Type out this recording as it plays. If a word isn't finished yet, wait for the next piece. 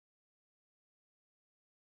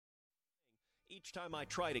Each time I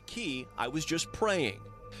tried a key, I was just praying.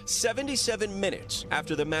 77 minutes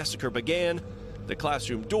after the massacre began, the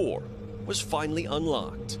classroom door was finally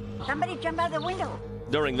unlocked. Somebody jump out the window.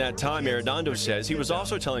 During that time, Arredondo says he was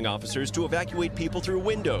also telling officers to evacuate people through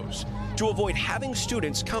windows to avoid having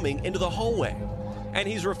students coming into the hallway. And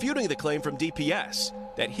he's refuting the claim from DPS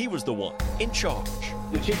that he was the one in charge.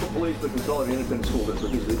 The chief of police of the Consolidated Independent School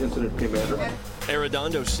District is the incident commander.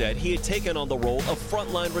 Arredondo said he had taken on the role of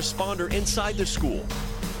frontline responder inside the school,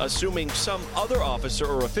 assuming some other officer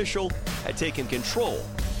or official had taken control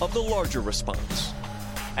of the larger response.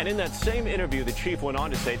 And in that same interview, the chief went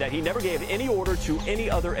on to say that he never gave any order to any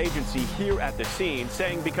other agency here at the scene,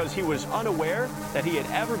 saying because he was unaware that he had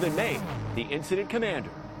ever been made the incident commander.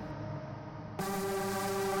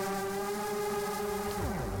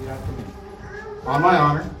 On my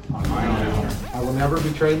honor, I will never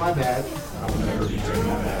betray my badge,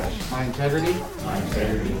 my integrity,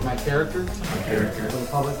 my character, for the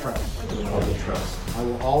public trust. I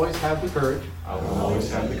will always have the courage,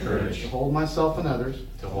 to hold myself and others,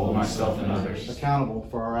 accountable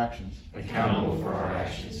for our actions.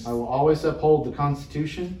 I will always uphold the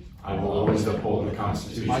Constitution,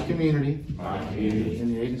 my community, and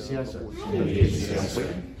the agency I serve.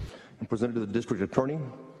 And presented to the district attorney,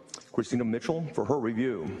 Christina Mitchell, for her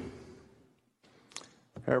review.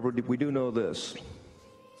 However, we do know this.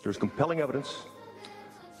 There's compelling evidence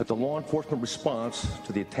that the law enforcement response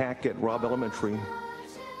to the attack at Robb Elementary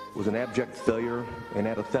was an abject failure and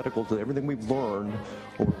antithetical to everything we've learned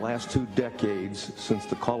over the last 2 decades since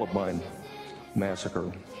the Columbine massacre.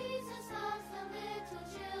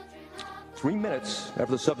 3 minutes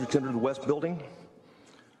after the subject entered the West Building,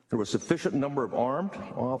 there was a sufficient number of armed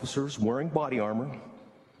officers wearing body armor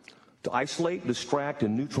to isolate, distract,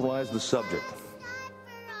 and neutralize the subject.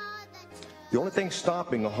 The only thing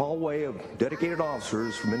stopping a hallway of dedicated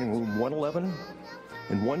officers from entering room 111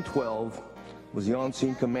 and 112 was the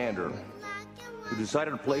on-scene commander, who decided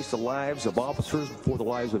to place the lives of officers before the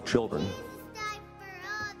lives of children.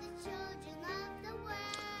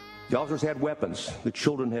 The officers had weapons, the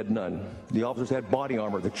children had none. The officers had body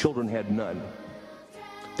armor, the children had none.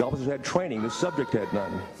 The officers had training, the subject had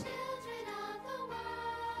none.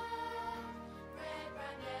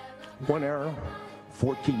 1 hour,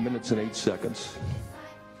 14 minutes, and 8 seconds.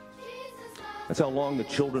 That's how long the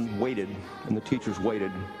children waited and the teachers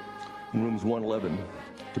waited in rooms 111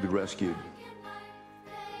 to be rescued.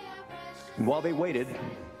 And while they waited,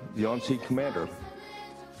 the on-scene commander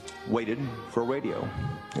waited for a radio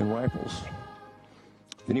and rifles.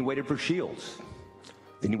 Then he waited for shields.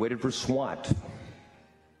 Then he waited for SWAT.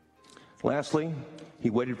 Lastly, he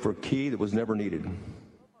waited for a key that was never needed.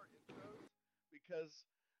 Because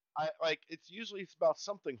it's usually about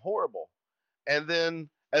something horrible, and then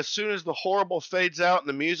as soon as the horrible fades out and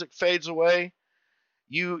the music fades away,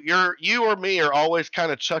 you or me are always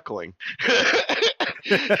kind of chuckling. And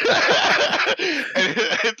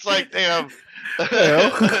it's like, damn.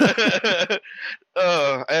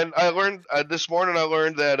 And I learned this morning. I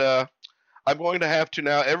learned that I'm going to have to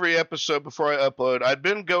now, every episode before I upload, I'd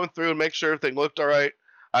been going through and make sure everything looked all right.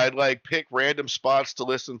 I'd pick random spots to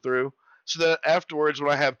listen through so that afterwards,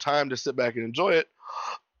 when I have time to sit back and enjoy it,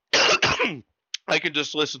 I can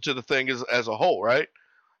just listen to the thing as a whole, right?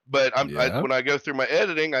 But when I go through my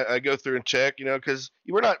editing, I go through and check, because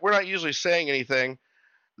we're not usually saying anything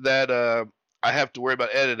that I have to worry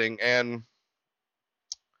about editing. And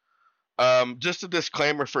just a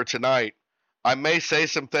disclaimer for tonight, I may say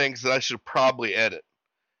some things that I should probably edit,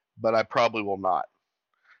 but I probably will not.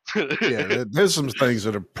 Yeah, there's some things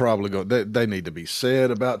that are probably they need to be said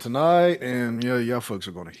about tonight, and y'all folks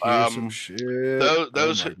are going to hear some shit.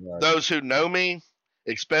 Those who know me,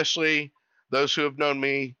 especially those who have known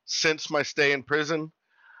me since my stay in prison,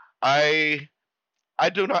 I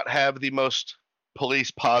do not have the most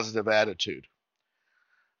police positive attitude.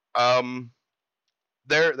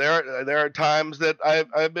 There are times that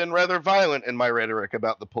I've been rather violent in my rhetoric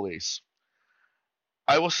about the police.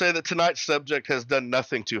 I will say that tonight's subject has done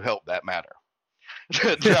nothing to help that matter.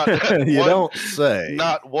 Don't say.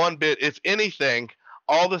 Not one bit. If anything,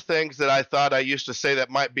 all the things that I thought I used to say that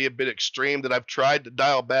might be a bit extreme that I've tried to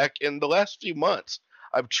dial back in the last few months.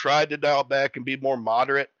 I've tried to dial back and be more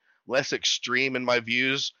moderate, less extreme in my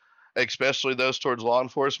views, especially those towards law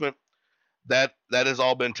enforcement. That has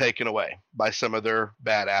all been taken away by some of their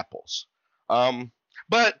bad apples.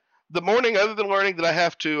 But the morning, other than learning that I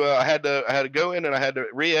had to go in and I had to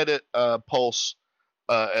re-edit Pulse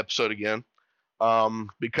episode again,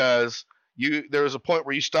 because there was a point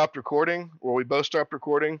where you stopped recording, where we both stopped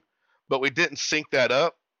recording, but we didn't sync that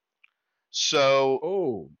up.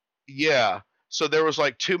 So yeah, So there was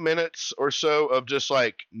like 2 minutes or so of just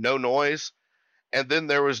like no noise, and then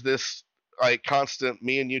there was this like constant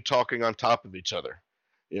me and you talking on top of each other,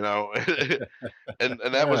 you know, and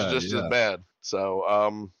that was just as bad.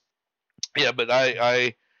 So yeah, but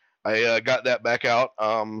I got that back out.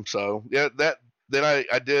 So yeah, then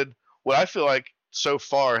I did what I feel like so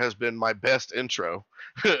far has been my best intro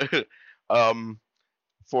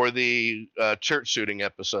for the church shooting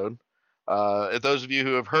episode. If those of you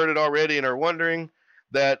who have heard it already and are wondering,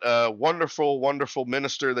 that wonderful, wonderful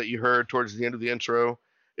minister that you heard towards the end of the intro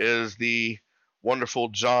is the wonderful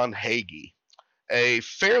John Hagee, a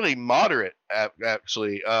fairly moderate,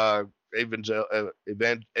 actually,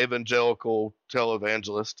 evangelical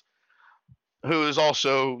televangelist, who is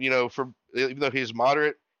also, you know, even though he's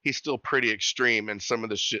moderate, he's still pretty extreme in some of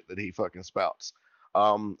the shit that he fucking spouts.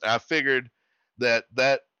 I figured that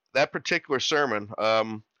particular sermon,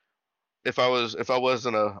 if I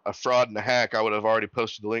wasn't a fraud and a hack, I would have already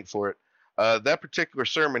posted the link for it. That particular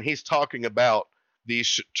sermon, he's talking about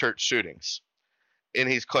these church shootings, and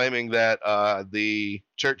he's claiming that the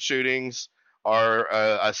church shootings are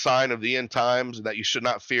a sign of the end times, and that you should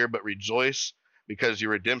not fear but rejoice because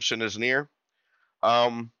your redemption is near.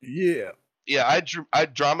 Yeah, I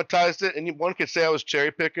dramatized it, and one could say I was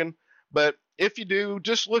cherry picking, but if you do,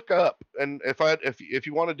 just look up, and if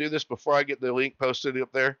you want to do this before I get the link posted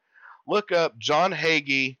up there, look up John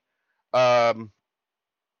Hagee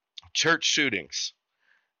church shootings,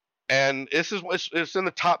 and it's in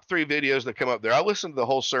the top 3 videos that come up there. I listened to the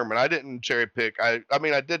whole sermon. I didn't cherry pick. I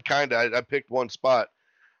mean, I did kind of. I picked one spot,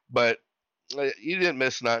 but you didn't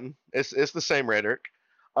miss nothing. It's the same rhetoric.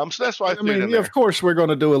 So that's why I threw it in there. Of course, we're going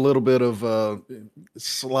to do a little bit of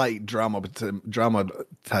slight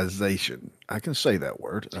dramatization. I can say that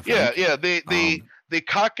word. Yeah. The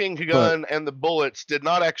cocking gun and the bullets did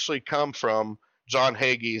not actually come from John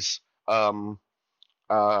Hagee's. That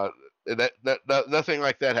nothing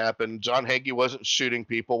like that happened. John Hagee wasn't shooting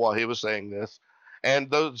people while he was saying this, and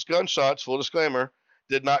those gunshots, full disclaimer,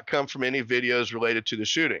 did not come from any videos related to the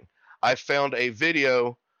shooting. I found a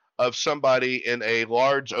video of somebody in a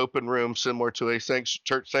large open room similar to a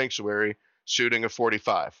church sanctuary shooting a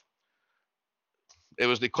 .45. It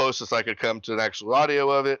was the closest I could come to an actual audio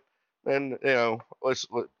of it, and you know, once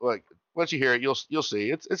you hear it, you'll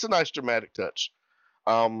see it's a nice dramatic touch.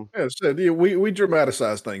 We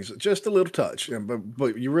dramatize things just a little touch,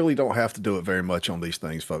 but you really don't have to do it very much on these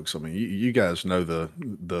things, folks. I mean, you guys know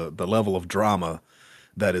the level of drama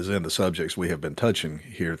that is in the subjects we have been touching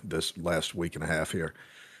here this last week and a half here.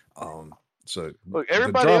 So look,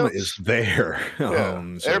 the drama is there. Yeah.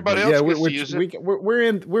 Everybody else gets to use it.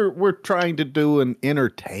 We're trying to do an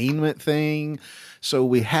entertainment thing, so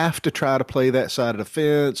we have to try to play that side of the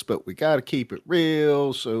fence, but we got to keep it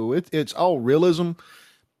real. So it's all realism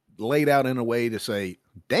laid out in a way to say,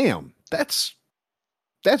 "Damn, that's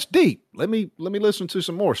deep. Let me listen to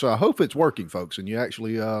some more." So I hope it's working, folks, and you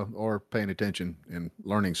actually are paying attention and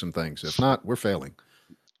learning some things. If not, we're failing.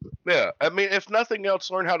 Yeah, I mean, if nothing else,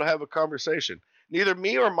 learn how to have a conversation. Neither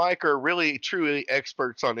me or Mike are really truly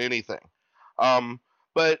experts on anything.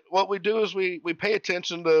 But what we do is we pay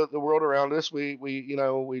attention to the world around us. We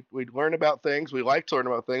learn about things. We like to learn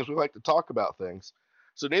about things. We like to talk about things.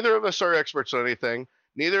 So neither of us are experts on anything.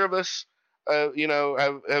 Neither of us, we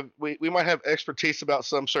might have expertise about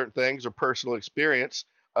some certain things or personal experience,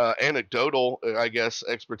 anecdotal, I guess,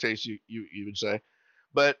 expertise you would say,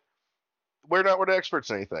 but we're not experts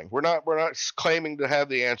in anything. We're not claiming to have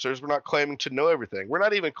the answers. We're not claiming to know everything. We're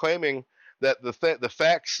not even claiming that the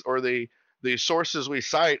facts or the sources we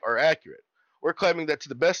cite are accurate. We're claiming that to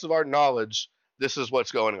the best of our knowledge, this is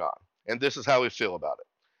what's going on, and this is how we feel about it.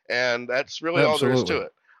 And that's really all there is to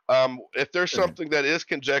it. If there's something that is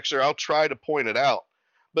conjecture, I'll try to point it out.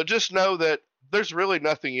 But just know that there's really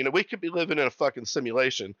nothing, we could be living in a fucking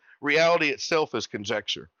simulation. Reality itself is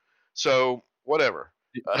conjecture. So, whatever.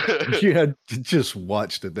 You had to just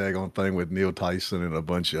watch the daggone thing with Neil Tyson and a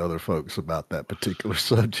bunch of other folks about that particular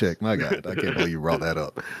subject. My God, I can't believe you brought that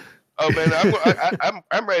up. Oh man,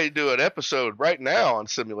 I'm ready to do an episode right now on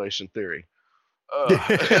simulation theory. I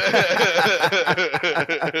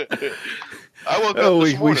woke up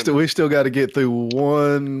this morning. We still got to get through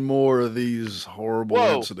one more of these horrible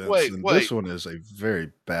incidents. Wait. This one is a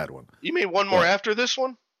very bad one. You mean one more after this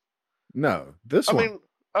one? No, this one.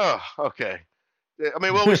 Okay. I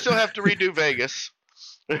mean, well, we still have to redo Vegas.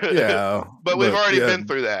 Yeah. but we've already been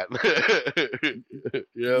through that.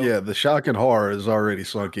 Yeah, the shock and horror is already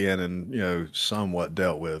sunk in and, somewhat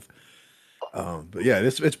dealt with. But yeah,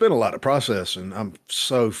 it's been a lot of process, and I'm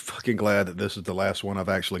so fucking glad that this is the last one I've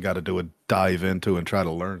actually got to do a dive into and try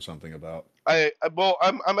to learn something about.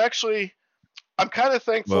 I'm actually, I'm kind of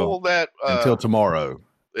thankful that until tomorrow.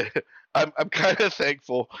 I'm kind of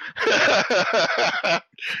thankful.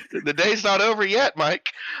 The day's not over yet, Mike.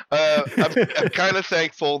 I'm kind of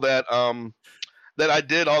thankful that that I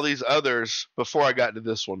did all these others before I got to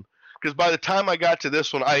this one. Because by the time I got to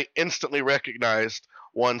this one, I instantly recognized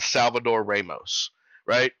one Salvador Ramos,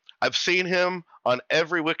 right? I've seen him on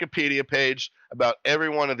every Wikipedia page about every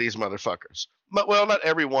one of these motherfuckers. Well, not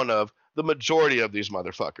every one of, the majority of these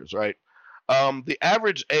motherfuckers, right? The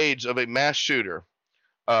average age of a mass shooter,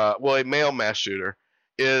 a male mass shooter,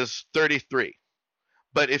 is 33.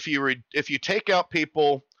 But if you take out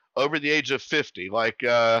people over the age of 50, like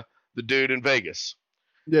the dude in Vegas.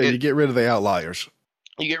 Yeah, you get rid of the outliers.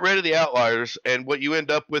 You get rid of the outliers, and what you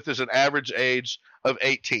end up with is an average age of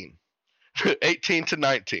 18. 18 to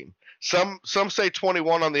 19. Some say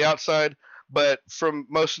 21 on the outside, but from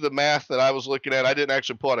most of the math that I was looking at, I didn't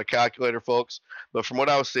actually pull out a calculator, folks, but from what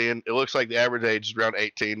I was seeing, it looks like the average age is around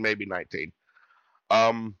 18, maybe 19.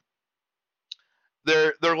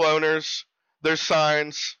 They're loners, they're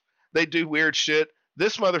signs, they do weird shit.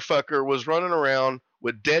 This motherfucker was running around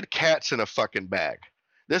with dead cats in a fucking bag.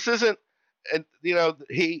 This isn't, and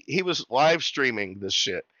he was live streaming this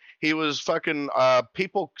shit. He was fucking,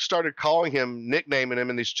 people started calling him, nicknaming him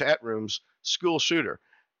in these chat rooms, school shooter.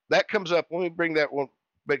 That comes up, let me bring that one,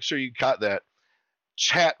 make sure you caught that.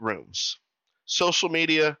 Chat rooms, social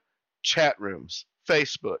media, chat rooms,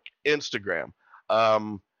 Facebook, Instagram.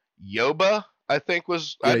 Yoba, I think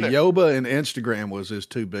was. Yeah, Yoba and Instagram was his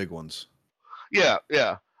two big ones. Yeah.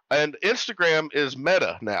 And Instagram is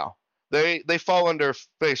Meta now. They fall under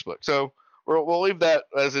Facebook. So we'll leave that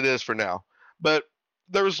as it is for now. But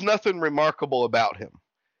there was nothing remarkable about him.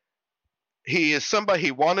 He is somebody,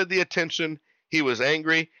 he wanted the attention. He was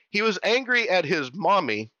angry. He was angry at his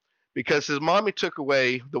mommy because his mommy took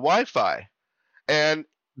away the Wi-Fi. And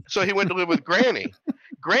so he went to live with Granny.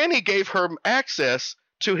 Granny gave her access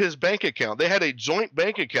to his bank account. They had a joint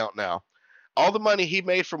bank account now. All the money he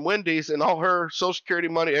made from Wendy's and all her Social Security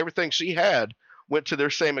money, everything she had, went to their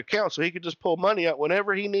same account, so he could just pull money out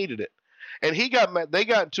whenever he needed it. And they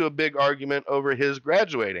got into a big argument over his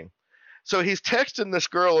graduating. So he's texting this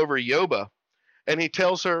girl over Yoba, and he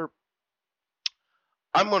tells her,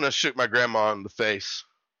 I'm going to shoot my grandma in the face.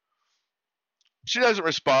 She doesn't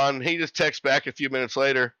respond. He just texts back a few minutes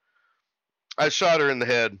later, I shot her in the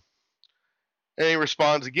head. And he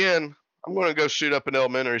responds again, I'm going to go shoot up an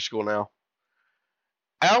elementary school now.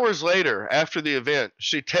 Hours later, after the event,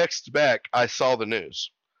 she texts back, I saw the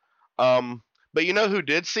news. But you know who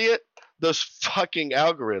did see it? Those fucking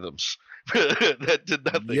algorithms that did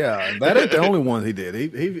nothing. Yeah, that ain't the only one he did.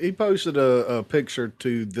 He posted a picture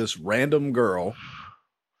to this random girl.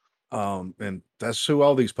 And that's who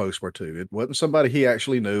all these posts were to. It wasn't somebody he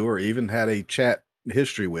actually knew or even had a chat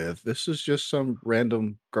history with. This is just some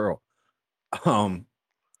random girl.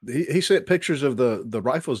 He sent pictures of the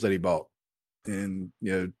rifles that he bought and,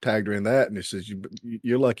 tagged her in that. And he says,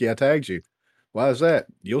 you're lucky I tagged you. Why is that?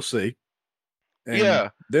 You'll see.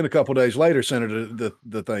 And then a couple days later, sent her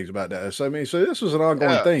the things about that. So, so this was an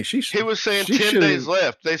ongoing thing. He was saying 10 days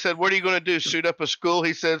left. They said, what are you going to do? Shoot up a school?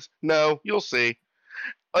 He says, no, you'll see.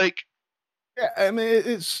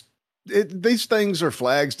 These things are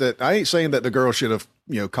flags that I ain't saying that the girl should have,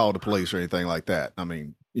 called the police or anything like that. I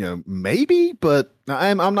mean, maybe, but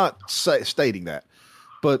I'm not stating that.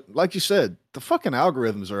 But like you said, the fucking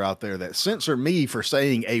algorithms are out there that censor me for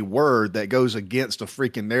saying a word that goes against a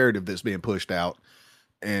freaking narrative that's being pushed out.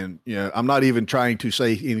 And, I'm not even trying to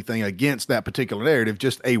say anything against that particular narrative,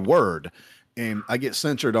 just a word. And I get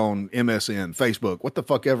censored on MSN, Facebook, what the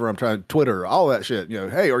fuck ever I'm trying, Twitter, all that shit.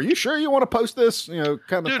 Hey, are you sure you want to post this? Kind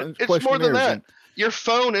of. Dude, it's more than that. Your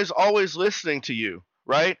phone is always listening to you,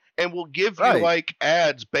 right? And will give you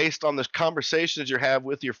ads based on the conversations you have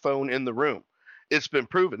with your phone in the room. It's been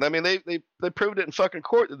proven. I mean, they proved it in fucking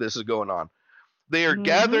court that this is going on. They are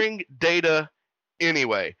gathering data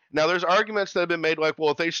anyway. Now, there's arguments that have been made like,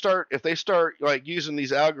 well, if they start like using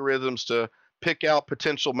these algorithms to pick out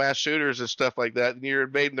potential mass shooters and stuff like that, and you're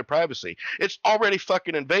invading their privacy. It's already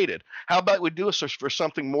fucking invaded. How about we do it for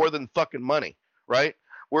something more than fucking money, right?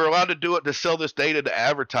 We're allowed to do it to sell this data to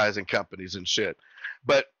advertising companies and shit.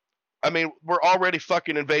 But I mean, we're already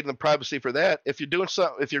fucking invading the privacy for that. If you're doing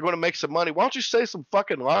something, if you're going to make some money, why don't you save some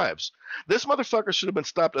fucking lives? This motherfucker should have been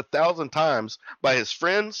stopped 1,000 times by his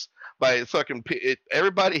friends, by fucking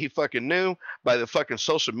everybody he fucking knew, by the fucking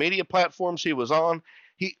social media platforms he was on,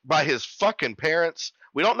 by his fucking parents.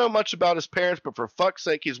 We don't know much about his parents, but for fuck's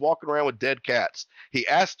sake, he's walking around with dead cats. He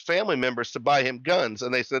asked family members to buy him guns,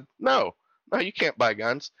 and they said, no, No, you can't buy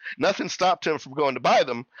guns. Nothing stopped him from going to buy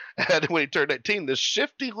them. And when he turned 18, this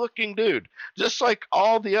shifty looking dude, just like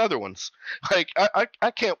all the other ones. Like,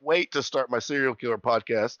 I can't wait to start my serial killer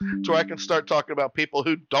podcast so I can start talking about people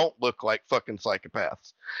who don't look like fucking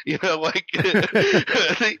psychopaths. You know, like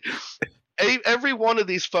every one of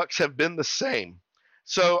these fucks have been the same.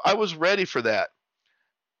 So I was ready for that.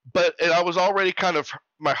 And I was already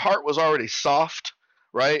my heart was already soft,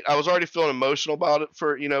 right? I was already feeling emotional about it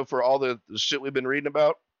for all the shit we've been reading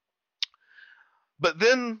about. But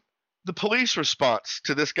then the police response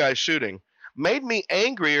to this guy's shooting made me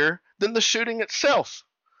angrier than the shooting itself.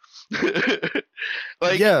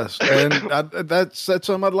 Like, yes, and that's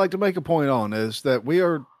something I'd like to make a point on, is that we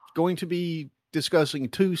are going to be discussing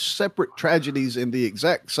two separate tragedies in the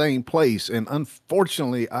exact same place, and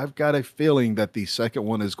unfortunately I've got a feeling that the second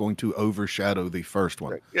one is going to overshadow the first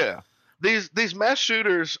one. Yeah, these mass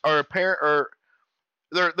shooters are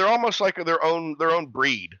they're almost like their own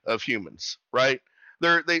breed of humans, right?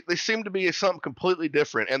 They seem to be something completely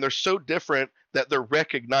different, and they're so different that they're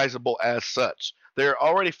recognizable as such. They're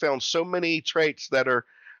already found so many traits that are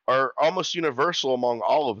almost universal among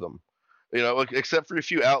all of them. You know, except for a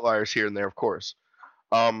few outliers here and there, of course.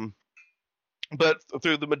 But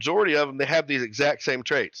through the majority of them, they have these exact same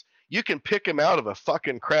traits. You can pick them out of a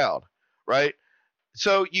fucking crowd, right?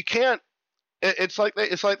 So you can't. It's like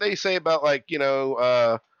they say about, like,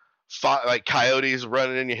 like coyotes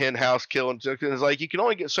running in your hen house killing chickens. It's like you can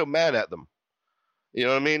only get so mad at them. You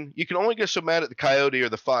know what I mean? You can only get so mad at the coyote or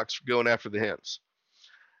the fox for going after the hens,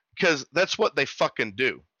 because that's what they fucking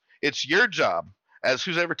do. It's your job, as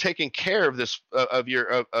who's ever taking care of this of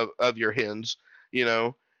your hens,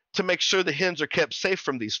 to make sure the hens are kept safe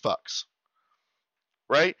from these fucks,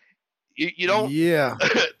 right? You don't. Yeah.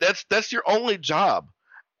 That's your only job,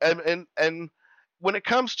 and when it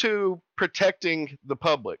comes to protecting the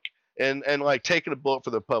public and like taking a bullet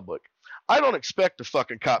for the public, I don't expect a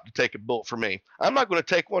fucking cop to take a bullet for me. I'm not going to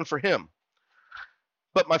take one for him.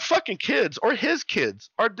 But my fucking kids or his kids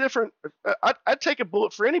are different. I'd take a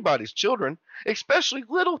bullet for anybody's children, especially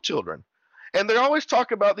little children. And they always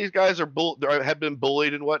talk about these guys have been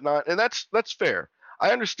bullied and whatnot, and that's fair.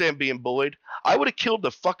 I understand being bullied. I would have killed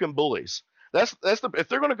the fucking bullies. If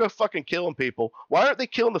they're going to go fucking killing people, why aren't they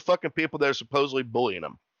killing the fucking people that are supposedly bullying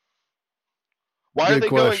them? Why are they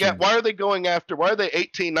going after? Why are they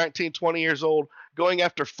 18, 19, 20 years old going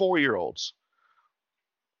after 4-year-olds?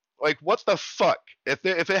 Like, what the fuck? If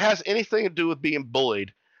it has anything to do with being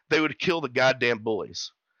bullied, they would kill the goddamn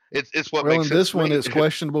bullies. It's what makes sense. Well, in this one, it's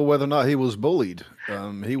questionable whether or not he was bullied.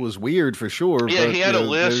 He was weird for sure. Yeah, but, he had a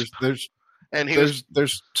lisp.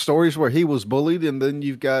 There's stories where he was bullied, and then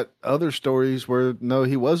you've got other stories where no,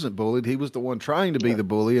 he wasn't bullied. He was the one trying to be the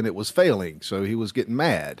bully, and it was failing, so he was getting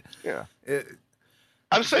mad. Yeah.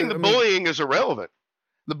 I'm saying bullying is irrelevant.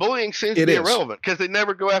 The bullying seems to be irrelevant because they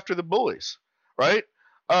never go after the bullies, right?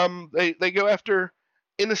 They go after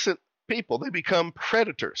innocent people. They become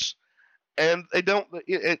predators, and they don't.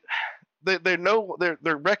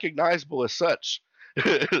 They're recognizable as such.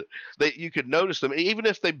 You could notice them even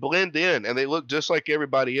if they blend in and they look just like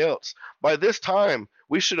everybody else. By this time,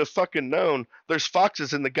 we should have fucking known there's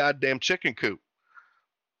foxes in the goddamn chicken coop.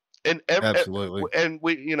 And absolutely. And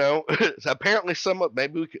we, apparently some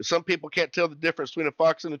people can't tell the difference between a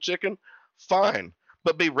fox and a chicken. Fine,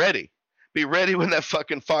 but be ready. Be ready when that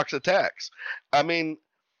fucking fox attacks. I mean,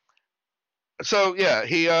 so yeah,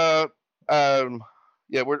 I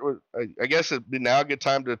guess it'd be now a good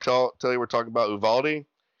time to tell you we're talking about Uvalde,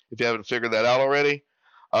 if you haven't figured that out already.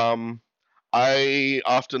 I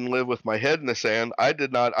often live with my head in the sand. I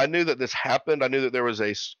knew that this happened. I knew that there was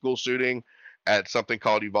a school shooting at something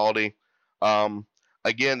called Uvalde.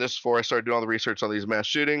 Again, this is before I started doing all the research on these mass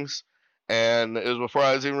shootings, and it was before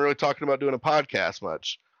I was even really talking about doing a podcast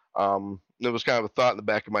much. It was kind of a thought in the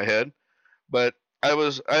back of my head, but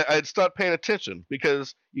I'd stopped paying attention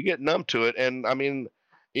because you get numb to it. And I mean,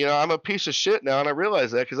 I'm a piece of shit now, and I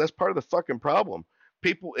realize that because that's part of the fucking problem.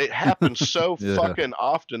 It happens so fucking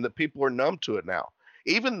often that people are numb to it now.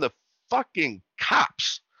 Even the fucking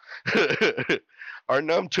cops are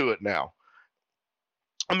numb to it now.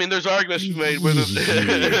 I mean, there's arguments to be made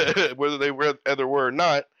whether they were or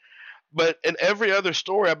not, but in every other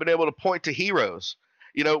story, I've been able to point to heroes.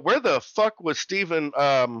 Where the fuck was Stephen?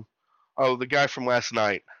 The guy from last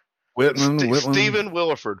night, Whitman. Stephen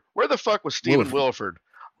Williford. Where the fuck was Stephen Williford?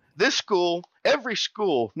 Every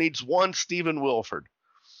school needs one Stephen Williford.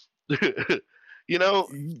 Yeah,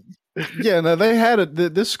 no, they had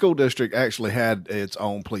this school district actually had its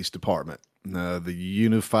own police department. The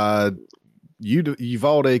Unified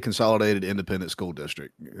Uvalde Consolidated Independent School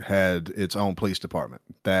District had its own police department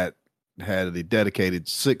that had a dedicated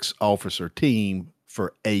 6-officer team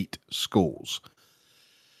for 8 schools.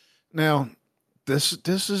 Now, this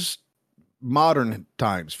is modern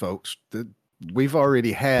times, folks. We've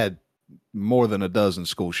already had more than a dozen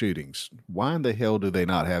school shootings. Why in the hell do they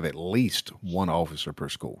not have at least 1 officer per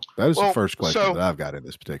school? That is the first question that I've got in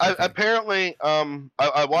this particular thing. Apparently,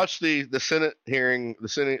 I watched the Senate hearing, the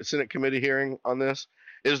Senate committee hearing on this.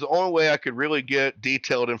 Is the only way I could really get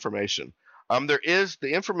detailed information. There is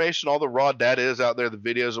the information, all the raw data is out there, the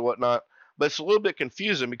videos and whatnot, but it's a little bit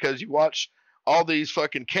confusing because you watch all these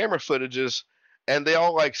fucking camera footages and they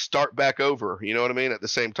all like start back over, you know what I mean, at the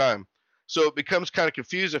same time. So it becomes kind of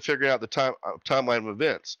confusing figuring out the timeline of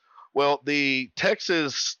events. Well, the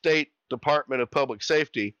Texas State Department of Public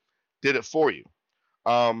Safety did it for you,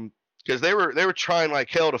 because they were trying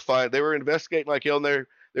like hell to find. They were investigating like hell, and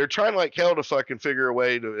they're trying like hell to fucking figure a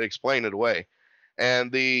way to explain it away. And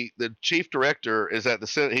the chief director is at the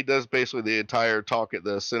Senate. He does basically the entire talk at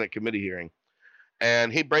the Senate committee hearing,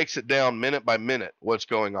 and he breaks it down minute by minute what's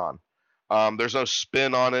going on. There's no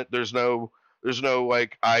spin on it. There's no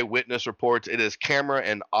like eyewitness reports. It is camera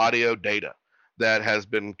and audio data that has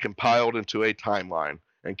been compiled into a timeline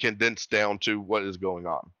and condensed down to what is going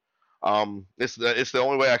on. It's the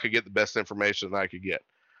only way I could get the best information that I could get.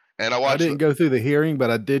 And I didn't go through the hearing,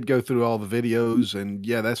 but I did go through all the videos, and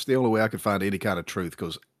yeah, that's the only way I could find any kind of truth,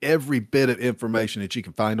 because every bit of information that you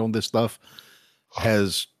can find on this stuff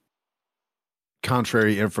has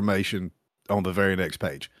contrary information on the very next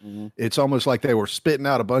page. Mm-hmm. It's almost like they were spitting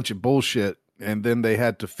out a bunch of bullshit, and then they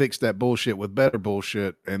had to fix that bullshit with better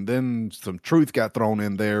bullshit, and then some truth got thrown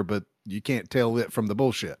in there, but you can't tell it from the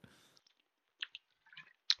bullshit.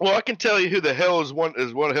 Well, I can tell you who the hell is one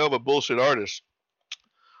hell of a bullshit artist.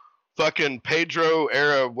 Fucking Pedro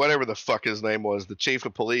Era, whatever the fuck his name was, the chief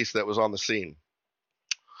of police that was on the scene.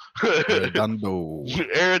 Arredondo.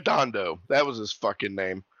 That was his fucking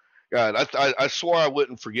name. God, I swore I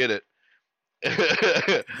wouldn't forget it.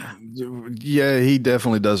 Yeah, he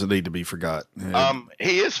definitely doesn't need to be forgot.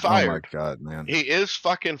 He is fired. Oh my God, man. He is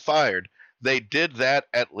fucking fired. They did that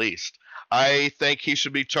at least. I think he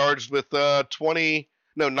should be charged with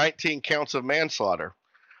 19 counts of manslaughter.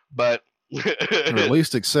 But or at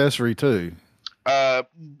least accessory too.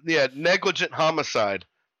 Yeah, negligent homicide,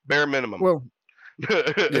 bare minimum. Well,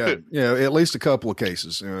 yeah, at least a couple of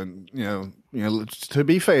cases. And you know, to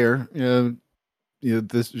be fair,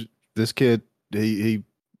 this kid, he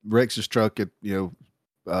wrecks his truck at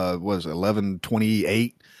was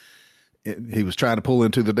 11:28. He was trying to pull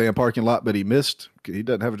into the damn parking lot, but he missed. He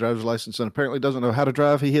doesn't have a driver's license and apparently doesn't know how to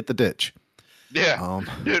drive. He hit the ditch. Yeah,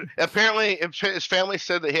 dude. Apparently, his family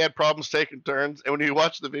said that he had problems taking turns, and when you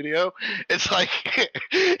watch the video, it's like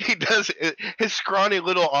his scrawny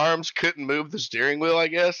little arms couldn't move the steering wheel. I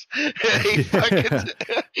guess.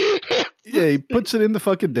 He puts it in the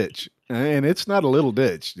fucking ditch, and it's not a little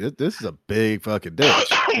ditch. This is a big fucking ditch.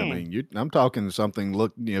 I mean, I'm talking something.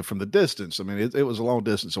 Look, from the distance. I mean, it was a long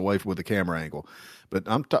distance away with the camera angle, but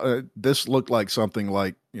this looked like something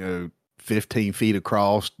like 15 feet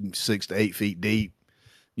across, 6 to 8 feet deep,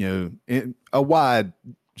 in a wide,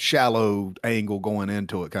 shallow angle going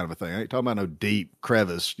into it kind of a thing. I ain't talking about no deep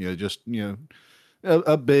crevice, just,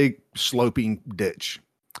 a big sloping ditch.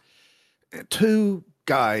 And 2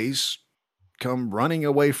 guys come running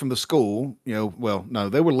away from the school, well, no,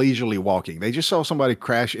 they were leisurely walking. They just saw somebody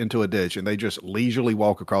crash into a ditch and they just leisurely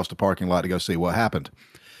walk across the parking lot to go see what happened.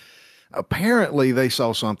 Apparently, they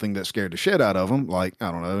saw something that scared the shit out of them, like,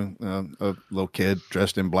 I don't know, a little kid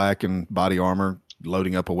dressed in black and body armor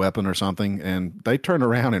loading up a weapon or something, and they turned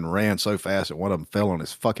around and ran so fast that one of them fell on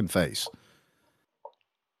his fucking face.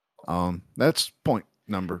 That's point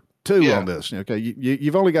number 2 on this. Okay,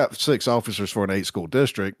 you've only got 6 officers for an 8-school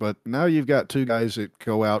district, but now you've got 2 guys that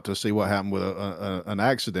go out to see what happened with an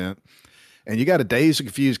accident. And you got a dazed and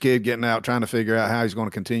confused kid getting out, trying to figure out how he's going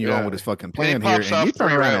to continue on with his fucking plan here. And you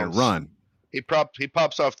turn around and run. He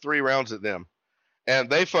pops off 3 rounds at them, and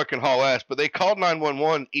they fucking haul ass. But they called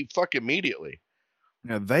 911 immediately.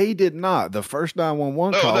 Now they did not. The first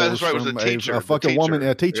 911 call was from a teacher, a fucking woman,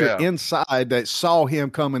 a teacher inside that saw him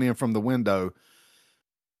coming in from the window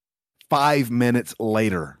 5 minutes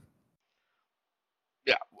later.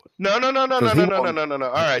 Yeah. No. All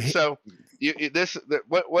right, so.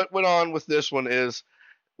 What went on with this one is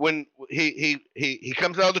when he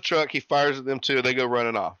comes out of the truck, he fires at them too. They go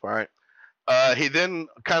running off. All right. He then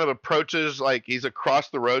kind of approaches, like he's across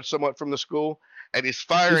the road somewhat from the school, and he's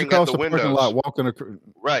firing across at the windows. Parking lot, walking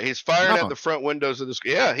right, he's firing at the front windows of the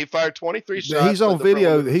school. Yeah, he fired 23 shots. He's on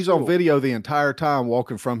video. He's on video the entire time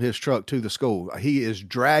walking from his truck to the school. He is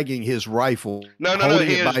dragging his rifle,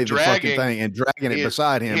 holding it by the fucking thing and dragging it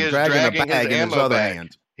beside him, dragging a bag in his other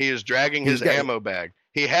hand. He is dragging his ammo bag.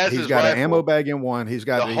 He's got an ammo bag in one. He's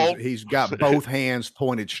got both hands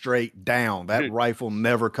pointed straight down. That rifle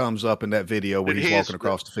never comes up in that video when he's walking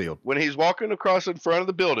across the field. When he's walking across in front of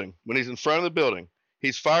the building,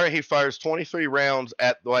 he's firing. He fires 23 rounds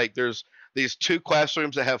at, like, there's these 2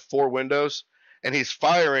 classrooms that have 4 windows, and he's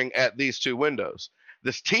firing at these 2 windows.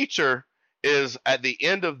 This teacher is at the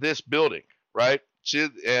end of this building, right?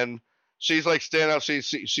 She's like standing out. She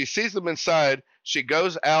sees them inside. She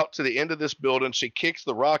goes out to the end of this building. She kicks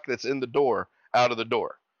the rock that's in the door out of the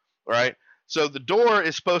door, right? So the door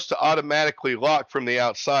is supposed to automatically lock from the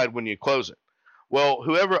outside when you close it. Well,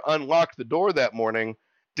 whoever unlocked the door that morning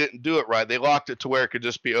didn't do it right. They locked it to where it could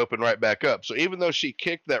just be opened right back up. So even though she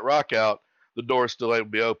kicked that rock out, the door is still able to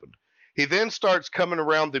be opened. He then starts coming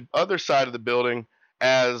around the other side of the building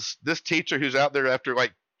as this teacher who's out there after,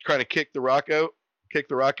 like, trying to kick the rock out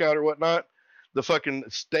or whatnot.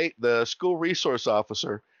 The school resource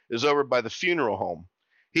officer is over by the funeral home.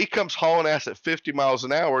 He comes hauling ass at 50 miles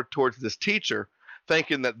an hour towards this teacher,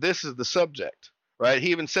 thinking that this is the subject, right?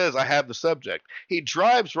 He even says, I have the subject. He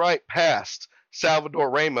drives right past Salvador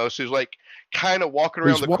Ramos, who's like kind of walking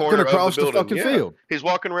around the corner of the building. Field. He's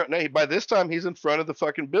walking around. No, by this time, he's in front of the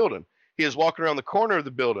fucking building. He is walking around the corner of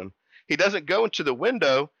the building. He doesn't go into the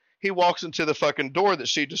window. He walks into the fucking door that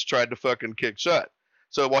she just tried to fucking kick shut.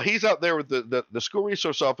 So while he's out there with the school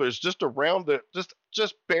resource officer, just around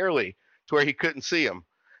just barely to where he couldn't see him,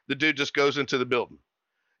 the dude just goes into the building,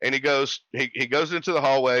 and he goes into the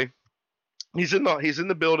hallway. He's in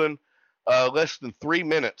the building less than 3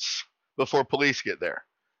 minutes before police get there.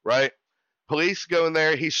 Right? Police go in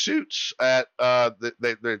there. He shoots at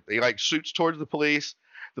he like shoots towards the police.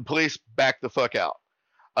 The police back the fuck out.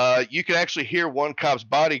 You can actually hear one cop's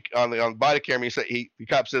body on the body camera. The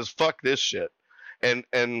cop says, "Fuck this shit."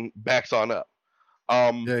 And backs on up.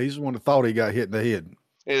 Yeah, he's the one that thought he got hit in the head.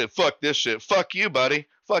 And fuck this shit. Fuck you, buddy.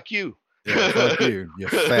 Fuck you. Yeah, fuck you, you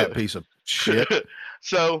fat piece of shit.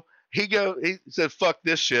 So he said, fuck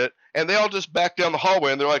this shit. And they all just back down the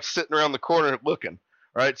hallway, and they're like sitting around the corner looking.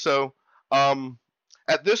 Right? So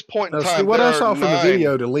at this point in time, see, what I saw from the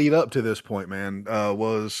video to lead up to this point, man,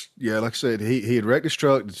 was, like I said, he had wrecked his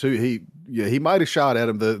truck. He might have shot at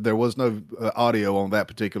him. There was no audio on that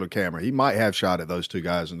particular camera. He might have shot at those 2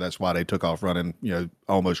 guys, and that's why they took off running,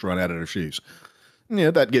 almost run out of their shoes.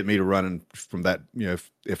 That'd get me to running from that.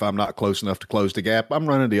 If I'm not close enough to close the gap, I'm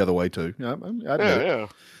running the other way too. Yeah.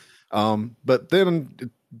 But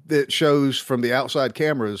then it shows from the outside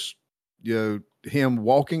cameras, him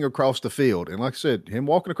walking across the field. And like I said, him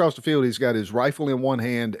walking across the field, he's got his rifle in one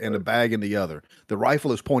hand and a bag in the other. The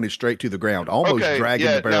rifle is pointed straight to the ground, almost dragging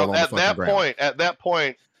the barrel on the fucking ground. At that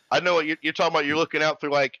point, I know what you're talking about. You're looking out through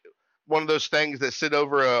like one of those things that sit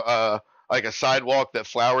over like a sidewalk that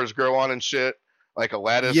flowers grow on and shit, like a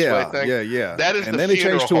lattice thing. Yeah. That is, and then he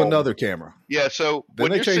changed to another camera. Yeah, so then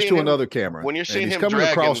they changed to another camera. When you're seeing him coming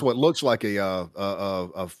across what looks like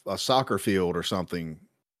a soccer field or something,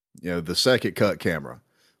 the second cut camera,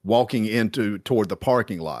 walking toward the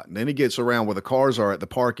parking lot. And then he gets around where the cars are at the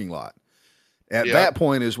parking lot. At that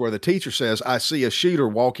point is where the teacher says, I see a shooter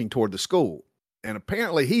walking toward the school. And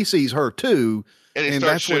apparently he sees her too. And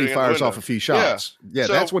that's when he fires off a few shots. Yeah,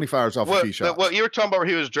 so that's when he fires off a few shots. What you were talking about where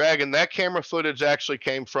he was dragging, that camera footage actually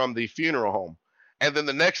came from the funeral home. And then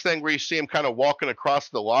the next thing where you see him kind of walking across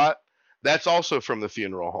the lot, that's also from the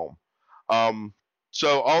funeral home.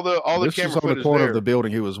 So all the this camera is on footage the corner there, of the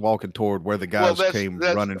building he was walking toward where the guys came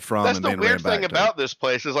running from and then ran back. That's the weird thing about this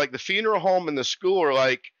place is like the funeral home and the school are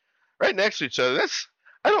like right next to each other.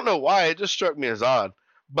 I don't know why. It just struck me as odd.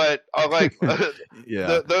 But those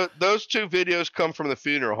 2 videos come from the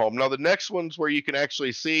funeral home. Now the next one's where you can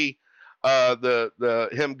actually see the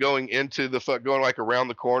him going into going like around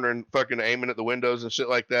the corner and fucking aiming at the windows and shit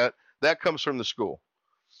like that. That comes from the school.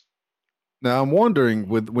 Now I'm wondering,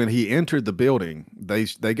 when he entered the building,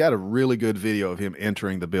 they got a really good video of him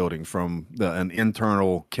entering the building from an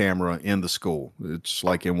internal camera in the school. It's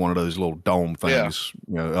like in one of those little dome things,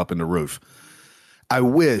 up in the roof. I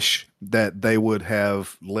wish that they would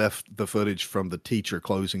have left the footage from the teacher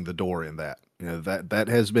closing the door in that. That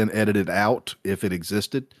has been edited out if it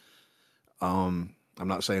existed. I'm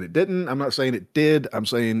not saying it didn't. I'm not saying it did. I'm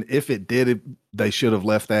saying if it did, they should have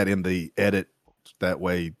left that in the edit. That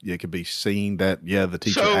way it could be seen that, the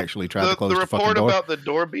teacher actually tried to close the fucking door. The report about the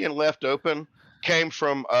door being left open came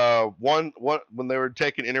from one when they were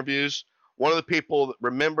taking interviews. one of the people that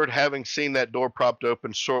remembered having seen that door propped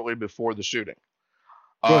open shortly before the shooting.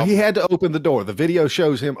 Well, he had to open the door. The video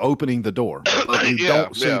shows him opening the door, but you Yeah,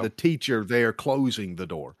 don't see the teacher there closing the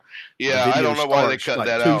door. Yeah, The I video don't know why they starts cut like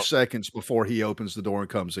that 2 out. seconds before he opens the door and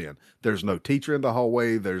comes in. There's no teacher in the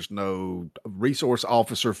hallway. There's no resource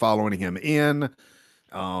officer following him in.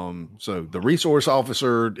 So the resource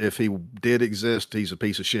officer, if he did exist, he's a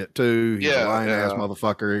piece of shit too. He's a lying ass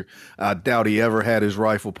motherfucker. I doubt he ever had his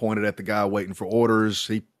rifle pointed at the guy waiting for orders.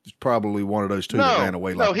 He's probably one of those two that ran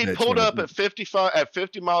away. No, he pulled up at 50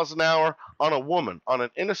 miles an hour on a woman, on an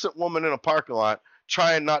innocent woman in a parking lot,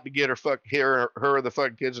 trying not to get her or the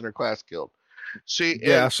fucking kids in her class killed.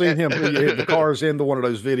 I seen him. The car's into one of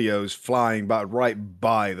those videos flying right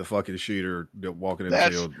by the fucking shooter walking in the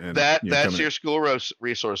field. And that's your school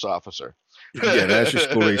resource officer. Yeah, that's your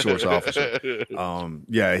school resource officer.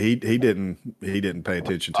 He didn't pay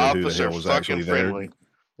attention to who the hell was actually friendly.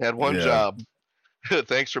 There. Had one job.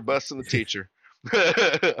 Thanks for busting the teacher.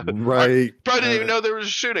 Right. Probably didn't even know there was a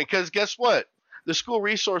shooting, because guess what? The school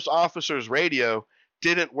resource officer's radio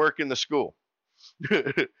didn't work in the school.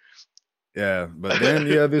 Yeah, but then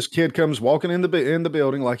this kid comes walking in the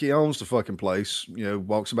building like he owns the fucking place.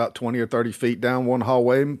 Walks about 20 or 30 feet down one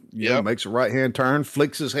hallway. Makes a right hand turn,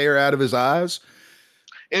 flicks his hair out of his eyes.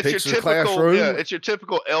 It's your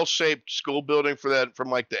typical L-shaped school building from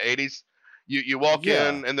like the 80s. You walk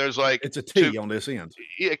in and there's like it's a T on this end.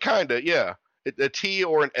 Yeah, kind of. Yeah, a T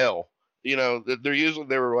or an L. They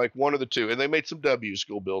were like one of the two, and they made some W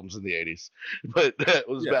school buildings in the 80s, but that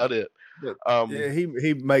was about it.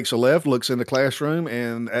 He makes a left, looks in the classroom,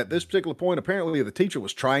 and at this particular point, apparently the teacher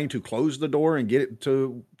was trying to close the door and get it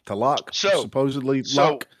to lock. Supposedly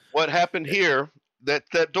lock. What happened here?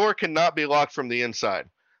 That door cannot be locked from the inside.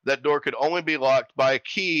 That door could only be locked by a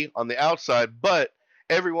key on the outside, but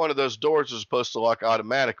every one of those doors is supposed to lock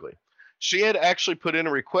automatically. She had actually put in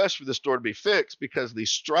a request for this door to be fixed because the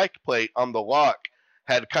strike plate on the lock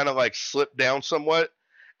had kind of like slipped down somewhat.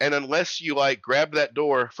 And unless you like grabbed that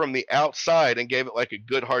door from the outside and gave it like a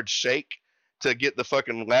good hard shake to get the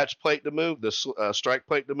fucking latch plate to move, the strike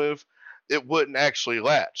plate to move, it wouldn't actually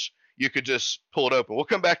latch. You could just pull it open. We'll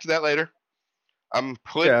come back to that later. I'm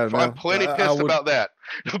plenty pissed about that.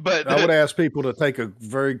 But I would ask people to take a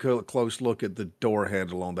very close look at the door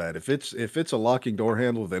handle on that. If it's a locking door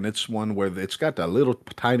handle, then it's one where it's got that little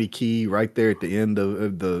tiny key right there at the end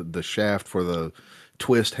of the shaft for the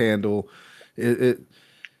twist handle.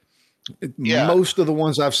 Most of the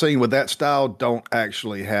ones I've seen with that style don't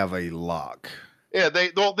actually have a lock. Yeah,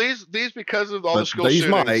 these because of all the school these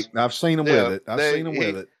shootings. Might. I've seen them with it. I've seen them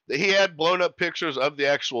with it. He had blown up pictures of the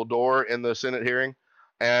actual door in the Senate hearing,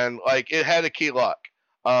 and like it had a key lock.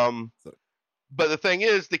 But the thing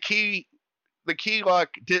is, the key lock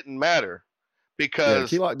didn't matter because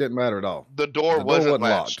the key lock didn't matter at all. The door wasn't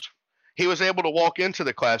latched. Locked. He was able to walk into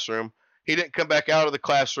the classroom. He didn't come back out of the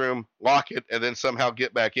classroom, lock it, and then somehow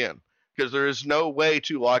get back in, because there is no way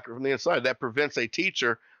to lock it from the inside. That prevents a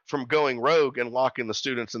teacher from going rogue and locking the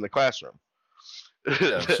students in the classroom.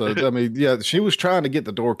 She was trying to get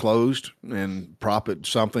the door closed and prop it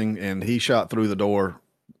something, and he shot through the door.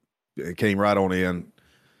 It came right on in,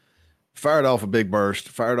 fired off a big burst,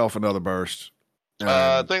 fired off another burst.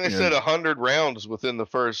 I think they said 100 rounds within the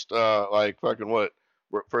first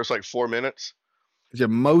first 4 minutes. Yeah,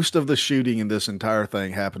 most of the shooting in this entire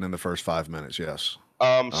thing happened in the first 5 minutes. Yes.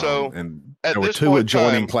 And there were 2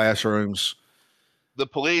 adjoining classrooms. The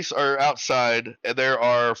police are outside. There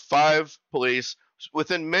are 5 police.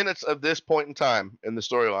 Within minutes of this point in time in the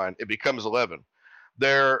storyline, it becomes 11.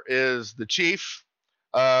 There is the chief,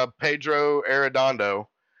 Pedro Arredondo,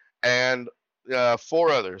 and 4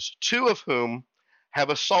 others, 2 of whom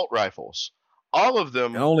have assault rifles. All of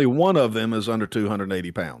them. And only one of them is under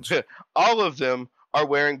 280 pounds. All of them are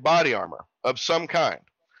wearing body armor of some kind.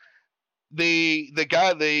 The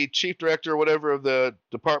guy, the chief director or whatever of the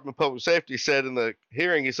Department of Public Safety, said in the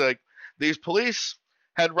hearing, he's like, these police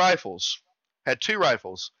had rifles. Had 2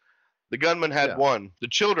 rifles. The gunman had 1. The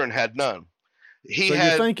children had none. You're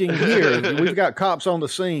thinking here, we've got cops on the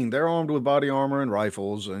scene. They're armed with body armor and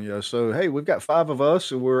rifles. And so, hey, we've got 5 of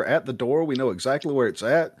us and we're at the door. We know exactly where it's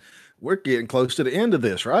at. We're getting close to the end of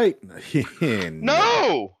this, right?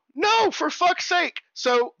 No, for fuck's sake.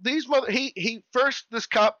 So this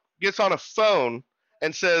cop gets on a phone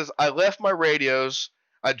and says, I left my radios.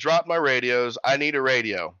 I dropped my radios. I need a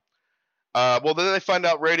radio. Well, then they find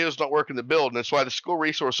out radios don't work in the building. That's why the school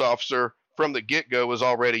resource officer from the get-go was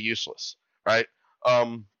already useless, right?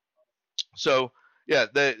 The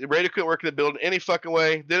radio couldn't work in the building any fucking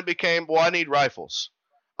way. Then it became, well, I need rifles.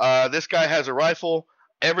 This guy has a rifle.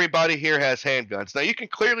 Everybody here has handguns. Now you can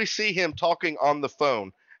clearly see him talking on the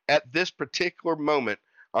phone at this particular moment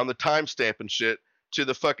on the timestamp and shit to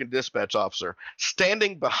the fucking dispatch officer.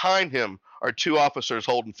 Standing behind him are 2 officers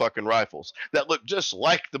holding fucking rifles that look just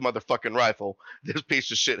like the motherfucking rifle this piece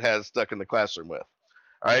of shit has stuck in the classroom with.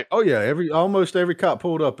 All right. Oh yeah, almost every cop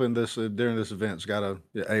pulled up in this during this event's got a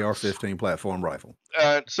AR-15 platform rifle.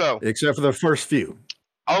 So except for the first few.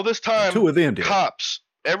 All this time, 2 of them did. Cops,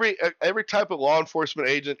 every type of law enforcement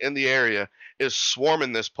agent in the area is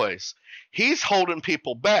swarming this place. He's holding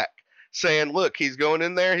people back, saying, "Look, he's going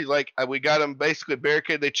in there. He's like, we got him basically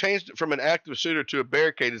barricaded." They changed it from an active shooter to a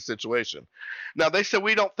barricaded situation. Now they said,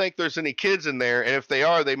 "We don't think there's any kids in there, and if they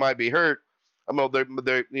are, they might be hurt."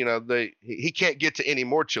 He can't get to any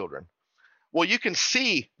more children. Well, you can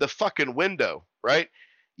see the fucking window, right?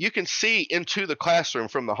 You can see into the classroom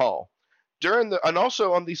from the hall. And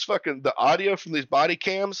also on these the audio from these body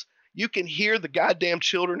cams, you can hear the goddamn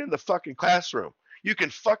children in the fucking classroom. You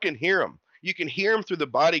can fucking hear them. You can hear them through the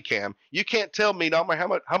body cam. You can't tell me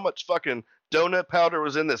how much fucking donut powder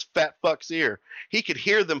was in this fat fuck's ear. He could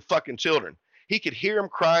hear them fucking children. He could hear them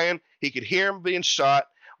crying. He could hear them being shot.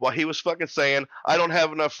 While he was fucking saying, "I don't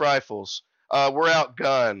have enough rifles. We're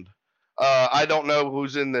outgunned. I don't know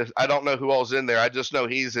who's in this. I don't know who all's in there. I just know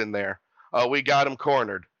he's in there. We got him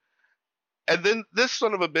cornered." And then this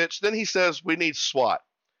son of a bitch, then he says, "We need SWAT.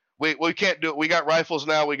 We can't do it. We got rifles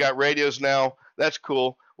now. We got radios now. That's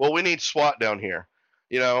cool. Well, we need SWAT down here.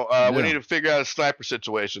 We need to figure out a sniper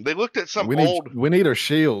situation." They looked at we need our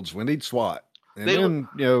shields. We need SWAT. And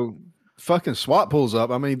then, fucking SWAT pulls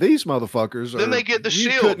up. I mean, these motherfuckers. Then they get the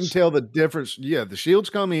shields. You couldn't tell the difference. Yeah, the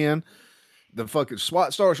shields come in. The fucking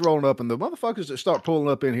SWAT starts rolling up, and the motherfuckers that start pulling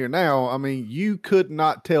up in here now, I mean, you could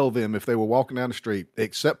not tell them if they were walking down the street,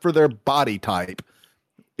 except for their body type,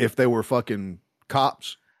 if they were fucking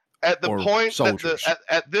cops. At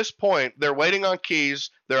this point, they're waiting on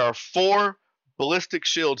keys. There are 4 ballistic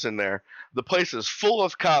shields in there. The place is full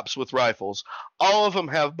of cops with rifles. All of them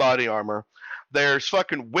have body armor. There's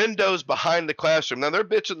fucking windows behind the classroom. Now, they're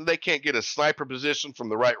bitching that they can't get a sniper position from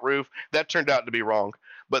the right roof. That turned out to be wrong.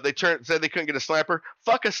 But they said they couldn't get a sniper.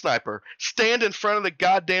 Fuck a sniper. Stand in front of the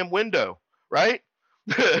goddamn window, right?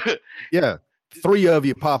 Yeah. 3 of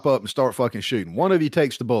you pop up and start fucking shooting. 1 of you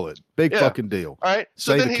takes the bullet. Big fucking deal. All right.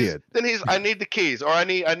 So Save the kid. Then I need the keys, or I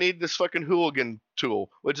need this fucking hooligan tool,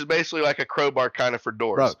 which is basically like a crowbar kind of for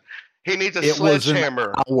doors. Bro, he needs a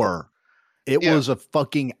sledgehammer. It was a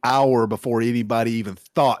fucking hour before anybody even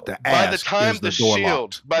thought to ask. By the time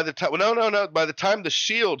by the time the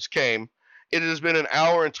shields came, it has been an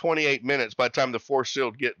hour and 28 minutes by the time the 4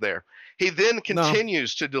 shield get there. He then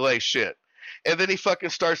continues to delay shit. And then he fucking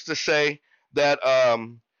starts to say that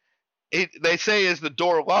they say, "Is the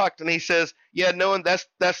door locked?" And he says, "Yeah, no, and that's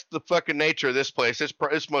the fucking nature of this place.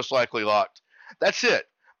 It's most likely locked." That's it.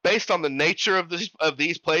 Based on the nature of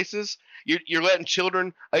these places, you're letting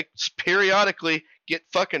children periodically get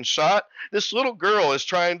fucking shot. This little girl is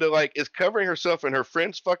trying to is covering herself in her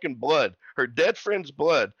friend's fucking blood, her dead friend's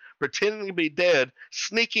blood, pretending to be dead,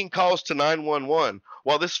 sneaking calls to 911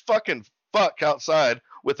 while this fucking fuck outside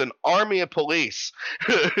with an army of police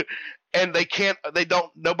and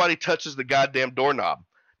nobody touches the goddamn doorknob.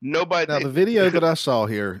 Nobody. Now the video that I saw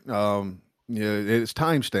here, it's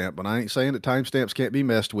timestamped, but I ain't saying that timestamps can't be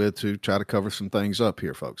messed with to try to cover some things up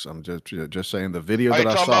here, folks. I'm just saying the video that I saw.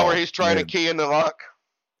 Are you talking about where he's trying to key in the lock?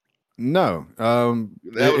 No,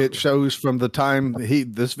 it shows from the time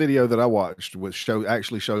this video that I watched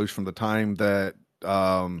actually shows from the time that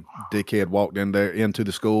dickhead walked in there into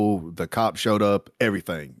the school. The cop showed up.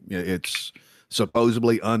 Everything. It's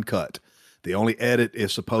supposedly uncut. The only edit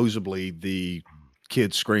is supposedly the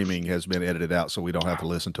kid screaming has been edited out, so we don't have to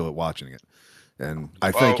listen to it watching it. And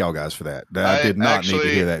I thank y'all guys for that. I did not need to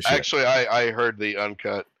hear that shit. Actually, I heard the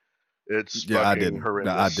uncut. It's I didn't.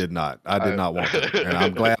 horrendous. I did not. I did not want to. And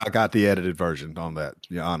I'm glad I got the edited version on that.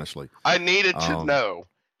 Yeah, honestly. I needed to know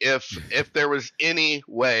if there was any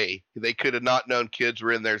way they could have not known kids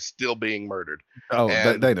were in there still being murdered. Oh,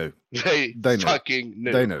 they knew. They fucking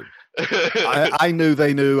knew. They knew. I knew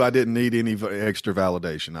they knew. I didn't need any extra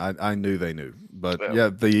validation. I knew they knew. But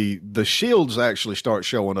the shields actually start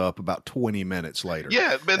showing up about 20 minutes later.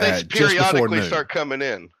 Yeah, but they periodically start coming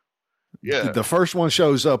in. Yeah, the first one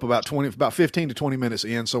shows up about 15 to 20 minutes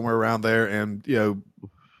in, somewhere around there, and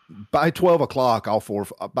by 12 o'clock, all four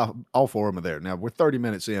of them are there. Now we're 30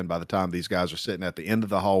 minutes in by the time these guys are sitting at the end of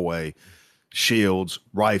the hallway, shields,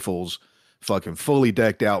 rifles, fucking fully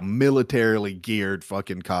decked out, militarily geared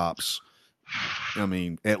fucking cops. I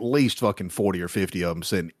mean, at least fucking 40 or 50 of them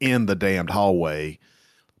sitting in the damned hallway,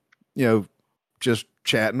 just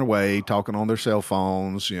chatting away, talking on their cell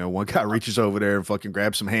phones. You know, one guy reaches over there and fucking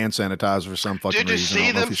grabs some hand sanitizer for some fucking reason. I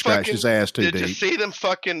don't know if he scratched his ass too deep. Did you see them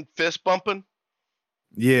fucking fist bumping?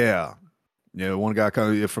 Yeah. You know, one guy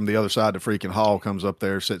from the other side of the freaking hall comes up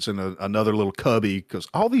there, sits in another little cubby, because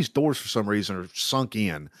all these doors for some reason are sunk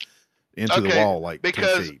into the wall like 10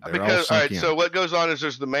 feet. All right, so what goes on is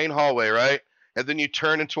there's the main hallway, right? And then you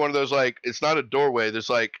turn into one of those, like, it's not a doorway. There's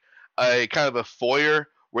like a kind of a foyer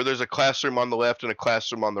where there's a classroom on the left and a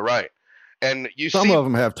classroom on the right. And some of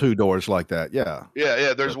them have two doors like that. Yeah.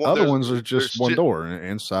 Yeah. Other ones are just one door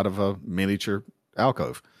inside of a miniature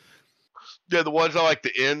alcove. Yeah, the ones on like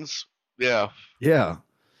the ends. Yeah. Yeah.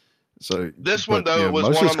 So this one though was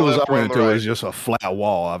most one of the schools on the left, I went on the to right. was just a flat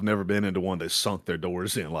wall. I've never been into one that sunk their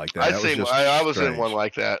doors in like that. I was in one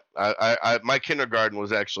like that. My kindergarten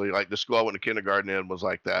was actually like the school I went to kindergarten in was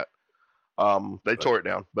like that. They tore it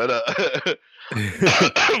down, but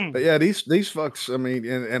but yeah, these fucks. I mean,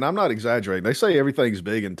 and I'm not exaggerating. They say everything's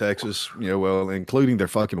big in Texas, you know, well, including their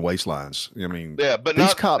fucking waistlines. I mean, yeah, but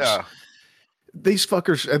these cops. These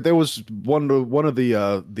fuckers, there was one of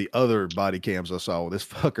the other body cams I saw. This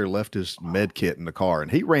fucker left his med kit in the car, and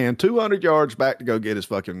he ran 200 yards back to go get his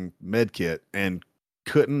fucking med kit and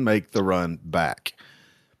couldn't make the run back.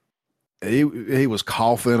 He was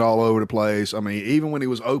coughing all over the place. I mean, even when he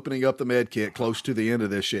was opening up the med kit close to the end of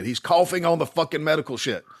this shit, he's coughing on the fucking medical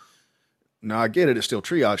shit. Now, I get it. It's still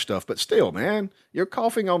triage stuff, but still, man, you're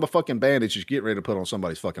coughing on the fucking bandage you get ready to put on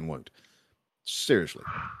somebody's fucking wound. Seriously.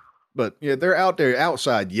 But yeah, they're out there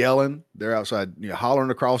outside yelling. They're outside, you know, hollering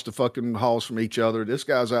across the fucking halls from each other. This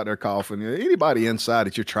guy's out there coughing. Anybody inside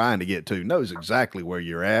that you're trying to get to knows exactly where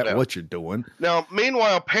you're at, what you're doing. Now,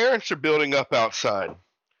 meanwhile, parents are building up outside.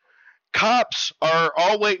 Cops are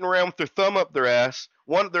all waiting around with their thumb up their ass.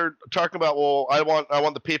 They're talking about, well, I want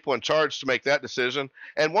the people in charge to make that decision.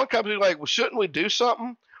 And one cop's like, well, shouldn't we do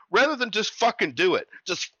something? Rather than just fucking do it.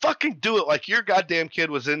 Just fucking do it like your goddamn kid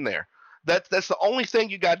was in there. That's the only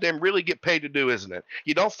thing you goddamn really get paid to do, isn't it?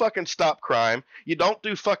 You don't fucking stop crime. You don't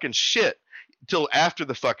do fucking shit till after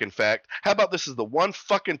the fucking fact. How about this is the one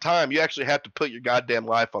fucking time you actually have to put your goddamn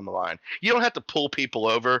life on the line? You don't have to pull people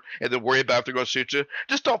over and then worry about if they're going to shoot you.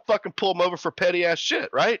 Just don't fucking pull them over for petty ass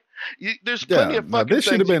shit, right? There's plenty of fucking this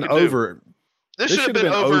should have been over. This should have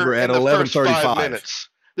been over at 11:35.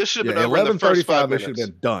 This should have been over in the first 5 minutes. This should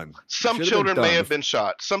have been done. Some children may have been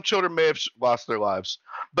shot. Some children may have lost their lives.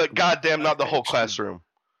 But goddamn, not the whole classroom.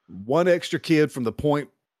 One extra kid from the point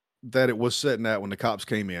that it was sitting at when the cops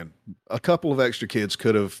came in. A couple of extra kids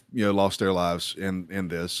could have, you know, lost their lives in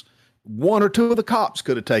this. One or two of the cops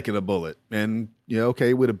could have taken a bullet, and you know,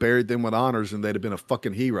 okay, we'd have buried them with honors, and they'd have been a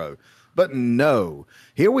fucking hero. But no,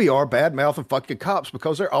 here we are bad mouthing fucking cops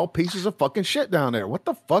because they're all pieces of fucking shit down there. What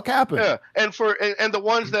the fuck happened? Yeah, and the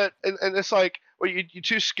ones that and it's like, well, you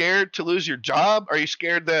too scared to lose your job? Are you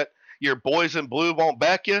scared that your boys in blue won't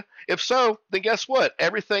back you? If so, then guess what?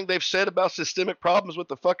 Everything they've said about systemic problems with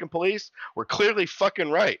the fucking police were clearly fucking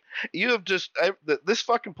right. You have just this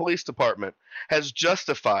fucking police department has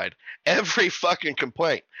justified every fucking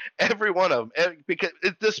complaint, every one of them, because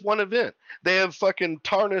it's this one event. They have fucking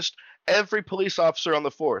tarnished every police officer on the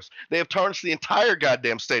force. They have tarnished the entire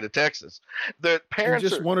goddamn state of Texas. The parents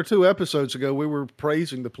just 1 or 2 episodes ago, we were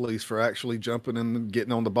praising the police for actually jumping in and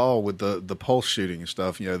getting on the ball with the pulse shooting and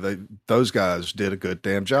stuff. You know, those guys did a good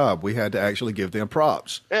damn job. We had to actually give them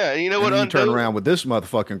props. Yeah, you know what? You turn around with this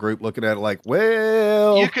motherfucking group looking at it like,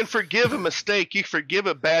 well, you can forgive a mistake, you forgive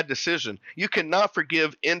a bad decision. You cannot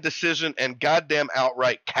forgive indecision and goddamn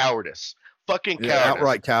outright cowardice. Fucking cowardice.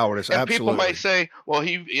 Outright cowardice. And absolutely. People might say, well,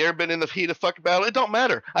 you ever been in the heat of fucking battle? It don't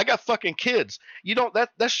matter. I got fucking kids. You don't, that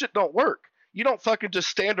shit don't work. You don't fucking just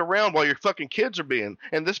stand around while your fucking kids are being,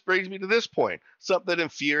 and this brings me to this point. Something that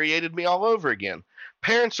infuriated me all over again.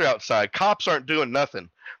 Parents are outside. Cops aren't doing nothing.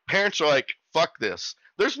 Parents are like, fuck this.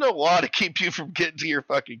 There's no law to keep you from getting to your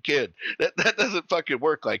fucking kid. That doesn't fucking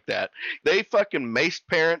work like that. They fucking maced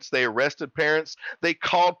parents. They arrested parents. They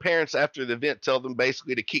called parents after the event, tell them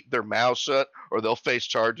basically to keep their mouths shut or they'll face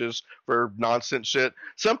charges for nonsense shit.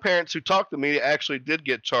 Some parents who talked to me actually did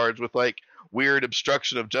get charged with like weird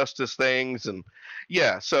obstruction of justice things. And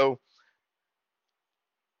yeah, so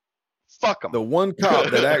fuck them. The one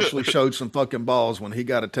cop that actually showed some fucking balls when he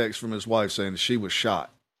got a text from his wife saying she was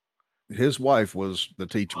shot. His wife was the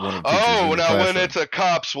teacher. One of the teachers in the now classroom. when it's a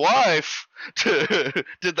cop's wife,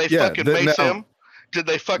 did they fucking mace him? Did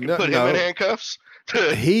they fucking put him in handcuffs?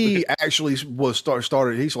 He actually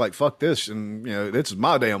started. He's like, "Fuck this," and this is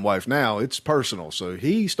my damn wife now. It's personal. So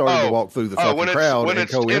he started to walk through the fucking crowd when and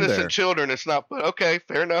it's go in there. Innocent children, it's not. But okay,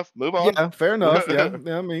 fair enough. Move on. Yeah, fair enough.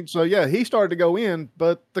 Yeah, I mean, so yeah, he started to go in,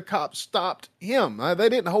 but the cops stopped him. They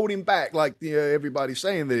didn't hold him back like everybody's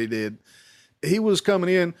saying that he did. He was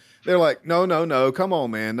coming in. They're like, no, come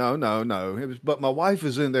on, man, no. But my wife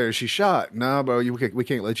is in there. She's shot. Nah, bro, we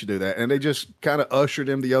can't let you do that. And they just kind of ushered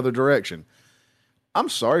him the other direction. I'm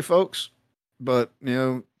sorry, folks, but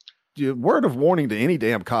word of warning to any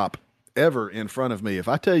damn cop ever in front of me. If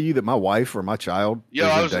I tell you that my wife or my child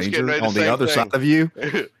is in danger on the other side of you,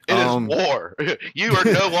 it is war. You are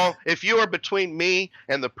no longer. If you are between me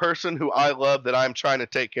and the person who I love that I'm trying to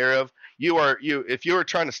take care of, if you are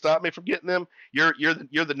trying to stop me from getting them, you're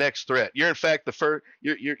the next threat. You're in fact the first.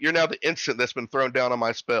 You're now the instant that's been thrown down on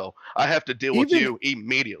my spell. I have to deal with you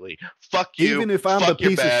immediately. Fuck you. Even if I'm the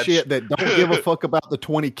piece of shit that don't give a fuck about the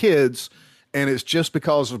 20 kids, and it's just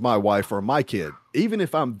because of my wife or my kid. Even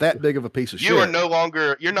if I'm that big of a piece of shit, you are no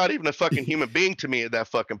longer. You're not even a fucking human being to me at that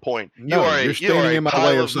fucking point. No, you're standing in my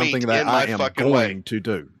way of something that I am going to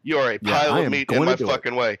do. You are a pile of meat in my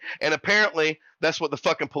fucking way. And apparently, that's what the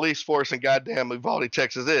fucking police force in goddamn Uvalde,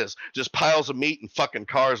 Texas is. Just piles of meat and fucking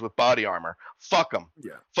cars with body armor. Fuck them.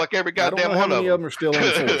 Yeah. Fuck every goddamn one of them. How many of them are still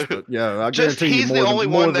in force? But yeah, I guarantee you he's the only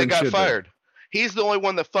one that got fired. He's the only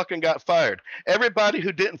one that fucking got fired. Everybody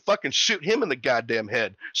who didn't fucking shoot him in the goddamn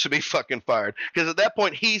head should be fucking fired. Because at that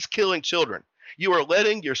point, he's killing children. You are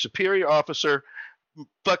letting your superior officer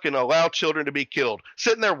fucking allow children to be killed.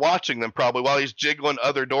 Sitting there watching them probably while he's jiggling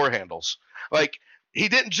other door handles. Like, he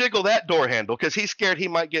didn't jiggle that door handle because he's scared he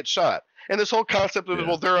might get shot. And this whole concept of,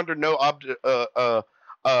 well, they're under no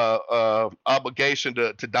obligation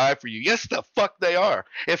to die for you. Yes, the fuck they are.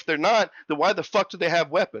 If they're not, then why the fuck do they have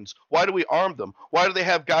weapons? Why do we arm them? Why do they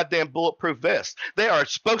have goddamn bulletproof vests? They are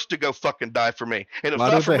supposed to go fucking die for me. And if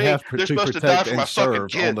not for me, they're supposed to die for my fucking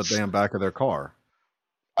kids. On the damn back of their car.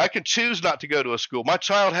 I can choose not to go to a school. My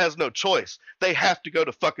child has no choice. They have to go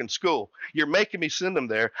to fucking school. You're making me send them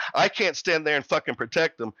there. I can't stand there and fucking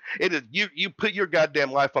protect them. It is you put your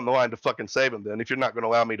goddamn life on the line to fucking save them then if you're not going to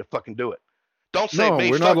allow me to fucking do it. Don't save me.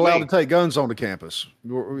 No, we're not allowed to take guns on the campus.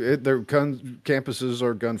 Campuses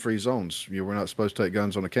are gun-free zones. We're not supposed to take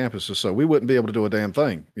guns on the campuses, so we wouldn't be able to do a damn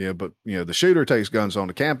thing. But the shooter takes guns on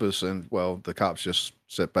the campus, and well, the cops just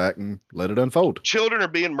sit back and let it unfold. Children are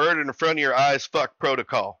being murdered in front of your eyes. Fuck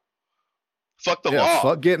protocol. Fuck the law.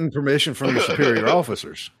 Fuck getting permission from the superior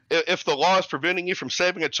officers. If the law is preventing you from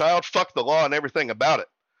saving a child, fuck the law and everything about it.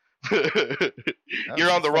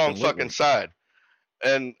 You're on the wrong fucking side.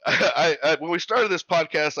 And I when we started this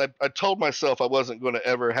podcast, I told myself I wasn't going to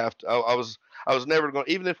ever have to. I was never going.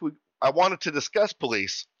 Even if I wanted to discuss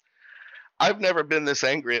police, I've never been this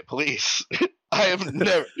angry at police. I have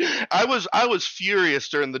never. I was furious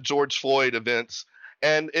during the George Floyd events,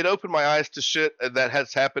 and it opened my eyes to shit that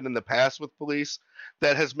has happened in the past with police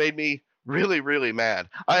that has made me really, really mad.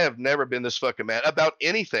 I have never been this fucking mad about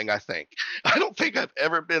anything, I think. I don't think I've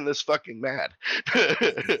ever been this fucking mad.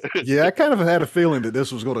 Yeah, I kind of had a feeling that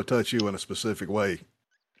this was going to touch you in a specific way.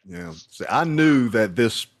 So I knew that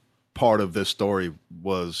this part of this story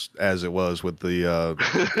was as it was with the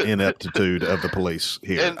ineptitude of the police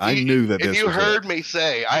here. And I knew that this was you heard me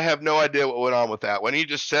say, I have no idea what went on with that. When you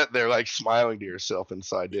just sat there like smiling to yourself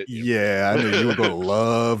inside, didn't you? Yeah, I knew you were going to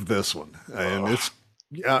love this one. And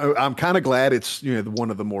I'm kind of glad it's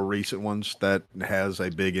one of the more recent ones that has a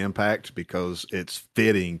big impact because it's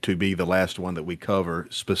fitting to be the last one that we cover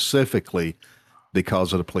specifically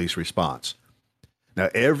because of the police response. Now,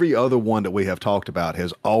 every other one that we have talked about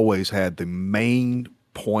has always had the main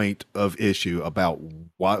point of issue about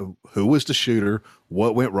who was the shooter,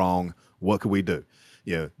 what went wrong, what could we do?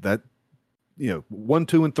 1,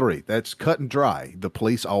 2, and 3, that's cut and dry. The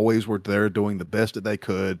police always were there doing the best that they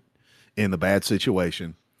could in the bad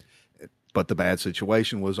situation, but the bad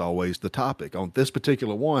situation was always the topic. On this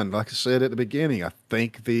particular one, like I said at the beginning, I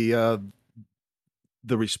think the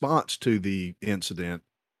response to the incident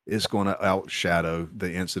is going to outshadow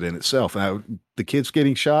the incident itself. Now, the kids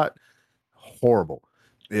getting shot, horrible.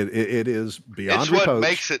 It is beyond reproach. It's what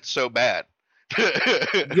makes it so bad.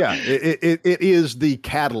 Yeah, it is the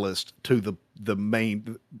catalyst to the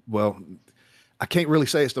main. Well, I can't really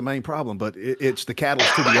say it's the main problem, but it's the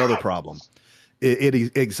catalyst to the other problem. It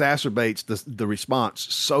exacerbates the response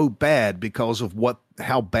so bad because of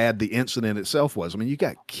how bad the incident itself was. I mean, you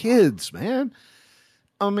got kids, man.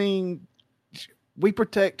 I mean, we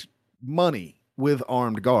protect money. with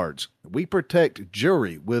armed guards. We protect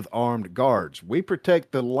jury with armed guards. We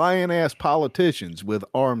protect the lion-ass politicians with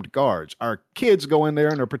armed guards. Our kids go in there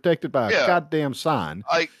and are protected by a goddamn sign.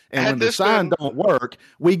 And when the sign don't work,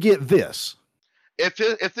 we get this.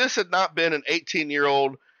 If this had not been an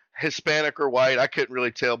 18-year-old Hispanic or white, I couldn't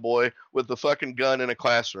really tell, boy, with the fucking gun in a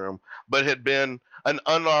classroom, but had been an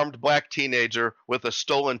unarmed black teenager with a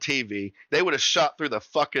stolen TV, they would have shot through the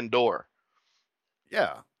fucking door.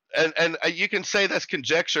 Yeah. And you can say that's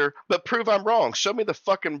conjecture, but prove I'm wrong. Show me the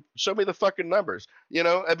fucking numbers. You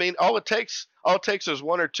know, I mean, all it takes is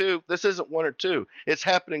one or two. This isn't one or two. It's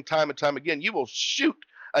happening time and time again. You will shoot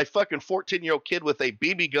a fucking 14-year-old kid with a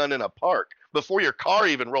BB gun in a park before your car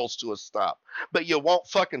even rolls to a stop. But you won't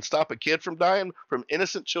fucking stop a kid from dying, from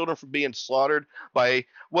innocent children from being slaughtered by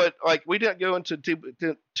what, like, we didn't go into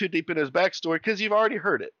too deep in his backstory because you've already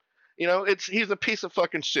heard it. You know, he's a piece of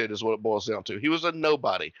fucking shit is what it boils down to. He was a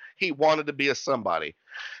nobody. He wanted to be a somebody.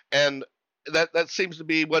 And that seems to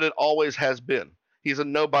be what it always has been. He's a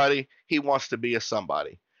nobody. He wants to be a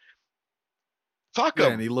somebody. Fuck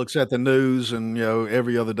him. And he looks at the news, and you know,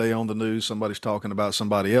 every other day on the news, somebody's talking about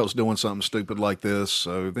somebody else doing something stupid like this.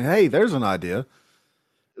 So hey, there's an idea.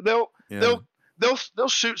 They'll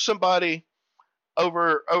shoot somebody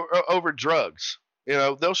over drugs. You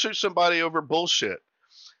know, they'll shoot somebody over bullshit,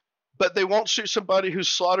 but they won't shoot somebody who's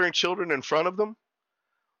slaughtering children in front of them.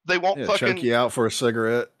 They won't fucking choke you out for a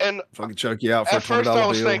cigarette and fucking choke you out for a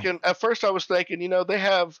 $20 bill. At first I was thinking, you know, they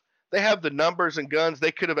have the numbers and guns.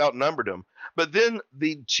 They could have outnumbered them. But then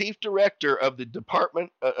the chief director of the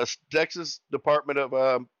Texas Department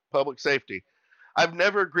of Public Safety, I've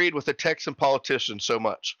never agreed with a Texan politician so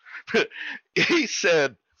much. He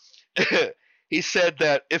said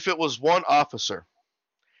that if it was one officer,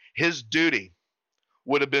 his duty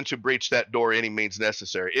would have been to breach that door any means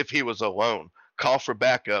necessary. If he was alone, call for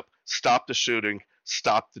backup, stop the shooting,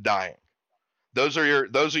 stop the dying. Those are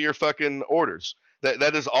your fucking orders.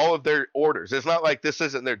 That is all of their orders. It's not like this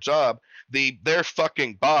isn't their job. Their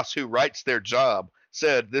fucking boss who writes their job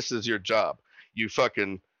said, this is your job. You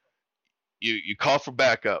fucking, you call for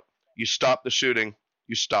backup. You stop the shooting.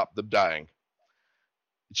 You stop the dying.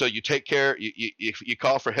 So you take care, you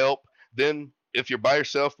call for help. Then if you're by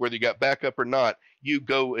yourself, whether you got backup or not, you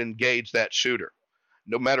go engage that shooter.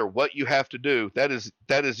 No matter what you have to do, that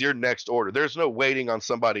is your next order. There's no waiting on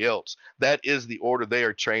somebody else. That is the order they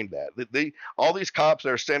are trained at. All these cops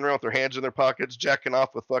that are standing around with their hands in their pockets, jacking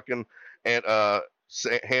off with fucking hand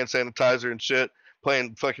sanitizer and shit,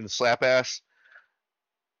 playing fucking slap ass.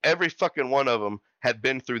 Every fucking one of them had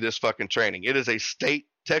been through this fucking training. It is a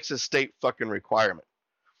Texas state fucking requirement.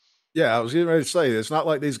 Yeah, I was getting ready to say, it's not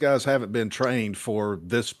like these guys haven't been trained for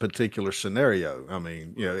this particular scenario. I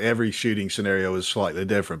mean, you know, every shooting scenario is slightly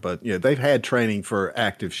different, but you know, they've had training for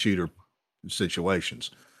active shooter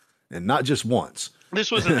situations, and not just once.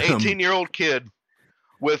 This was an 18-year-old kid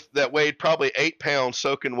that weighed probably 8 pounds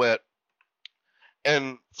soaking wet,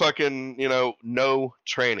 and fucking, you know, no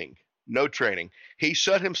training. He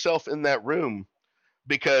shut himself in that room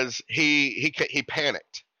because he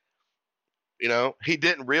panicked. You know, he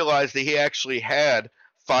didn't realize that he actually had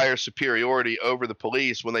fire superiority over the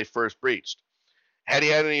police when they first breached. Had he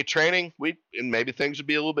had any training, maybe things would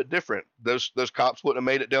be a little bit different. Those cops wouldn't have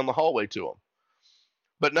made it down the hallway to him.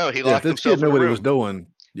 But no, he locked himself in the room. What he was doing.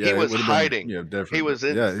 Yeah, he was hiding. He was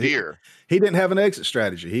in fear. He didn't have an exit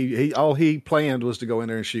strategy. He all he planned was to go in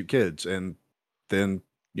there and shoot kids, and then,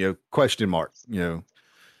 you know, question mark. You know.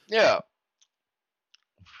 Yeah.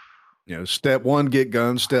 You know, step 1, get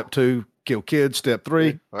guns. Step 2, kill kids. Step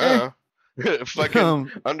 3,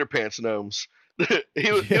 fucking underpants gnomes.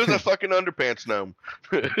 he was a fucking underpants gnome.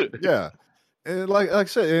 Yeah. And like I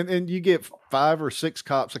said, and you get 5 or 6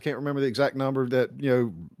 cops, I can't remember the exact number, that, you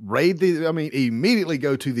know, immediately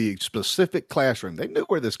go to the specific classroom. They knew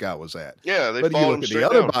where this guy was at. Yeah, but you look at the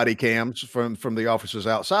other body cams from the officers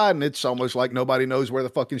outside, and it's almost like nobody knows where the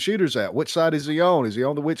fucking shooter's at. Which side is he on? Is he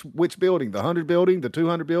on the which building? The 100 building? The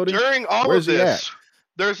 200 building? During all of this,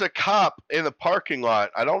 there's a cop in the parking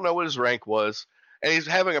lot. I don't know what his rank was, and he's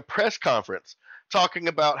having a press conference talking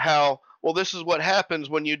about how, well, this is what happens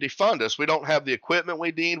when you defund us. We don't have the equipment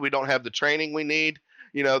we need. We don't have the training we need.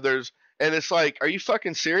 You know, and it's like, are you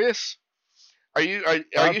fucking serious? Are you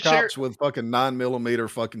cops with fucking 9mm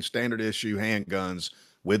fucking standard issue handguns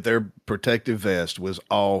with their protective vest was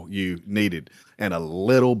all you needed, and a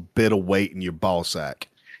little bit of weight in your ball sack.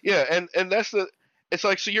 Yeah, and it's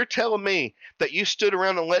like, so you're telling me that you stood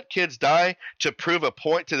around and let kids die to prove a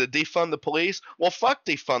point to the defund the police? Well, fuck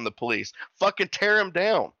defund the police. Fucking tear them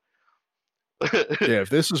down. Yeah, if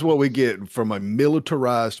this is what we get from a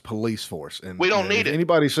militarized police force, and we don't need it.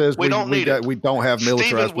 Anybody says we don't have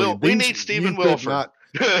militarized police, we need Stephen Wilford.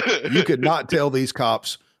 You could not tell these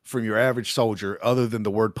cops from your average soldier other than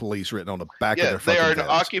the word police written on the back of their fucking they are an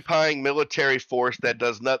vests. occupying military force that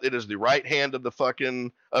does not. It is the right hand of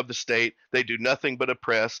the state. They do nothing but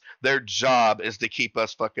oppress. Their job is to keep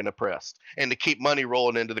us fucking oppressed and to keep money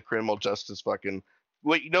rolling into the criminal justice fucking.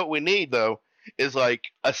 What we need though is like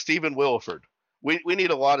a Stephen Wilford. We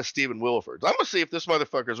need a lot of Stephen Wilfords. I'm gonna see if this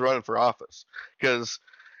motherfucker's running for office because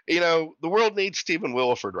the world needs Stephen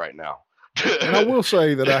Wilford right now. And I will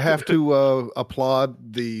say that I have to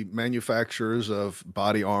applaud the manufacturers of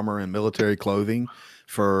body armor and military clothing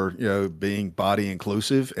for being body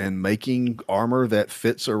inclusive and making armor that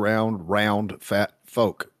fits around round fat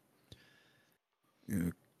folk.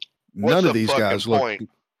 None of these guys look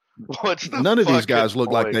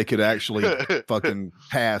like they could actually fucking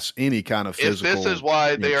pass any kind of physical. If this is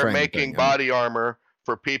why they are making body armor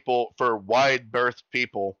for people, for wide berth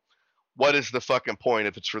people, what is the fucking point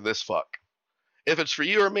if it's for this fuck? If it's for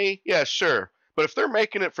you or me, yeah, sure. But if they're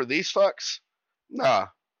making it for these fucks, nah,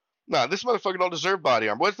 this motherfucker don't deserve body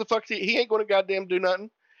armor. What's the fuck? He ain't going to goddamn do nothing.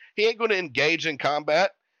 He ain't going to engage in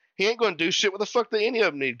combat. He ain't going to do shit. What the fuck do any of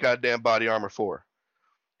them need goddamn body armor for?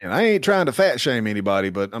 And I ain't trying to fat shame anybody,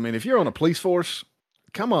 but I mean, if you're on a police force,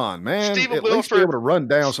 come on, man. At least be able to run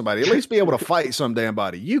down somebody. At least be able to fight some damn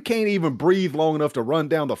body. You can't even breathe long enough to run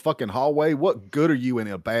down the fucking hallway. What good are you in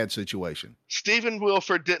a bad situation? Stephen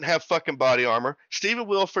Wilford didn't have fucking body armor. Stephen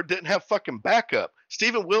Wilford didn't have fucking backup.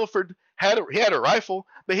 Stephen Wilford had a rifle,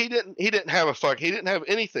 but he didn't have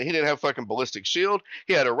anything. He didn't have fucking ballistic shield.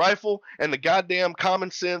 He had a rifle and the goddamn common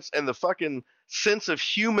sense and the fucking sense of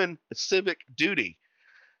human civic duty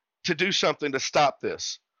to do something to stop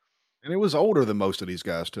this. And it was older than most of these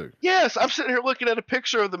guys too. Yes, I'm sitting here looking at a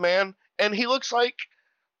picture of the man, and he looks like,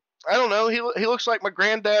 I don't know, he looks like my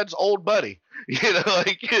granddad's old buddy. Yeah,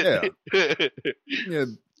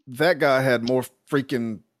 that guy had more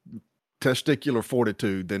freaking testicular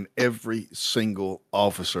fortitude than every single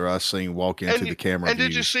officer I've seen walk into the camera. And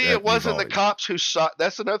did you see it wasn't the cops who shot?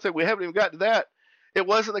 That's another thing. We haven't even got to that. It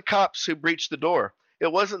wasn't the cops who breached the door.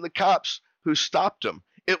 It wasn't the cops who stopped him.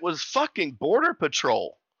 It was fucking Border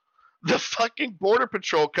Patrol. The fucking Border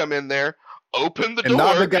Patrol come in there, open the door. And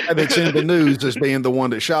not the guy that's in the news as being the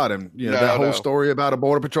one that shot him. That whole story about a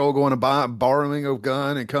Border Patrol going to borrowing a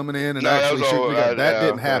gun and coming in and actually shooting the guy. That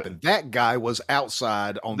didn't happen. That guy was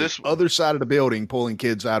outside on the other side of the building pulling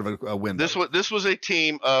kids out of a window. This was a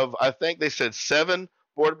team of, I think they said 7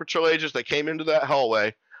 Border Patrol agents that came into that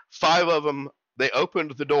hallway. 5 of them, they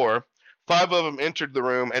opened the door. 5 of them entered the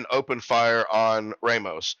room and opened fire on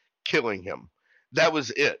Ramos, killing him. That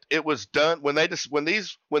was it. It was done when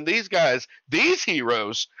these guys, these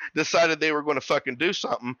heroes, decided they were going to fucking do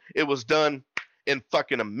something. It was done in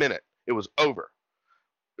fucking a minute. It was over.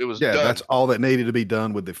 It was done. That's all that needed to be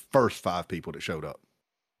done with the first 5 people that showed up.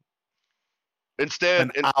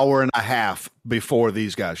 Instead, an hour and a half before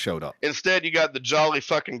these guys showed up. Instead, you got the jolly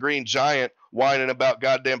fucking green giant whining about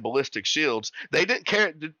goddamn ballistic shields. They didn't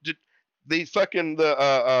care.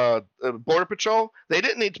 The Border Patrol, they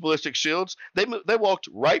didn't need ballistic shields. They walked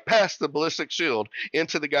right past the ballistic shield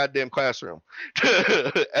into the goddamn classroom,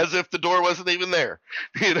 as if the door wasn't even there.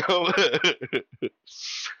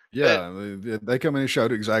 Yeah, they come in and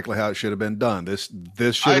showed exactly how it should have been done. This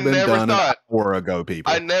should have been done an hour ago,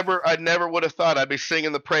 people. I never would have thought I'd be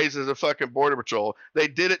singing the praises of fucking Border Patrol. They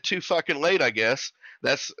did it too fucking late, I guess.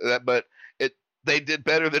 But they did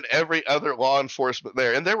better than every other law enforcement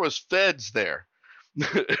there, and there was feds there.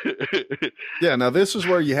 Yeah, now this is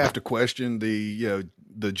where you have to question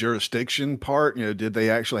the jurisdiction part. Did they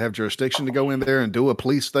actually have jurisdiction to go in there and do a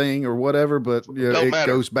police thing or whatever? But it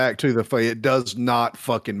goes back to the fact it does not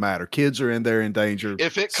fucking matter. Kids are in there in danger.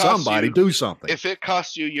 If it costs somebody do something. If it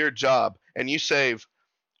costs you your job and you save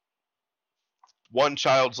one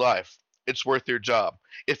child's life, it's worth your job.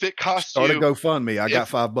 If it costs you, start a GoFundMe. I got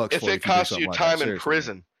 $5 if it costs you time in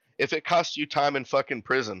prison, if it costs you time in fucking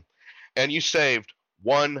prison, and you saved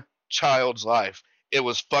one child's life, it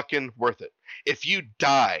was fucking worth it. If you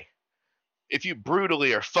die, if you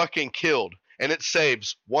brutally are fucking killed, and it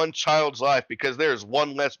saves one child's life because there's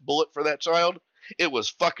one less bullet for that child, it was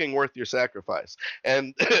fucking worth your sacrifice.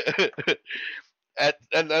 And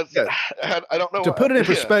and that's, I don't know. To put it in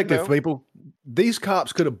perspective, people, these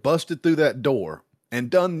cops could have busted through that door and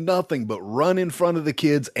done nothing but run in front of the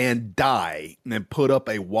kids and die and then put up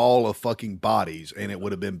a wall of fucking bodies, and it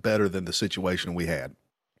would have been better than the situation we had.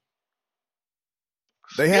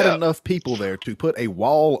 They had enough people there to put a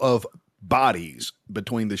wall of bodies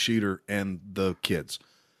between the shooter and the kids.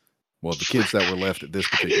 Well, the kids that were left at this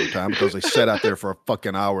particular time, because they sat out there for a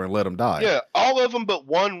fucking hour and let them die. Yeah, all of them but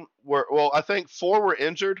one were. Well, I think 4 were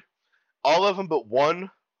injured. All of them but one.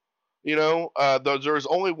 You know, there was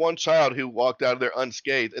only one child who walked out of there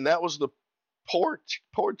unscathed, and that was the poor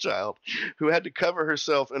child who had to cover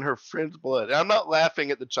herself in her friend's blood. And I'm not laughing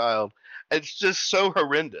at the child. It's just so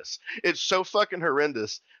horrendous. It's so fucking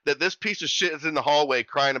horrendous that this piece of shit is in the hallway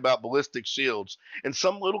crying about ballistic shields, and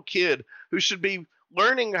some little kid who should be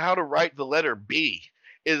learning how to write the letter B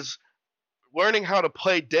is learning how to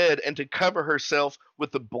play dead and to cover herself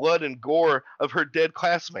with the blood and gore of her dead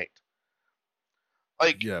classmate.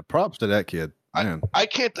 Like, yeah, props to that kid. Man. I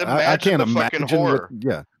can't imagine the fucking horror.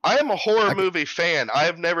 Yeah, I am a horror movie fan. I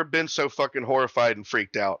have never been so fucking horrified and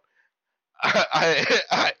freaked out.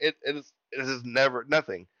 It is never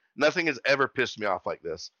nothing has ever pissed me off like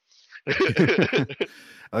this. Like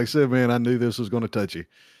I said, man, I knew this was going to touch you.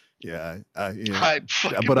 Yeah,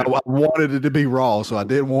 but I wanted it to be raw, so I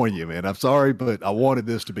didn't warn you, man. I'm sorry, but I wanted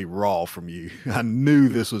this to be raw from you. I knew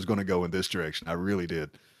this was going to go in this direction. I really did.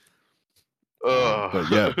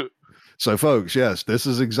 But yeah. So, folks, yes, this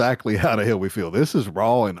is exactly how the hell we feel. This is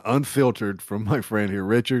raw and unfiltered from my friend here,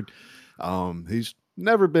 Richard. He's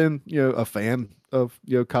never been, a fan of,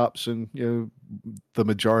 cops and, the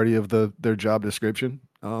majority of their job description.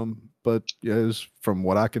 But is, from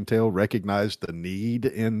what I can tell, recognized the need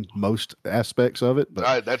in most aspects of it. But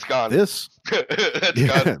all right, that's gone. That's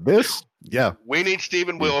gone. We need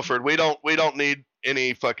Stephen Wilford. We don't need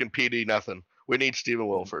any fucking PD, nothing. We need Stephen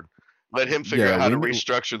Wilford. Let him figure out how to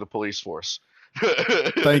restructure the police force.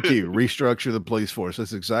 Thank you. Restructure the police force.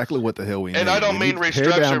 That's exactly what the hell we need. And I don't mean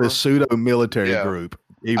restructure. Tear down this pseudo-military group.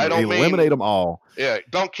 Eliminate them all. Yeah,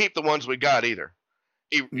 don't keep the ones we got either.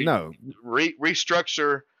 No.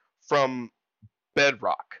 Restructure from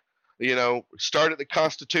bedrock. Start at the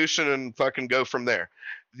Constitution and fucking go from there.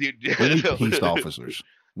 We need peace officers.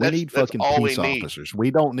 We need fucking peace officers.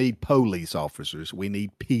 We don't need police officers. We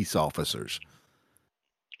need peace officers.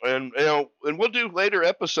 And we'll do later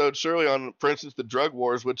episodes surely on, for instance, the drug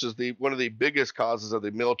wars, which is one of the biggest causes of the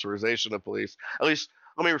militarization of police. At least,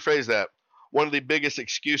 let me rephrase that. One of the biggest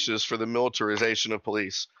excuses for the militarization of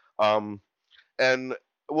police. And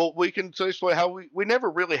we can explain how we never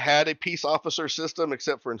really had a peace officer system,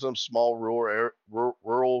 except for in some small rural,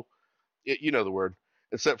 the word,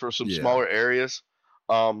 except for some smaller areas.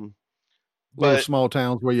 Little small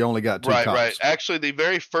towns where you only got 2 cops. Right. Actually, the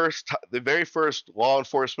very first law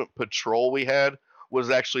enforcement patrol we had was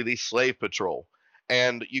actually the slave patrol,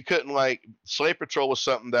 and you couldn't slave patrol was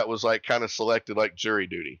something that was kind of selected like jury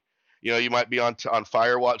duty. You might be on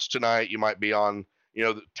fire watch tonight, you might be on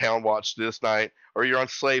the town watch this night, or you're on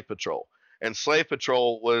slave patrol. And slave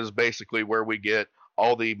patrol was basically where we get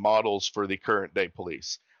all the models for the current day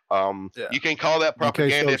police. You can call that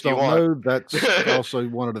propaganda if you want. That's also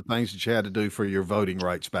one of the things that you had to do for your voting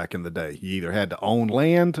rights back in the day. You either had to own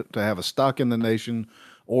land to have a stock in the nation,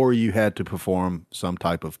 or you had to perform some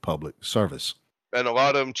type of public service. And a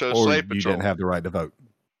lot of them chose slave patrol. You didn't have the right to vote.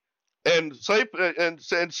 And slave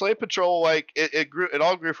patrol, it grew. It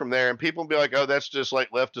all grew from there. And people would be like, "Oh, that's just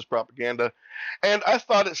leftist propaganda." And I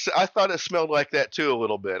thought it smelled like that too a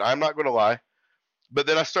little bit. I'm not going to lie. But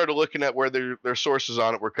then I started looking at where their sources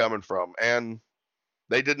on it were coming from, and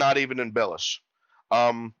they did not even embellish.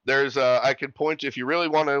 I could point you, if you really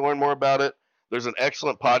want to learn more about it, there's an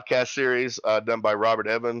excellent podcast series done by Robert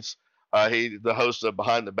Evans. He, the host of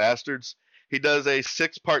Behind the Bastards. He does a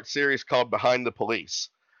 6-part series called Behind the Police,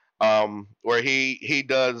 where he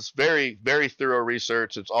does very, very thorough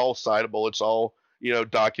research. It's all citable. It's all,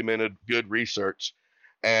 documented, good research.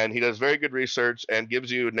 And he does very good research and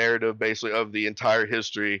gives you a narrative basically of the entire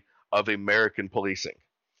history of American policing.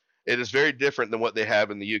 It is very different than what they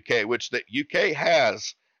have in the UK, which the UK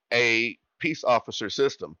has a peace officer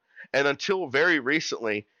system. And until very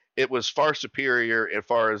recently, it was far superior as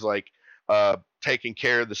far as taking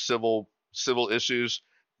care of the civil issues,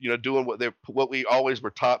 doing what we always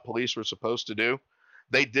were taught police were supposed to do.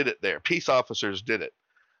 They did it there. Peace officers did it.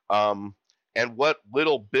 And what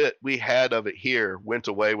little bit we had of it here went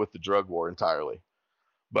away with the drug war entirely.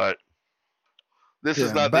 But this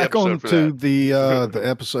is not the episode for that. Back on to the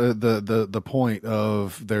episode, the point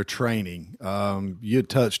of their training. You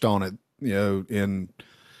touched on it, in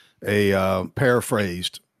a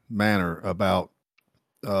paraphrased manner about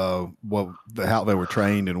how they were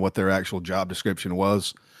trained and what their actual job description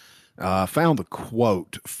was. I found the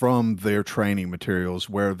quote from their training materials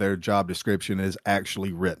where their job description is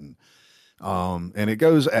actually written. And it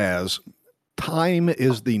goes as, Time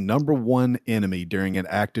is the number one enemy during an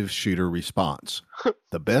active shooter response.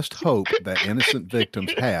 The best hope that innocent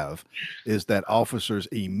victims have is that officers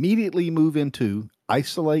immediately move into,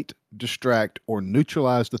 isolate, distract, or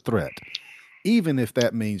neutralize the threat, even if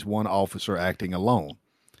that means one officer acting alone.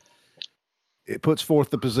 It puts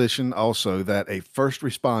forth the position also that a first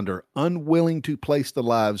responder unwilling to place the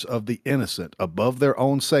lives of the innocent above their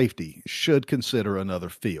own safety should consider another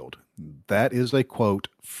field. That is a quote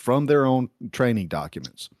from their own training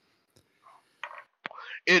documents.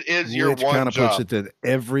 It is your which one kind of job. puts it that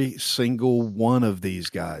every single one of these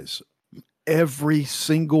guys, every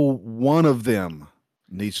single one of them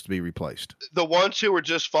needs to be replaced. The ones who are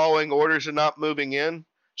just following orders and not moving in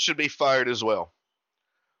should be fired as well.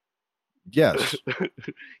 Yes.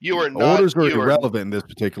 You are not. Orders are irrelevant in this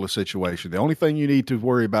particular situation. The only thing you need to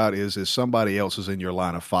worry about is somebody else is in your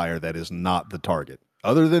line of fire that is not the target.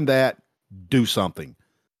 Other than that, do something.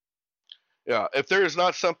 Yeah, if there is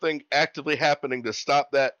not something actively happening to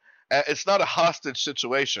stop that, it's not a hostage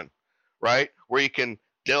situation, right? Where you can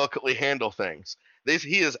delicately handle things.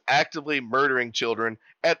 He is actively murdering children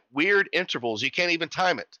at weird intervals. You can't even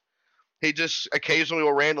time it. He just occasionally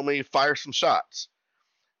will randomly fire some shots.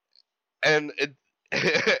 And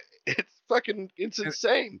it's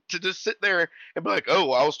insane to just sit there and be like,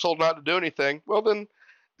 oh, I was told not to do anything. Well, then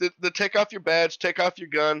take off your badge, take off your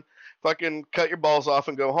gun, fucking cut your balls off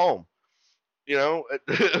and go home. You know,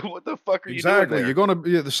 what the fuck are you doing there? You're going to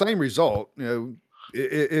be the same result. You know,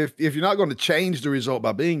 if you're not going to change the result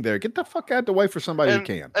by being there, get the fuck out the way for somebody who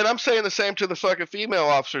can. And I'm saying the same to the fucking female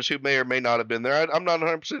officers who may or may not have been there. I'm not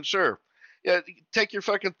 100% sure. Yeah, take your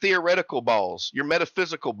fucking theoretical balls, your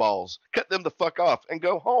metaphysical balls, cut them the fuck off and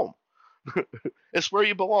go home. It's where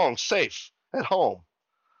you belong, safe, at home,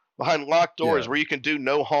 behind locked doors where you can do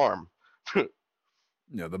no harm.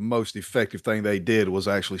 The most effective thing they did was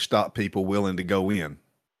actually stop people willing to go in.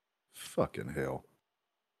 Fucking hell.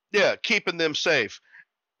 Yeah, keeping them safe.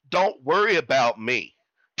 Don't worry about me.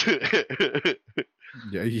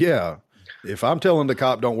 Yeah. If I'm telling the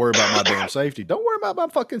cop, don't worry about my damn safety, don't worry about my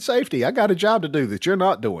fucking safety. I got a job to do that you're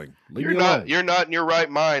not doing. You're not in your right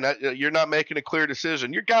mind. You're not making a clear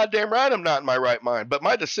decision. You're goddamn right I'm not in my right mind, but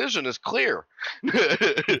my decision is clear.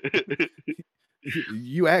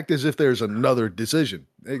 You act as if there's another decision.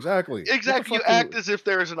 Exactly. You act as if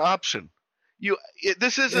there's an option.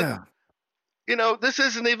 This isn't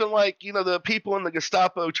even like, the people in the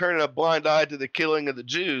Gestapo turning a blind eye to the killing of the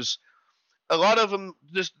Jews. A lot of them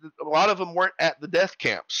weren't at the death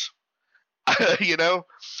camps.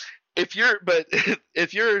 If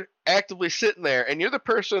you're actively sitting there and you're the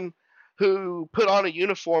person who put on a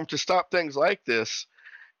uniform to stop things like this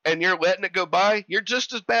and you're letting it go by, you're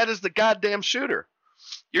just as bad as the goddamn shooter.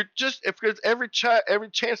 You're just, if there's every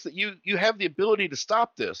chance that you have the ability to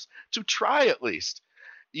stop this, to try at least,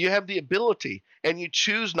 you have the ability and you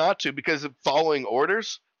choose not to because of following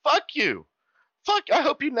orders, fuck you. Fuck, I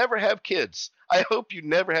hope you never have kids. I hope you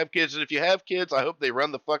never have kids. And if you have kids, I hope they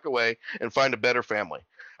run the fuck away and find a better family.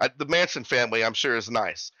 The Manson family, I'm sure, is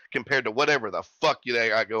nice compared to whatever the fuck they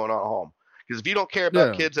got going on at home. Because if you don't care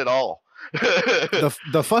about kids at all.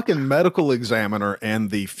 the fucking medical examiner and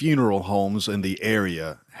the funeral homes in the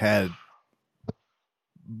area had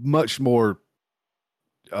much more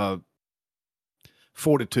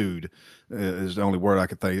fortitude is the only word I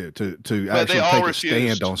could think to actually take a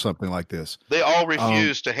stand on something like this. They all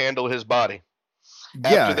refused to handle his body.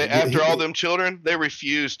 After all them children, they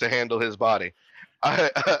refused to handle his body.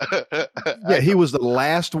 He was the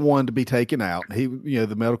last one to be taken out.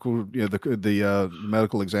 The medical, the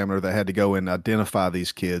medical examiner that had to go and identify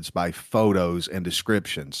these kids by photos and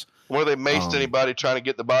descriptions. Where they maced anybody trying to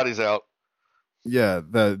get the bodies out. Yeah,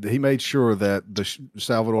 he made sure that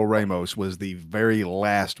Salvador Ramos was the very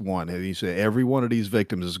last one. He said every one of these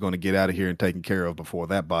victims is going to get out of here and taken care of before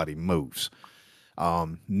that body moves.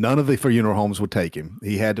 None of the funeral homes would take him.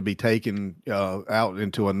 He had to be taken out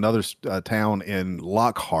into another town in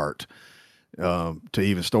Lockhart to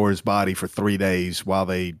even store his body for 3 days while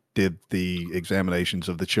they did the examinations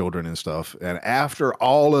of the children and stuff. And after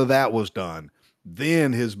all of that was done,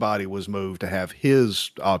 then his body was moved to have his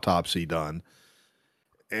autopsy done.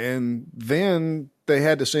 And then they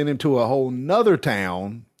had to send him to a whole nother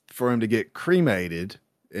town for him to get cremated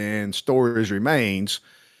and store his remains.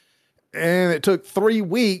 And it took 3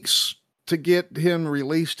 weeks to get him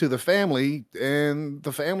released to the family. And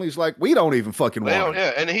the family's like, we don't even fucking want him.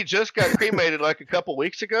 Yeah, and he just got cremated like a couple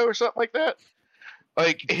weeks ago or something like that.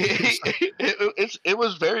 Like, it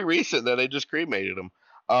was very recent that they just cremated him.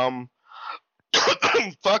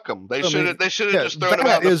 Fuck them. They should have just thrown him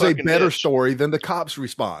out. That is a better story than the cops'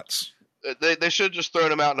 response. They should have just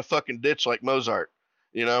thrown him out in a fucking ditch like Mozart.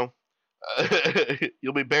 You know,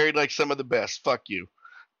 you'll be buried like some of the best. Fuck you.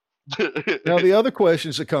 Now the other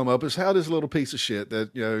questions that come up is how this little piece of shit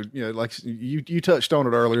that like you touched on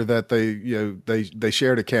it earlier, that they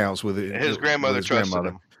shared accounts with his grandmother, with his trusted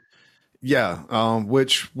grandmother. him. Yeah,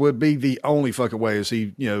 which would be the only fucking way is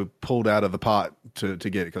he pulled out of the pot to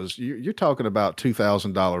get it, because you're talking about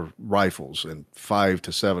 $2,000 rifles and $500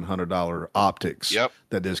 to $700 optics. Yep.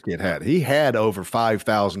 That this kid had. He had over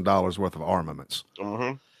 $5,000 worth of armaments.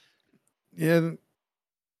 Mm-hmm. And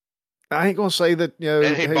I ain't gonna say that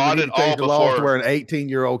and he bought it all the law to before. where an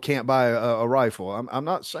 18-year-old can't buy a rifle. I'm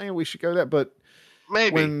not saying we should go that, but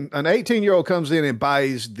Maybe when an 18-year-old comes in and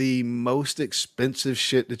buys the most expensive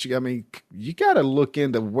shit that you got to look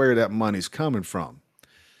into where that money's coming from.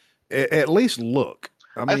 At least look.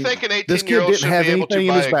 I think an 18-year-old this kid didn't should have be able to anything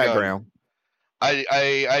in buy his a gun. background.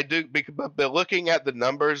 I do, but looking at the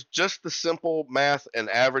numbers, just the simple math and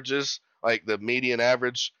averages, like the median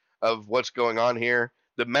average of what's going on here,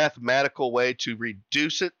 the mathematical way to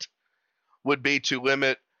reduce it would be to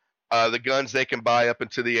limit the guns they can buy up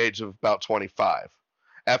until the age of about 25.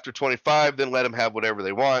 After 25, then let them have whatever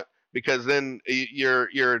they want, because then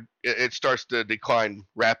it starts to decline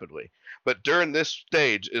rapidly. But during this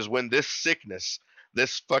stage is when this sickness,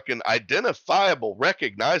 this fucking identifiable,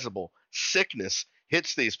 recognizable sickness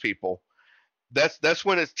hits these people. That's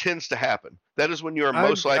when it tends to happen. That is when you are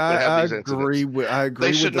most likely to have these incidents. I agree.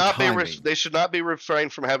 They should with not the timing. they should not be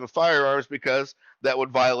refrained from having firearms, because that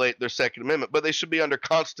would violate their Second Amendment. But they should be under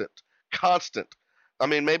constant. I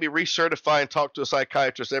mean, maybe recertify and talk to a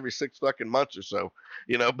psychiatrist every 6 fucking months or so,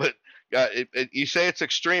 But you say it's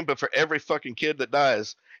extreme, but for every fucking kid that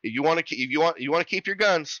dies, if you want to keep your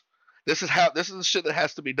guns, this is the shit that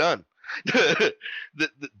has to be done. It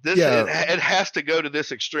has to go to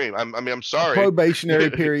this extreme. I'm sorry. Probationary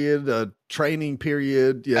period, a training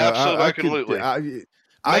period. Yeah, absolutely.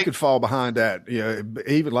 I could fall behind that.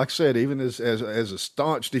 Even like I said, even as a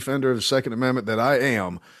staunch defender of the Second Amendment that I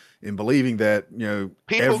am, in believing that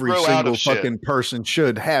every single fucking person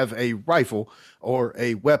should have a rifle or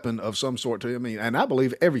a weapon of some sort. And I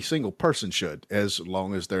believe every single person should, as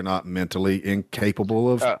long as they're not mentally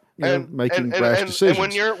incapable of making rash decisions.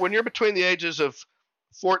 And when you're between the ages of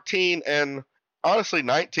 14 and honestly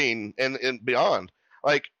 19 and beyond,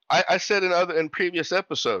 like I said in previous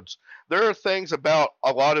episodes, there are things about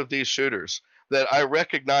a lot of these shooters that I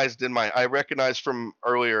recognized from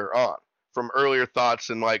earlier on. From earlier thoughts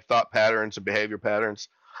and like thought patterns and behavior patterns.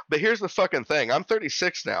 But here's the fucking thing. I'm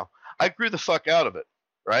 36 now. I grew the fuck out of it,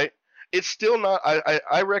 right? It's still not,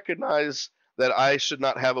 I recognize that I should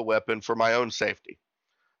not have a weapon for my own safety.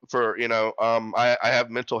 I have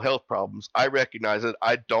mental health problems. I recognize it.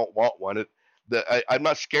 I don't want one. I'm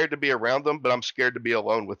not scared to be around them, but I'm scared to be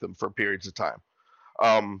alone with them for periods of time.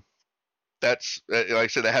 That's, like I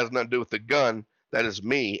said, that has nothing to do with the gun. That is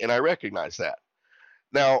me, and I recognize that.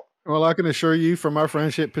 Now, well, I can assure you from our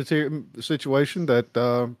friendship situation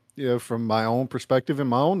that, from my own perspective and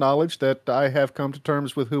my own knowledge, that I have come to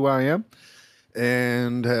terms with who I am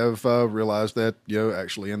and have realized that,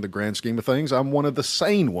 actually in the grand scheme of things, I'm one of the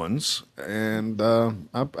sane ones. And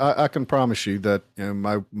I can promise you that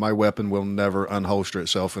my weapon will never unholster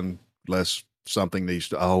itself unless something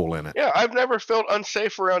needs a hole in it. Yeah, I've never felt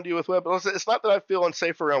unsafe around you with weapons. It's not that I feel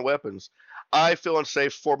unsafe around weapons. I feel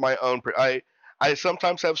unsafe for my own. I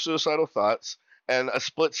sometimes have suicidal thoughts, and a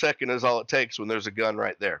split second is all it takes when there's a gun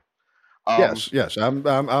right there. Yes.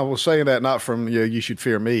 I was saying that not from you should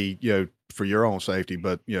fear me, for your own safety,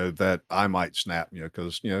 but that I might snap,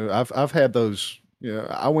 because I've had those.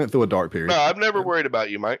 I went through a dark period. No, I've never worried about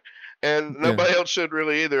you, Mike, and nobody else should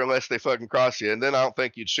really either, unless they fucking cross you. And then I don't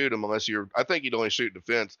think you'd shoot them unless I think you'd only shoot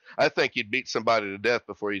defense. I think you'd beat somebody to death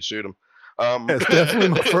before you'd shoot them. That's definitely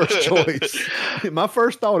my first choice. My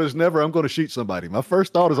first thought is never I'm going to shoot somebody. My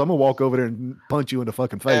first thought is I'm going to walk over there and punch you in the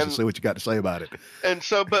fucking face and see what you got to say about it. And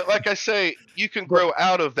so, but like I say, you can grow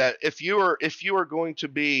out of that. If you are going to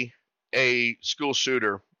be a school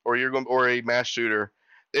shooter or a mass shooter,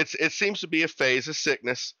 it seems to be a phase of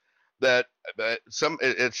sickness that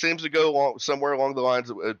it seems to go somewhere along the lines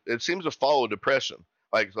of, it seems to follow depression,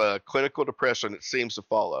 like clinical depression. It seems to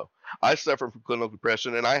follow. I suffer from clinical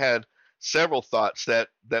depression, and I had several thoughts that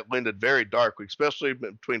landed very darkly, especially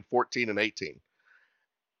between 14 and 18.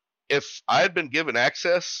 If I had been given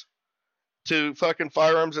access to fucking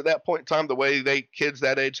firearms at that point in time, the way kids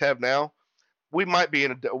that age have now, we might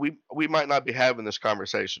not be having this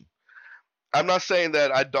conversation. I'm not saying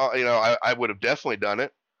that I would have definitely done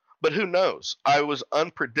it, but who knows? I was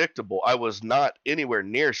unpredictable. I was not anywhere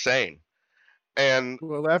near sane. And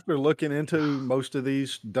well, after looking into most of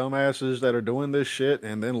these dumbasses that are doing this shit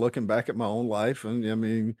and then looking back at my own life, and I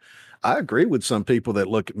mean, I agree with some people that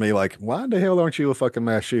look at me like, why the hell aren't you a fucking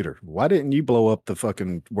mass shooter? Why didn't you blow up the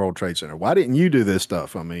fucking World Trade Center? Why didn't you do this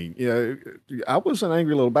stuff? I mean, I was an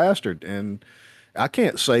angry little bastard, and I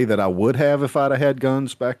can't say that I would have if I'd have had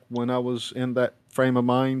guns back when I was in that frame of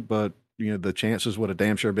mind, but the chances would have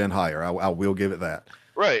damn sure been higher. I will give it that.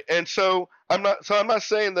 Right. And so I'm not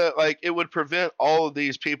saying that like it would prevent all of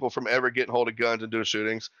these people from ever getting hold of guns and doing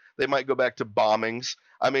shootings. They might go back to bombings.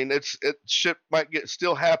 I mean, shit might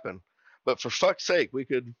still happen, but for fuck's sake, we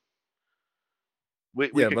could.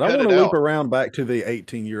 But I want to loop around back to the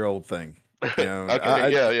 18-year-old thing. Okay.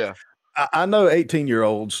 I know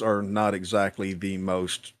 18-year-olds are not exactly the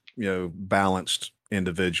most balanced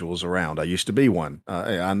individuals around. I used to be one.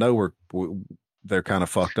 I know they're kind of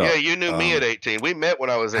fucked up. Yeah, you knew me at 18. We met when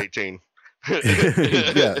I was 18.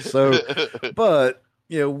 Yeah. So, but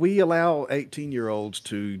we allow 18-year-olds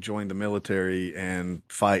to join the military and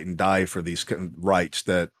fight and die for these rights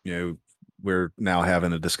that we're now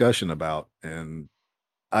having a discussion about, and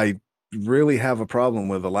I really have a problem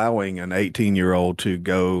with allowing an 18-year-old to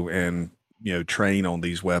go and train on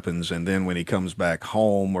these weapons, and then when he comes back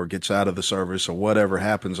home or gets out of the service or whatever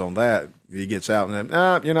happens on that, he gets out and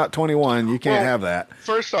then, you're not 21, you can't have that.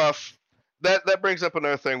 First off, that brings up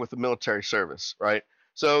another thing with the military service, right?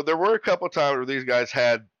 So there were a couple of times where these guys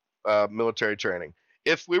had military training.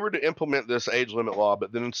 If we were to implement this age limit law,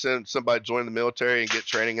 but then send somebody join the military and get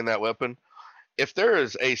training in that weapon, if there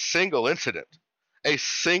is a single incident, a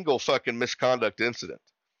single fucking misconduct incident,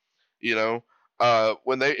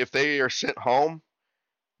 if they are sent home,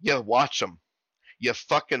 you watch them. You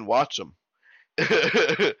fucking watch them.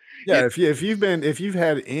 Yeah, if you've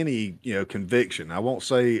had any conviction, I won't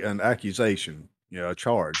say an accusation, a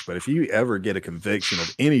charge, but if you ever get a conviction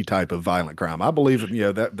of any type of violent crime, I believe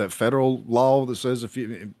that federal law that says if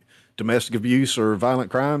you domestic abuse or violent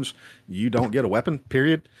crimes, you don't get a weapon.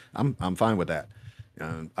 Period. I'm fine with that.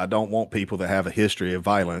 I don't want people that have a history of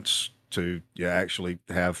violence to actually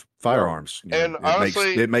have firearms. And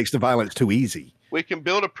honestly, it makes the violence too easy. We can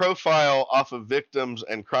build a profile off of victims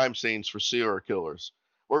and crime scenes for serial killers.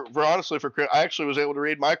 I actually was able to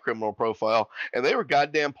read my criminal profile, and they were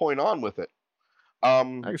goddamn point on with it.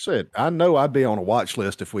 Like I said, I know I'd be on a watch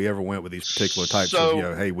list if we ever went with these particular types of,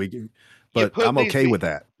 but I'm okay with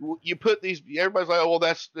that. You put these, everybody's like, oh, well,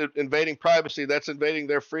 that's invading privacy. That's invading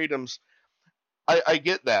their freedoms. I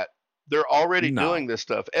get that. They're already doing this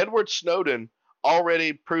stuff. Edward Snowden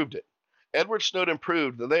already proved it. Edward Snowden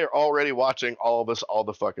proved that they are already watching all of us all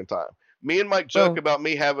the fucking time. Me and Mike joke about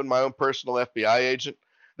me having my own personal FBI agent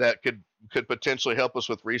that could potentially help us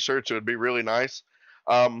with research. It would be really nice.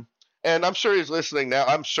 And I'm sure he's listening now.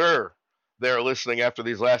 I'm sure they're listening after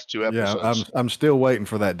these last two episodes. Yeah, I'm still waiting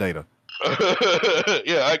for that data.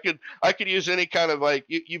 Yeah, I could use any kind of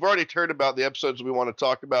you've already heard about the episodes we want to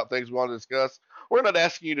talk about, things we want to discuss. We're not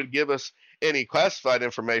asking you to give us any classified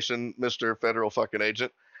information, Mr. Federal fucking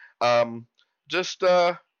agent. Just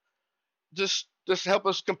help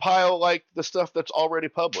us compile the stuff that's already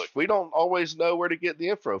public. We don't always know where to get the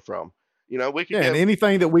info from. We can and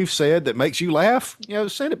anything that we've said that makes you laugh,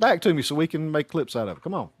 send it back to me so we can make clips out of it.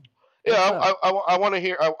 Come on. Yeah, I want to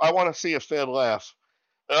hear. I want to see a Fed laugh.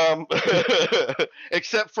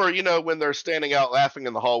 Except for when they're standing out laughing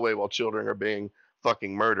in the hallway while children are being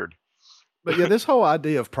fucking murdered. But yeah, this whole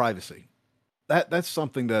idea of privacy, that's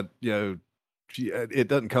something that it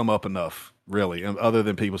doesn't come up enough, really, other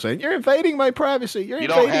than people saying you're invading my privacy. You're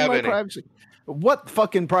invading my privacy. What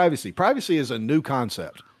fucking privacy? Privacy is a new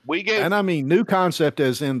concept. And I mean new concept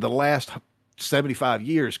as in the last 75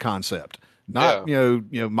 years concept. Not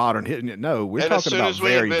modern hitting. No, we're talking about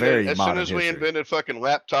very modern history. As soon as we invented fucking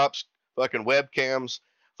laptops, fucking webcams,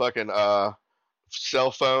 fucking cell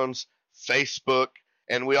phones, Facebook,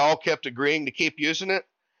 and we all kept agreeing to keep using it.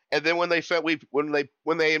 And then when they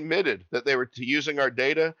admitted that they were using our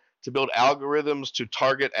data to build algorithms to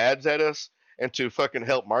target ads at us and to fucking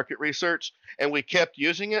help market research, and we kept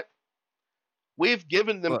using it, we've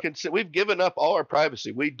given them consent. We've given up all our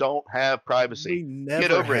privacy. We don't have privacy. We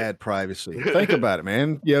never had privacy. Think about it,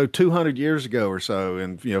 man. 200 years ago or so,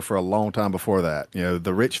 and for a long time before that,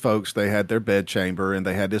 the rich folks, they had their bed chamber and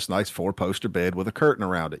they had this nice 4-poster bed with a curtain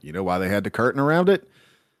around it. You know why they had the curtain around it?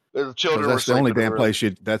 The children that's the only damn place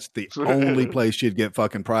that's the only place you'd get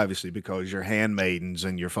fucking privacy, because your handmaidens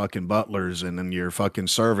and your fucking butlers and then your fucking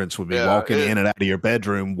servants would be walking in and out of your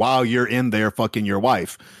bedroom while you're in there fucking your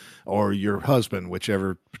wife or your husband,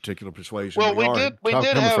 whichever particular persuasion. Well, we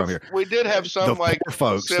did have some the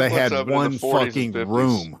folks. They had one fucking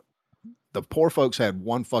room. The poor folks had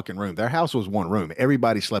one fucking room. Their house was one room.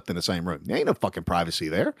 Everybody slept in the same room. There ain't no fucking privacy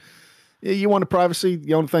there. You want a privacy?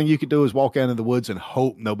 The only thing you could do is walk out in the woods and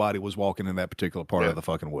hope nobody was walking in that particular part of the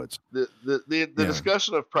fucking woods. The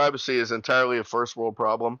discussion of privacy is entirely a first world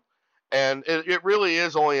problem, and it really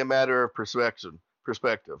is only a matter of perspective.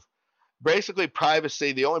 Basically,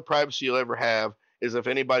 privacy, the only privacy you'll ever have is if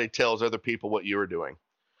anybody tells other people what you are doing.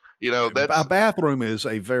 That's a bathroom is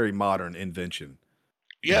a very modern invention.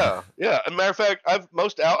 Yeah. As a matter of fact,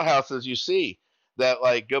 most outhouses you see that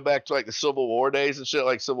like go back to like the Civil War days and shit,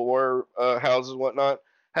 like Civil War houses and whatnot,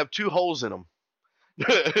 have 2 holes in them.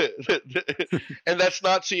 And that's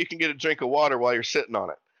not so you can get a drink of water while you're sitting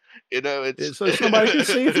on it. It's so somebody can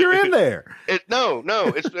see if you're in there. No,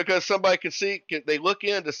 it's because somebody can see. They look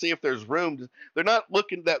in to see if there's room. They're not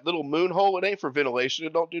looking at that little moon hole. It ain't for ventilation.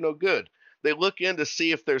 It don't do no good. They look in to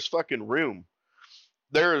see if there's fucking room.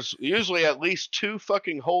 There's usually at least 2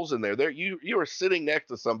 fucking holes in there. You are sitting next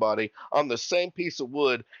to somebody on the same piece of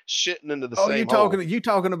wood, shitting into the same hole. You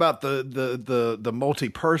talking about the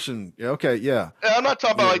multi-person? Okay, yeah. I'm not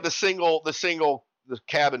talking about like the single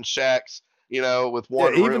cabin shacks. With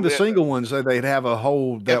one room. Even the single ones, they'd have a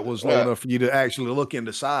hole that was low enough for you to actually look in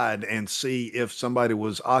the side and see if somebody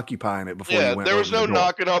was occupying it before you went. There was no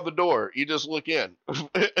knocking on the door. You just look in.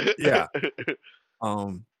 Yeah.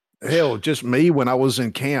 Hell, just me when I was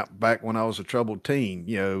in camp back when I was a troubled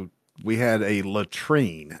teen, we had a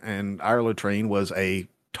latrine, and our latrine was a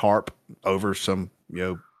tarp over some,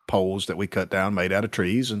 poles that we cut down made out of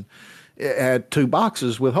trees, and it had 2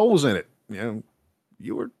 boxes with holes in it.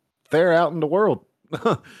 You were there out in the world.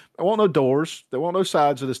 There weren't no doors. There weren't no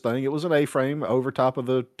sides of this thing. It was an A-frame over top of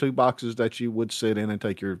the 2 boxes that you would sit in and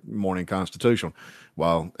take your morning constitutional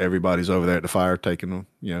while everybody's over there at the fire taking,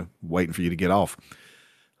 waiting for you to get off.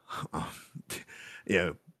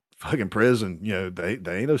 Fucking prison.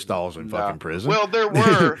 They ain't no stalls in fucking prison. Well, there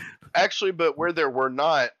were actually, but where there were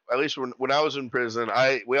not, at least when I was in prison,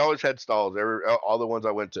 we always had stalls. All the ones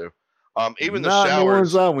I went to. Even the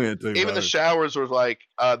showers. The showers was like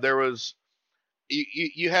there was.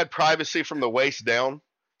 You had privacy from the waist down,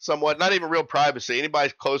 somewhat. Not even real privacy.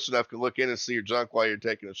 Anybody close enough can look in and see your junk while you're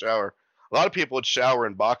taking a shower. A lot of people would shower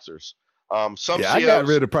in boxers. I got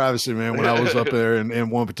rid of privacy, man, when I was up there in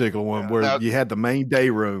one particular one where you had the main day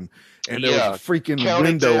room and there was a freaking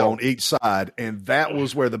window on each side, and that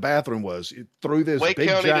was where the bathroom was. Through this Wake big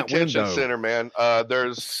County giant Detention window, Center, man.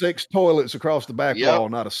 There's 6 toilets across the back wall,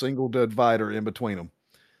 not a single divider in between them.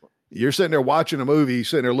 You're sitting there watching a movie,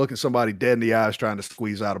 sitting there looking somebody dead in the eyes trying to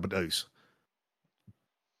squeeze out a deuce.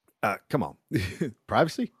 Come on.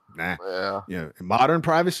 Privacy? Nah. Modern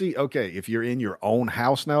privacy? Okay, if you're in your own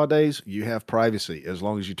house nowadays, you have privacy as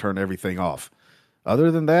long as you turn everything off. Other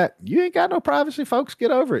than that, you ain't got no privacy, folks.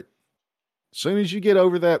 Get over it. As soon as you get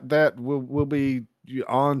over that we'll be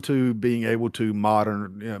on to being able to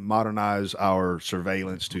modernize our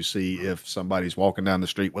surveillance to see if somebody's walking down the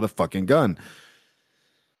street with a fucking gun.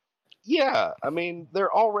 Yeah, I mean,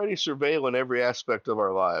 they're already surveilling every aspect of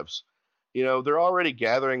our lives. They're already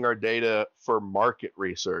gathering our data for market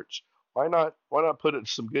research. Why not put it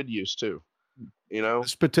to some good use too?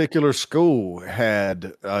 This particular school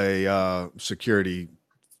had a security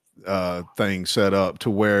thing set up to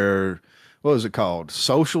where, what was it called?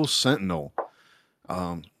 Social Sentinel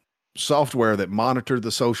software that monitored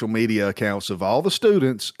the social media accounts of all the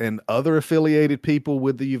students and other affiliated people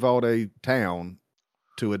with the Uvalde town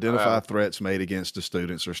to identify threats made against the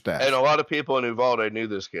students or staff. And a lot of people in Uvalde knew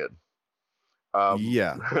this kid. They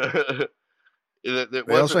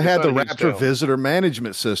also had the Raptor visitor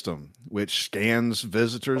management system, which scans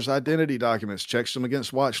visitors' identity documents, checks them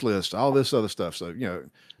against watch lists, all this other stuff. So,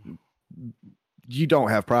 you don't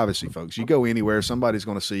have privacy, folks. You go anywhere, somebody's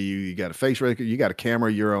going to see you. You got a face you got a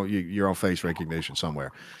camera, you're on face recognition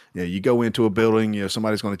somewhere. You go into a building,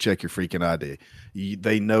 somebody's going to check your freaking ID.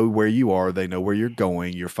 They know where you are. They know where you're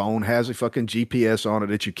going. Your phone has a fucking GPS on it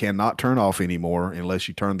that you cannot turn off anymore unless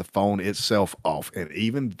you turn the phone itself off. And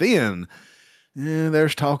even then,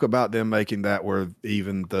 there's talk about them making that where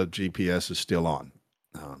even the GPS is still on.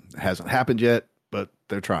 It hasn't happened yet, but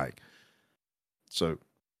they're trying. So,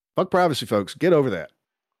 fuck privacy, folks. Get over that.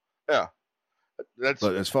 Yeah.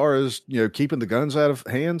 But as far as, keeping the guns out of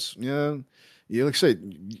hands, like I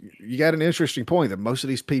said, you got an interesting point that most of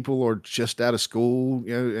these people are just out of school,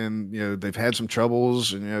 and, they've had some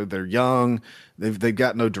troubles and, they're young. They've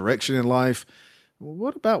got no direction in life.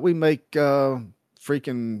 What about we make,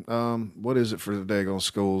 freaking, what is it for the daggone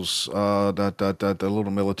schools? The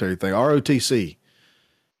little military thing, ROTC.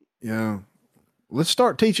 Let's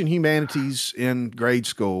start teaching humanities in grade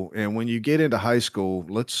school. And when you get into high school,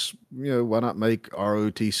 why not make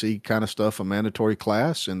ROTC kind of stuff a mandatory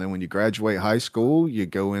class? And then when you graduate high school, you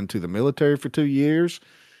go into the military for 2 years,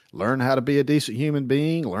 learn how to be a decent human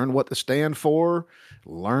being, learn what to stand for,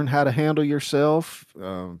 learn how to handle yourself,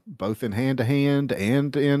 both in hand-to-hand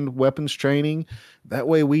and in weapons training. That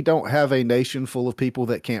way we don't have a nation full of people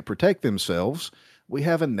that can't protect themselves. We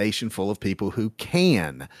have a nation full of people who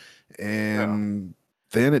can. And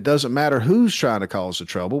then it doesn't matter who's trying to cause the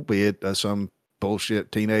trouble, be it some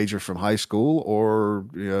bullshit teenager from high school or,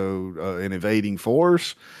 an invading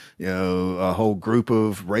force, a whole group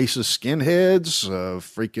of racist skinheads, a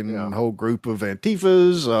whole group of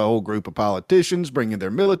Antifas, a whole group of politicians bringing their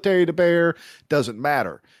military to bear. Doesn't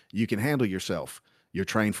matter. You can handle yourself. You're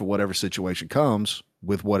trained for whatever situation comes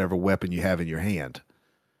with whatever weapon you have in your hand.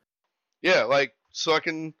 Yeah,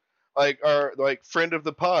 our friend of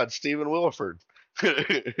the pod, Stephen Williford.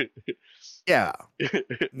 Yeah.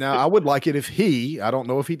 Now, I would like it if I don't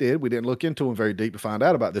know if he did. We didn't look into him very deep to find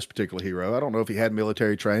out about this particular hero. I don't know if he had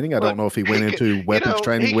military training. I don't know if he went into weapons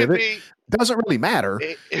training with it. Doesn't really matter.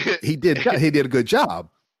 He did a good job.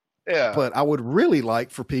 Yeah. But I would really like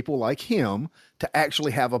for people like him to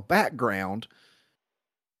actually have a background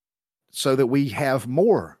so that we have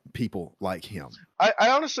more people like him.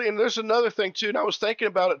 I honestly, and there's another thing too, and I was thinking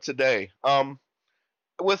about it today.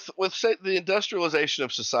 With say the industrialization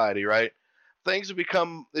of society, right? Things have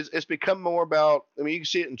become it's become more about. I mean, you can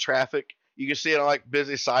see it in traffic. You can see it on like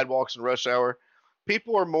busy sidewalks and rush hour.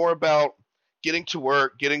 People are more about getting to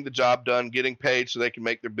work, getting the job done, getting paid so they can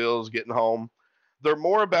make their bills, getting home. They're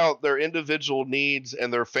more about their individual needs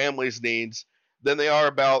and their family's needs than they are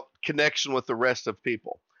about connection with the rest of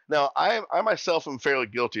people. Now, I myself am fairly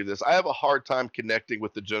guilty of this. I have a hard time connecting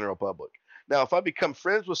with the general public. Now, if I become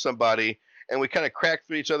friends with somebody and we kind of crack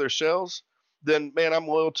through each other's shells, then, man, I'm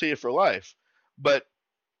loyal to you for life. But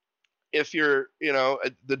if you're,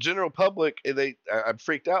 the general public, I'm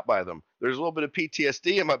freaked out by them. There's a little bit of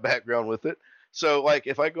PTSD in my background with it. So, like,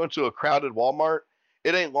 if I go into a crowded Walmart,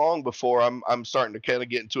 it ain't long before I'm starting to kind of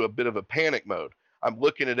get into a bit of a panic mode. I'm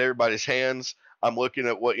looking at everybody's hands. I'm looking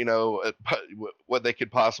at what they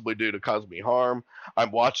could possibly do to cause me harm. I'm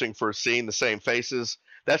watching for seeing the same faces.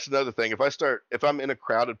 That's another thing. If I'm in a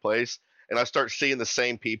crowded place and I start seeing the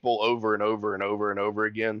same people over and over and over and over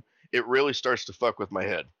again, it really starts to fuck with my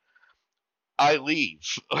head. I leave.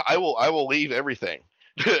 I will leave everything.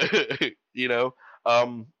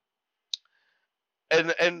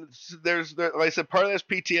 And there's like I said, part of that's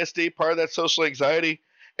PTSD, part of that's social anxiety,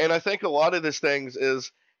 and I think a lot of these things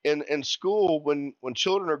is in school when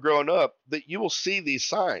children are growing up that you will see these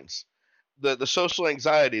signs, the social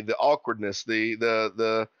anxiety, the awkwardness,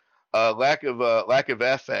 the lack of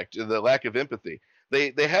affect, the lack of empathy.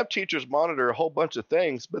 They have teachers monitor a whole bunch of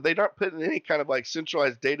things, but they don't put in any kind of like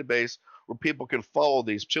centralized database where people can follow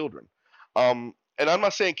these children. And I'm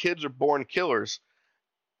not saying kids are born killers,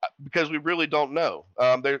 because we really don't know.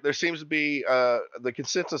 There seems to be the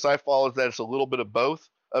consensus I follow is that it's a little bit of both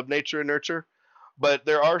of nature and nurture, but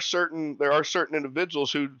there are certain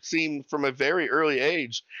individuals who seem from a very early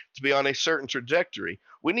age to be on a certain trajectory.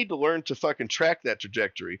 We need to learn to fucking track that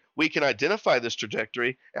trajectory. We can identify this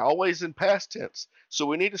trajectory always in past tense. So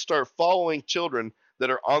we need to start following children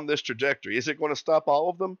that are on this trajectory. Is it going to stop all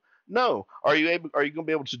of them? No. Are you going to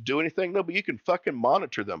be able to do anything? No, but you can fucking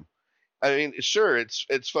monitor them. I mean, sure,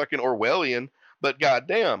 it's fucking Orwellian, but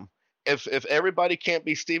goddamn, if everybody can't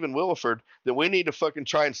be Stephen Williford, then we need to fucking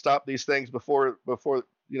try and stop these things before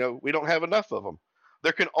we don't have enough of them.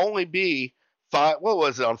 There can only be 5. What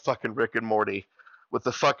was it on fucking Rick and Morty with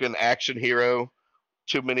the fucking action hero?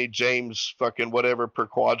 Too many James fucking whatever per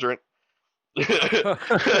quadrant.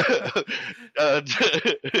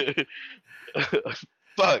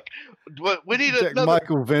 Fuck. We need another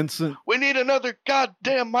Michael Vincent. We need another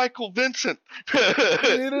goddamn Michael Vincent. We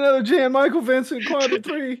need another Jan Michael Vincent quadrant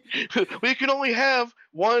 3. We can only have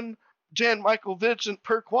one Jan Michael Vincent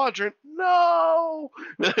per quadrant. No.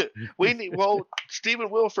 Stephen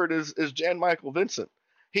Williford is Jan Michael Vincent.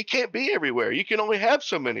 He can't be everywhere. You can only have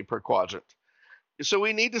so many per quadrant. So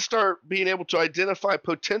we need to start being able to identify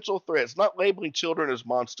potential threats, not labeling children as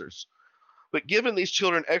monsters, but giving these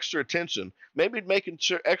children extra attention, maybe making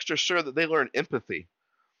extra sure that they learn empathy.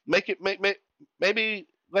 Maybe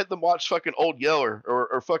let them watch fucking Old Yeller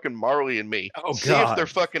or fucking Marley and Me. Oh, see God. if their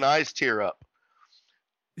fucking eyes tear up.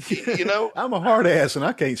 I'm a hard ass and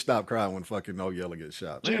I can't stop crying when fucking Old Yeller gets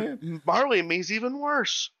shot. Dude, Man. Marley and Me's even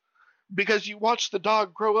worse because you watch the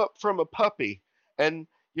dog grow up from a puppy and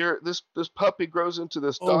this puppy grows into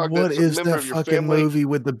this Oh, dog what that's a is member that of your fucking family. movie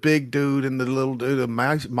with the big dude and the little dude, the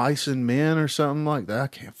mice and men or something like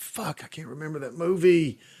that? I can't remember that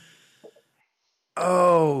movie.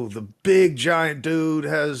 Oh, the big giant dude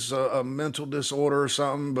has a mental disorder or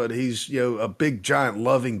something, but he's, a big giant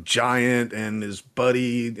loving giant, and his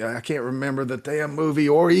buddy, I can't remember the damn movie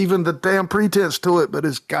or even the damn pretense to it, but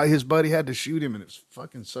his buddy had to shoot him, and it's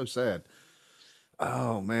fucking so sad.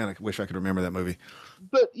 Oh man, I wish I could remember that movie.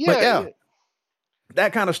 But yeah,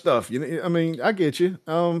 that kind of stuff. I mean, I get you.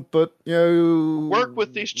 But work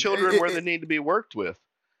with these children where they need to be worked with.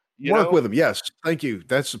 Work with them. Yes. Thank you.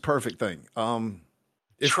 That's the perfect thing.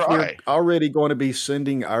 If we're already going to be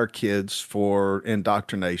sending our kids for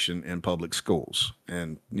indoctrination in public schools,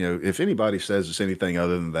 and if anybody says it's anything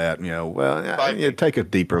other than that, take a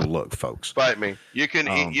deeper look, folks. Fight me. You can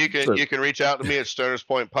reach out to me at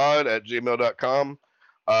stonerspointpod@gmail.com.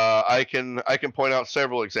 I can point out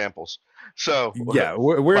several examples. So yeah,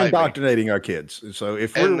 we're indoctrinating our kids. So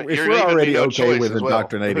if we're already okay with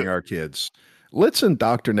indoctrinating our kids, let's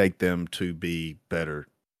indoctrinate them to be better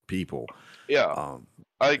people. Yeah.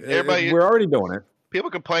 We're already doing it.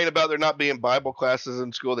 People complain about there not being Bible classes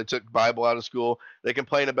in school. They took Bible out of school. They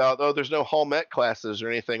complain about, there's no home ec classes or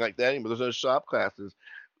anything like that anymore. There's no shop classes.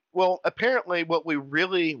 Well, apparently what we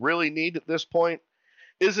really, really need at this point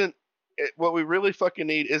isn't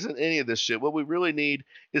any of this shit. What we really need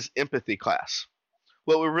is empathy class.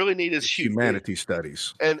 What we really need is humanity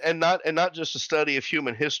studies, and not just a study of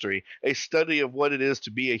human history, a study of what it is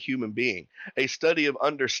to be a human being, a study of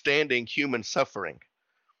understanding human suffering.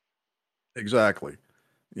 Exactly.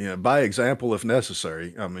 By example if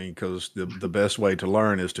necessary. I mean, because the best way to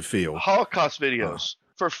learn is to feel. Holocaust videos,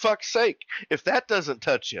 for fuck's sake. If that doesn't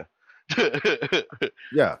touch you.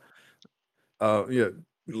 Yeah.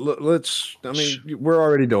 Let's. I mean, we're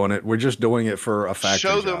already doing it. We're just doing it for a factory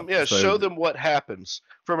Show them, job. Show them what happens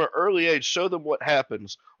from an early age. Show them what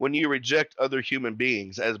happens when you reject other human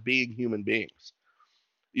beings as being human beings.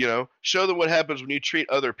 Show them what happens when you treat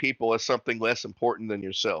other people as something less important than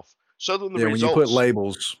yourself. Show them the results.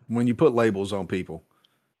 When you put labels on people,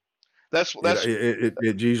 that's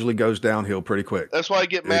it usually goes downhill pretty quick. That's why I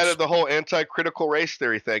get mad at the whole anti-critical race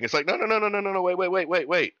theory thing. It's like no,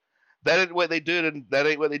 wait. That ain't what they did. That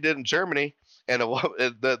ain't what they did in Germany. And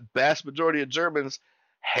the vast majority of Germans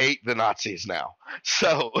hate the Nazis now.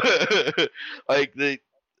 So,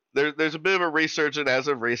 there's a bit of a resurgence as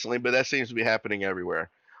of recently, but that seems to be happening everywhere.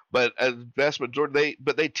 But as vast majority,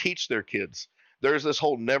 they teach their kids. There's this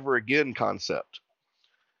whole never again concept.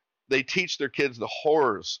 They teach their kids the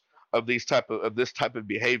horrors of this type of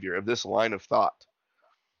behavior, of this line of thought.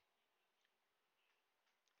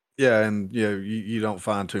 Yeah, and you don't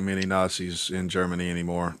find too many Nazis in Germany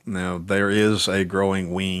anymore. Now there is a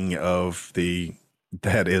growing wing of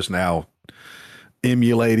that is now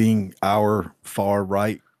emulating our far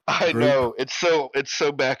right. I know it's so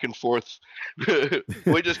back and forth.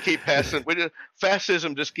 We just keep passing.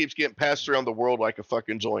 Fascism just keeps getting passed around the world like a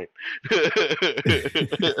fucking joint.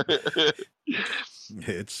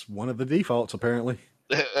 It's one of the defaults, apparently.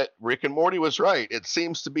 Rick and Morty was right. It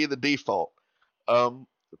seems to be the default.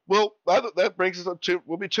 Well, that brings us up to,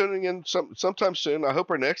 we'll be tuning in sometime soon. I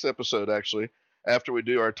hope our next episode, actually, after we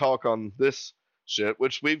do our talk on this shit,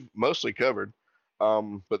 which we've mostly covered,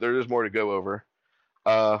 but there is more to go over.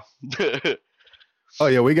 Oh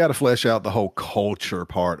yeah, we got to flesh out the whole culture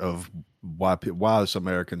part of why us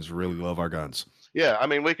Americans really love our guns. Yeah, I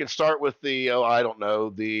mean, we can start with the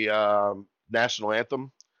national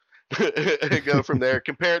anthem, and go from there.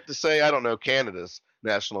 Compare it to, say, I don't know, Canada's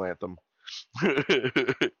national anthem.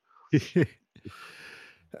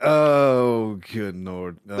 Oh, good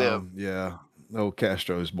Lord. Yeah. Oh,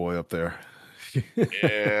 Castro's boy up there.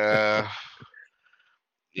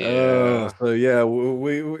 Yeah. So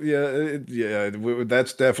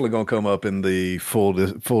that's definitely going to come up in the full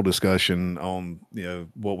discussion on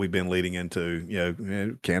what we've been leading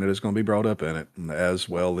into. Canada's going to be brought up in it, as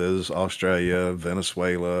well as Australia,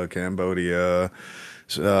 Venezuela, Cambodia,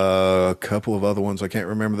 a couple of other ones I can't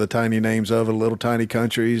remember the tiny names of, little tiny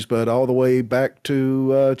countries, but all the way back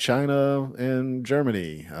to China and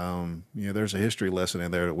Germany. There's a history lesson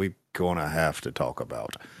in there that we're going to have to talk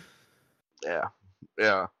about. Yeah.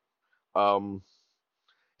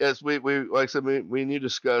 Yes, we like I said, we need to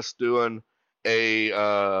discuss doing a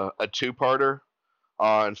two-parter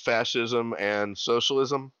on fascism and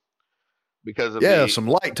socialism because of some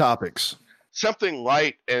light topics, something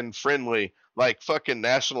light and friendly, like fucking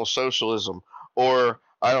National Socialism, or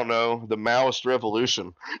I don't know, the Maoist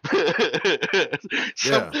Revolution.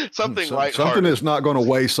 Something light. Something that's not going to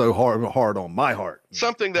weigh so hard on my heart.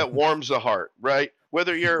 Something that warms the heart, right?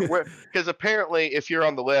 Whether you're, because apparently if you're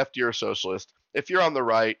on the left, you're a socialist. If you're on the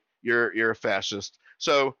right, you're a fascist.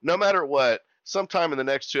 So no matter what, sometime in the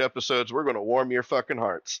next 2 episodes, we're going to warm your fucking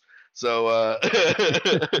hearts. So,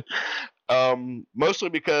 mostly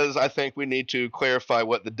because I think we need to clarify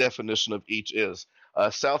what the definition of each is.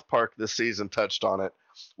 South Park this season touched on it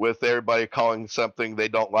with everybody calling something they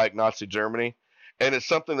don't like Nazi Germany. And it's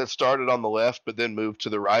something that started on the left, but then moved to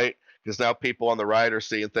the right. Because now people on the right are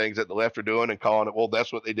seeing things that the left are doing and calling it, well,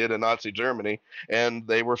 that's what they did in Nazi Germany. And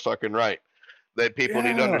they were fucking right. That people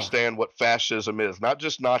need to understand what fascism is, not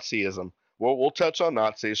just Nazism. We'll touch on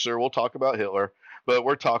Nazis, sure, we'll talk about Hitler, but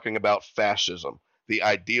we're talking about fascism, the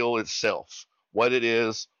ideal itself, what it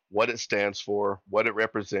is, what it stands for, what it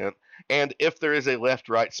represents, and if there is a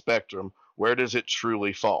left-right spectrum, where does it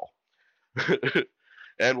truly fall?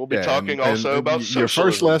 And we'll be talking also about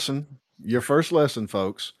socialism. Your first lesson,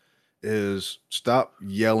 folks, is stop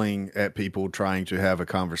yelling at people trying to have a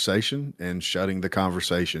conversation and shutting the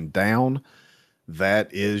conversation down.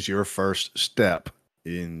 That is your first step.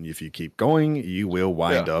 And if you keep going, you will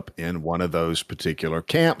wind up in one of those particular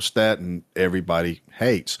camps that everybody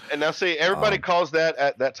hates. And now, see, everybody calls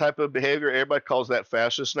that type of behavior, everybody calls that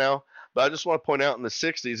fascist now. But I just want to point out in the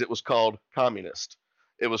 60s, it was called communist.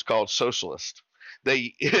 It was called socialist.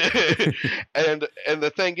 They and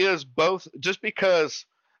the thing is, both, just because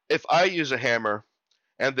if I use a hammer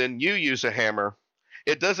and then you use a hammer,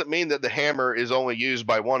 it doesn't mean that the hammer is only used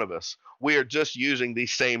by one of us. We are just using the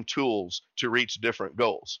same tools to reach different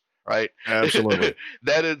goals, right? Absolutely.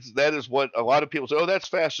 That is what a lot of people say, oh, that's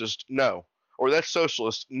fascist. No. Or that's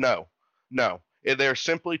socialist. No. They're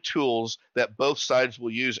simply tools that both sides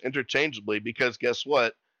will use interchangeably because guess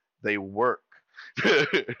what? They work.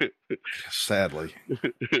 Sadly.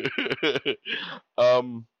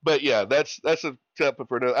 But yeah, that's a topic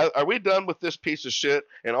for another. Are we done with this piece of shit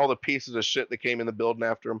and all the pieces of shit that came in the building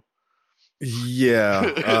after him?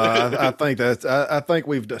 Yeah, I think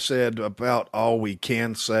we've said about all we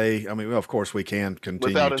can say. I mean, well, of course, we can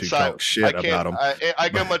continue to talk shit about them. I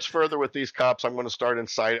go much further with these cops. I'm going to start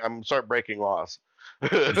start breaking laws.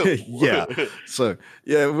 Yeah. So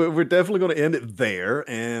yeah, we're definitely going to end it there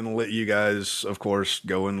and let you guys, of course,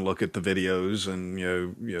 go and look at the videos and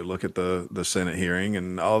you know look at the Senate hearing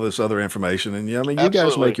and all this other information. And I mean, you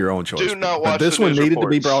guys make your own choice. Do not watch this one needed to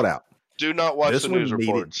be brought out. Do not watch the news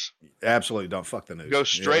reports. Absolutely, don't fuck the news. Go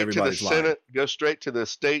straight to the Senate. Go straight to the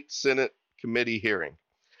state Senate committee hearing.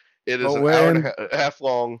 It is an hour and a half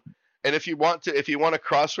long. And if you want to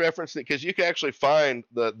cross-reference it, because you can actually find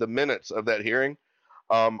the minutes of that hearing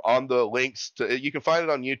on the links to. You can find it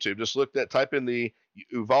on YouTube. Just type in the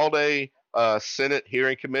Uvalde Senate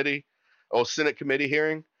hearing committee, Senate committee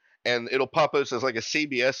hearing, and it'll pop up as like a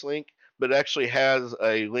CBS link, but it actually has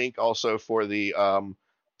a link also for the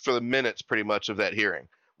minutes pretty much of that hearing,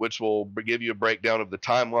 which will give you a breakdown of the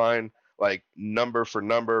timeline, like number for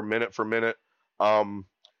number, minute for minute.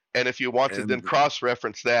 And if you want to then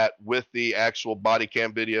cross-reference that with the actual body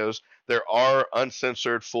cam videos, there are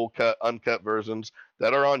uncensored, full cut, uncut versions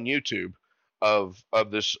that are on YouTube of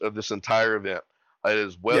this entire event. It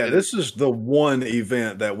is this is the one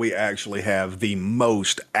event that we actually have the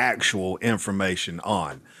most actual information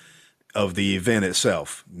on. Of the event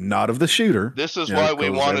itself, not of the shooter. This is why we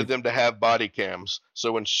wanted them to have body cams.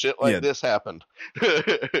 So when shit like this happened.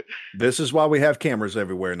 This is why we have cameras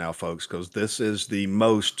everywhere now, folks, because this is the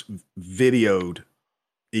most videoed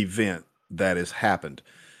event that has happened.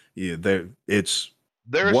 Yeah, it's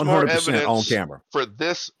 100% on camera for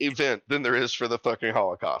this event than there is for the fucking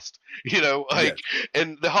Holocaust.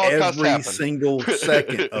 And the Holocaust every happened. Single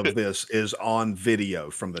second of this is on video.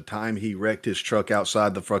 From the time he wrecked his truck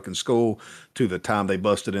outside the fucking school to the time they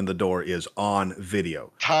busted in the door is on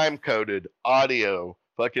video. Time coded audio,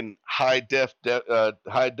 fucking high def, and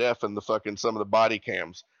the fucking some of the body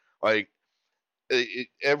cams.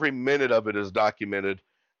 Every minute of it is documented.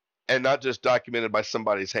 And not just documented by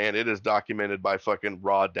somebody's hand. It is documented by fucking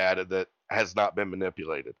raw data that has not been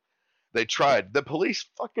manipulated. They tried. The police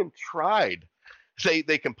fucking tried.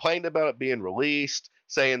 They complained about it being released,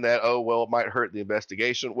 saying that, it might hurt the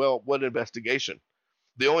investigation. Well, what investigation?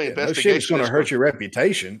 The only investigation is going to hurt your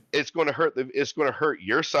reputation. It's going to hurt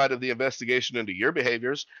your side of the investigation into your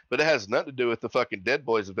behaviors, but it has nothing to do with the fucking Dead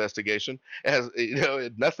Boys investigation. It has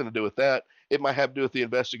nothing to do with that. It might have to do with the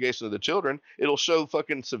investigation of the children. It'll show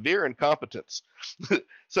fucking severe incompetence.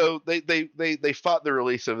 So they fought the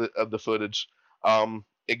release of the footage.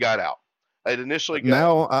 It got out. It initially got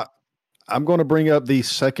now. I'm going to bring up the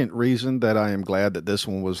second reason that I am glad that this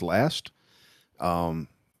one was last.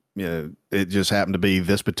 it just happened to be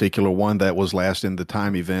this particular one that was last in the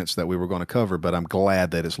time events that we were going to cover, but I'm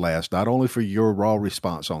glad that it's last, not only for your raw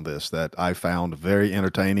response on this that I found very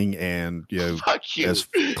entertaining and, Fuck you. as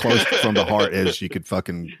close from the heart as you could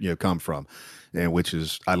fucking, come from, and which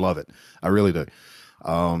is, I love it. I really do.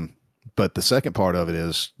 But the second part of it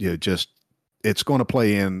is, just, it's going to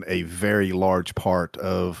play in a very large part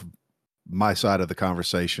of my side of the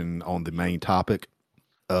conversation on the main topic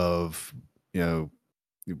of,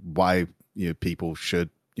 why people should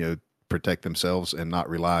protect themselves and not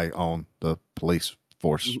rely on the police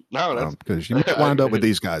force. No, because you might wind up with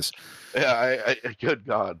these guys. Yeah, I good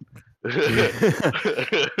God.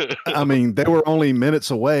 I mean, they were only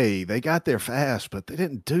minutes away. They got there fast, but they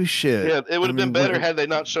didn't do shit. Yeah, it would have been better had they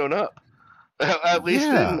not shown up. At least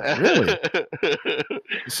really.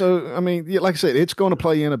 So, I mean, like I said, it's going to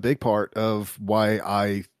play in a big part of why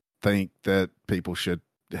I think that people should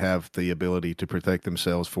have the ability to protect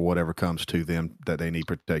themselves for whatever comes to them that they need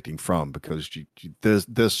protecting from, because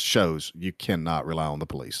this shows you cannot rely on the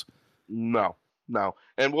police. No.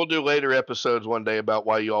 And we'll do later episodes one day about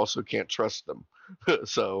why you also can't trust them.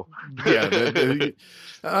 So yeah,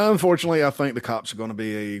 unfortunately, I think the cops are going to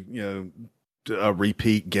be a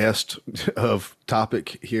repeat guest of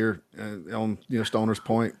topic here on Stoner's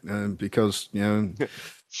Point, because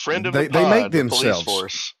friend of they make themselves police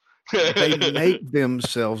force. they make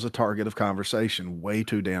themselves a target of conversation way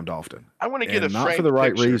too damned often. I want to get not for the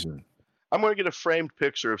right reason. I'm going to get a framed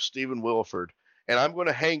picture of Stephen Williford, and I'm going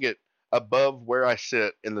to hang it above where I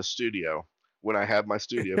sit in the studio when I have my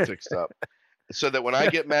studio fixed up, so that when I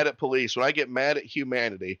get mad at police, when I get mad at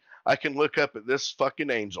humanity, I can look up at this fucking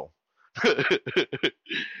angel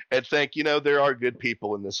and think, there are good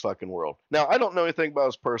people in this fucking world. Now, I don't know anything about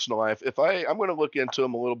his personal life. I'm going to look into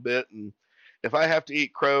him a little bit, and if I have to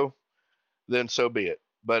eat crow, then so be it.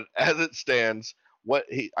 But as it stands,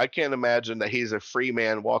 I can't imagine that he's a free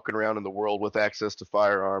man walking around in the world with access to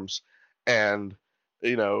firearms and,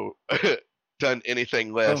 done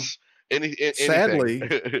anything less.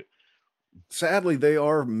 Sadly, there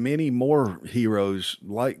are many more heroes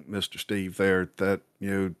like Mr. Steve there that,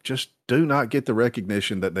 just do not get the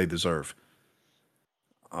recognition that they deserve.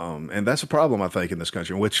 And that's a problem, I think, in this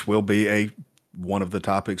country, which will be one of the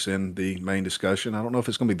topics in the main discussion. I don't know if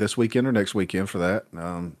it's going to be this weekend or next weekend for that.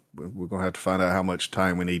 We're going to have to find out how much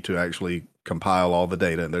time we need to actually compile all the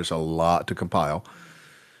data, and there's a lot to compile.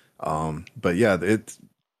 But yeah, it's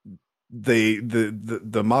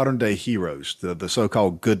the modern day heroes, the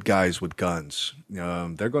so-called good guys with guns.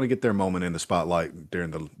 They're going to get their moment in the spotlight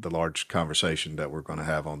during the large conversation that we're going to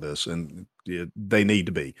have on this, and they need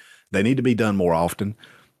to be done more often.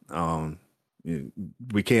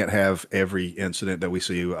 We can't have every incident that we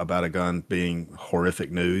see about a gun being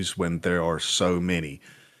horrific news when there are so many.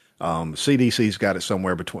 CDC's got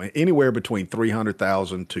it anywhere between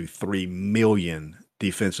 300,000 to 3 million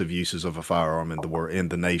defensive uses of a firearm in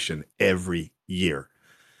the nation every year.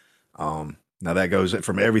 Now that goes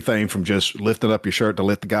from everything from just lifting up your shirt to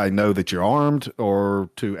let the guy know that you're armed,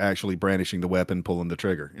 or to actually brandishing the weapon, pulling the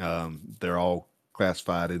trigger. They're all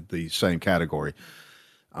classified in the same category.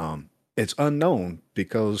 It's unknown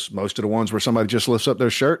because most of the ones where somebody just lifts up their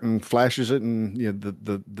shirt and flashes it and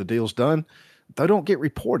the deal's done, they don't get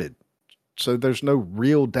reported. So there's no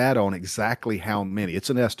real data on exactly how many. It's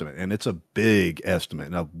an estimate, and it's a big estimate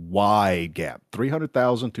and a wide gap.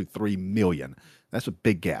 300,000 to 3 million. That's a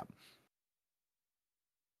big gap.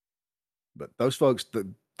 But those folks,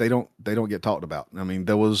 they don't get talked about. I mean,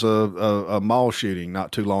 there was a mall shooting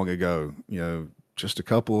not too long ago, just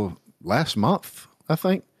last month, I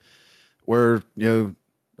think, where,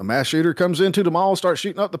 a mass shooter comes into the mall, starts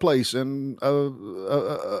shooting up the place, and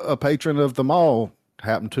a patron of the mall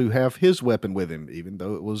happened to have his weapon with him, even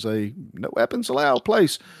though it was a no weapons allowed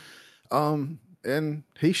place. And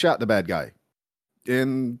he shot the bad guy.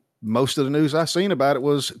 And most of the news I seen about it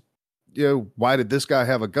was, why did this guy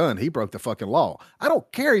have a gun? He broke the fucking law. I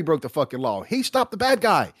don't care. He broke the fucking law. He stopped the bad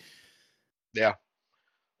guy. Yeah.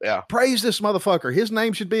 Yeah. Praise this motherfucker. His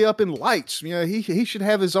name should be up in lights. He should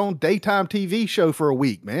have his own daytime TV show for a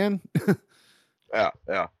week, man. Yeah.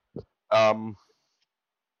 Yeah.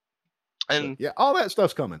 And yeah, all that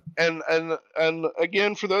stuff's coming. And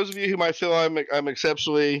again, for those of you who might feel I'm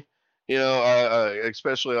exceptionally,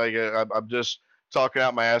 especially like I'm just talking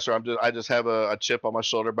out my ass, or I just have a chip on my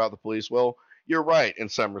shoulder about the police. Well, you're right in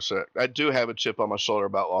some respect. I do have a chip on my shoulder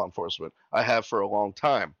about law enforcement. I have for a long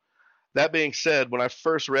time. That being said, when I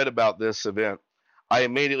first read about this event, I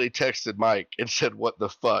immediately texted Mike and said, "What the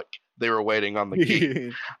fuck?" They were waiting on the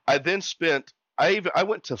key. I then I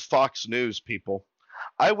went to Fox News, people.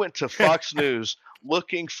 I went to Fox News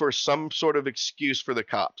looking for some sort of excuse for the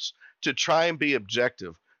cops to try and be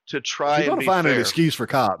objective, to try You're and going be to find fair. an excuse for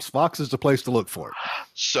cops. Fox is the place to look for it.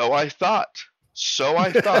 So I thought.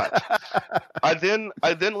 I then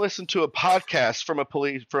listened to a podcast from I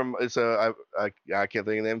can't think of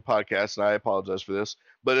the name of the podcast, and I apologize for this,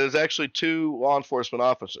 but it was actually two law enforcement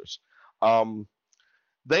officers.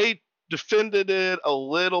 They defended it a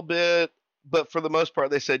little bit, but for the most part,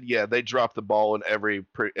 they said, yeah, they dropped the ball in every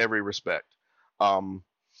respect.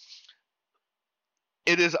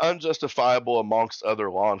 It is unjustifiable amongst other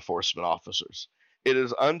law enforcement officers. It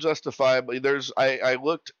is unjustifiable. I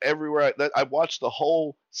looked everywhere. I watched the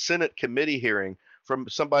whole Senate committee hearing from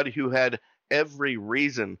somebody who had every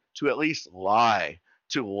reason to at least lie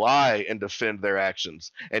and defend their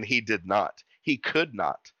actions, and he did not. He could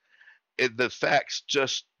not. The facts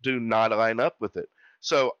just do not line up with it.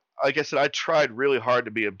 So, like I said, I tried really hard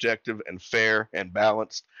to be objective and fair and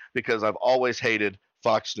balanced because I've always hated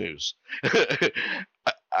Fox News.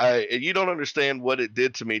 You don't understand what it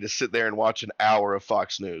did to me to sit there and watch an hour of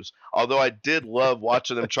Fox News. Although I did love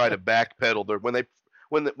watching them try to backpedal.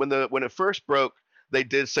 When it first broke, they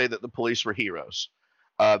did say that the police were heroes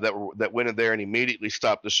that went in there and immediately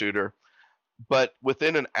stopped the shooter. But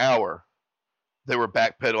within an hour, they were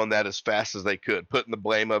backpedaling that as fast as they could, putting the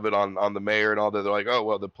blame of it on the mayor and all that. They're like, oh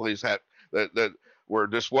well, the police had that were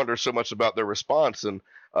just wondering so much about their response, and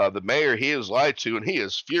the mayor, he is lied to and he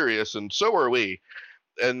is furious, and so are we.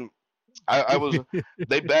 And I was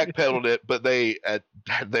they backpedaled it, but they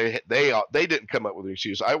didn't come up with an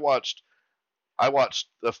excuse. I watched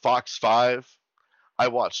the Fox 5. I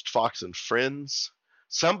watched Fox and Friends.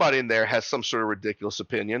 Somebody in there has some sort of ridiculous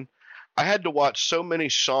opinion. I had to watch so many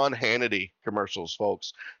Sean Hannity commercials,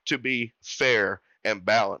 folks, to be fair and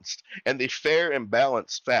balanced. And the fair and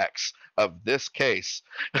balanced facts of this case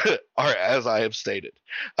are as I have stated.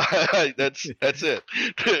 That's it.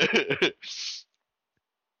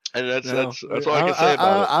 And that's all I can say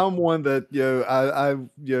about it. I'm one that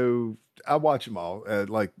I watch them all.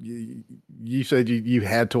 Like you said, you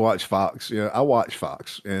had to watch Fox. I watch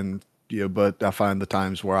Fox, and but I find the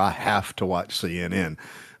times where I have to watch CNN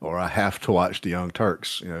or I have to watch the Young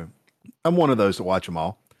Turks. I'm one of those that watch them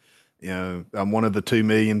all. I'm one of the 2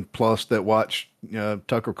 million plus that watch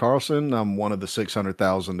Tucker Carlson. I'm one of the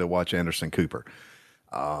 600,000 that watch Anderson Cooper.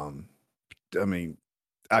 I mean,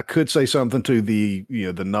 I could say something to the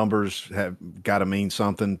numbers have got to mean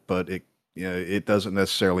something, but it doesn't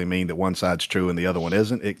necessarily mean that one side's true and the other one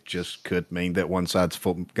isn't. It just could mean that one side's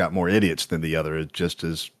got more idiots than the other. It just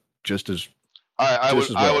as I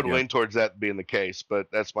would lean towards that being the case, but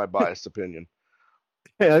that's my biased opinion.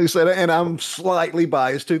 Yeah, like I said, and I'm slightly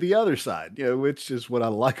biased to the other side, which is what I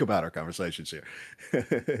like about our conversations here.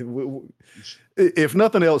 If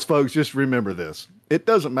nothing else, folks, just remember this. It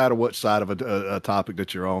doesn't matter what side of a topic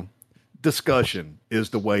that you're on. Discussion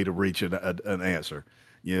is the way to reach an answer.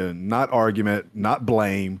 Not argument, not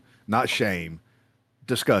blame, not shame.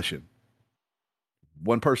 Discussion.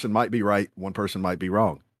 One person might be right. One person might be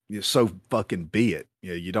wrong. So fucking be it.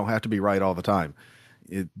 You don't have to be right all the time.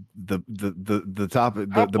 The topic,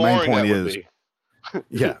 the main point is,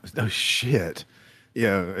 yeah, no shit.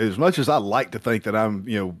 As much as I like to think that I'm,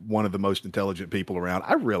 one of the most intelligent people around,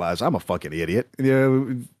 I realize I'm a fucking idiot.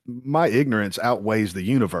 My ignorance outweighs the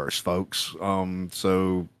universe, folks.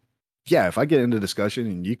 So yeah, if I get into discussion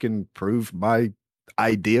and you can prove my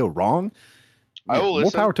idea wrong, more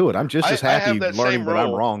power to it. I'm just as happy learning that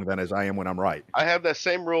I'm wrong than as I am when I'm right. I have that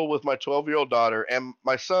same rule with my 12-year-old daughter, and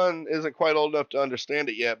my son isn't quite old enough to understand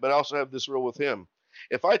it yet, but I also have this rule with him.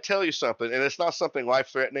 If I tell you something, and it's not something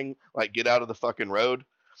life-threatening, like get out of the fucking road,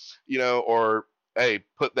 or hey,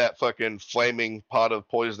 put that fucking flaming pot of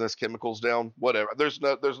poisonous chemicals down, whatever. There's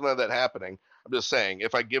none of that happening. I'm just saying,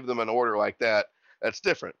 if I give them an order like that, that's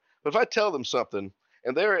different. But if I tell them something,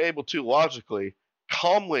 and they're able to logically,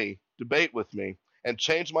 calmly debate with me and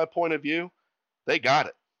change my point of view, they got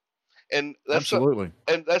it. And that's absolutely.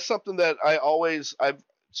 And that's something that I've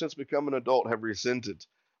since becoming an adult have resented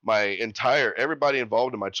everybody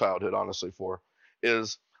involved in my childhood, honestly,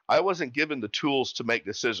 is I wasn't given the tools to make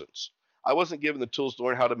decisions. I wasn't given the tools to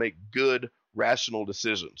learn how to make good, rational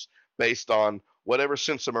decisions based on whatever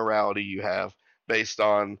sense of morality you have, based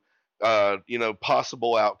on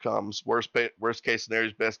possible outcomes, worst case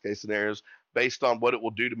scenarios, best case scenarios, based on what it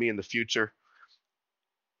will do to me in the future.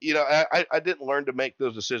 I didn't learn to make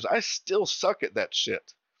those decisions. I still suck at that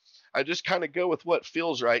shit. I just kind of go with what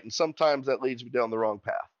feels right, and sometimes that leads me down the wrong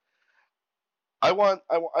path.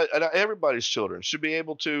 Everybody's children should be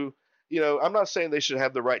able to, I'm not saying they should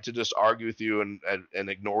have the right to just argue with you and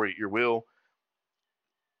ignore your will.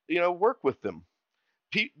 Work with them.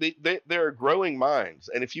 there are growing minds,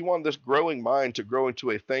 and if you want this growing mind to grow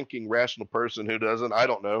into a thinking, rational person who doesn't, I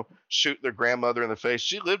don't know, shoot their grandmother in the face.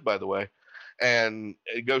 She lived, by the way, and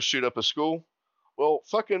go shoot up a school. Well,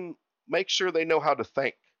 fucking make sure they know how to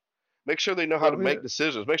think. Make sure they know how to make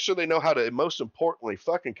decisions. Make sure they know how to, and most importantly,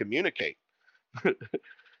 fucking communicate.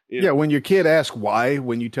 Yeah, when your kid asks why,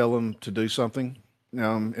 when you tell them to do something,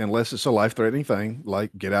 unless it's a life-threatening thing,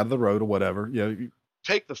 like get out of the road or whatever,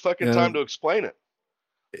 take the fucking time to explain it.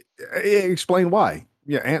 Explain why.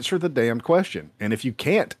 Yeah, answer the damned question. And if you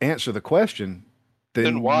can't answer the question,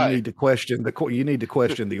 then why? You need to question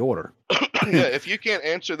the order. Yeah, if you can't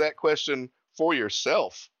answer that question for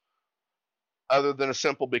yourself, other than a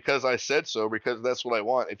simple "because I said so," because that's what I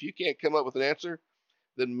want. If you can't come up with an answer,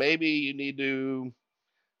 then maybe you need to,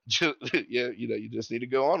 you just need to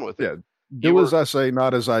go on with it. Yeah, do as I say,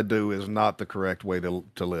 not as I do is not the correct way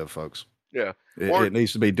to live, folks. Yeah, it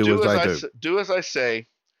needs to be do as I do. Do as I say,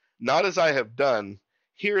 not as I have done.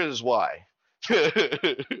 Here is why. That's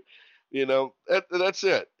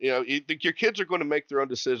it. Your kids are going to make their own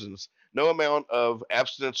decisions. No amount of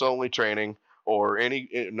abstinence only training or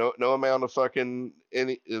no amount of fucking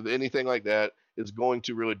anything like that is going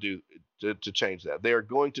to really do to change that. They are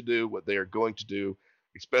going to do what they are going to do,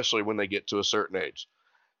 especially when they get to a certain age.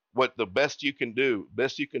 What the best you can do,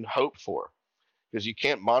 best you can hope for, because you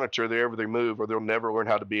can't monitor their every move, or they'll never learn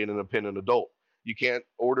how to be an independent adult. You can't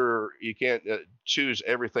choose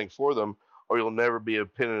everything for them, or you'll never be an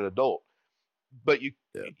independent adult. But you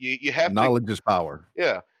have knowledge is power.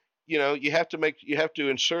 Yeah. You have to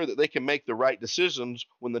ensure that they can make the right decisions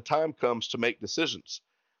when the time comes to make decisions.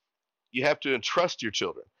 You have to entrust your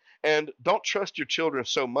children, and don't trust your children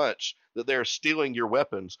so much that they're stealing your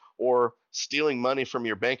weapons or stealing money from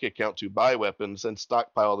your bank account to buy weapons and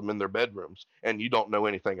stockpile them in their bedrooms, and you don't know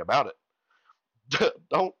anything about it.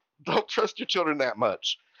 Don't trust your children that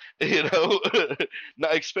much,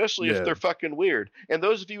 especially if they're fucking weird. And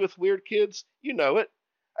those of you with weird kids, you know it.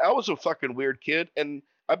 I was a fucking weird kid, and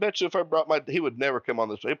I bet you if I brought he would never come on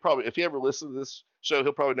this show. If he ever listened to this show,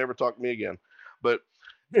 he'll probably never talk to me again. But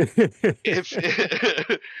if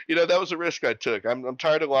that was a risk I took. I'm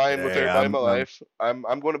tired of lying with everybody in my life. I'm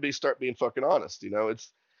going to start being fucking honest.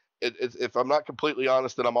 It's if I'm not completely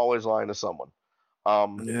honest, then I'm always lying to someone.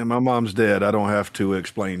 My mom's dead. I don't have to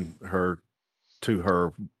explain to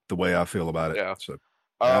her the way I feel about it. Yeah. So,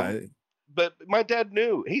 but my dad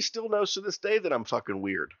knew. He still knows to this day that I'm fucking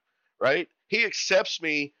weird, right? He accepts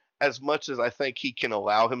me as much as I think he can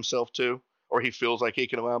allow himself to, or he feels like he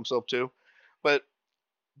can allow himself to. But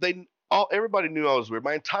everybody knew I was weird.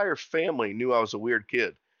 My entire family knew I was a weird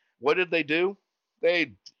kid. What did they do?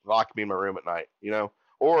 They locked me in my room at night,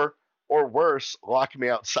 or worse, lock me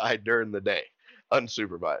outside during the day,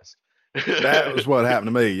 unsupervised. That was what happened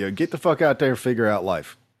to me. Get the fuck out there and figure out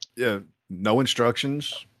life. No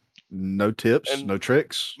instructions, no tips, no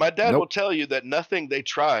tricks. My dad will tell you that nothing they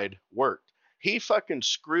tried worked. He fucking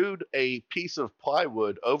screwed a piece of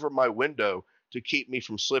plywood over my window to keep me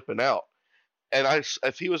from slipping out. And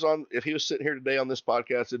if he was sitting here today on this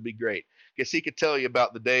podcast, it'd be great, because he could tell you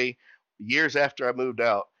about the day years after I moved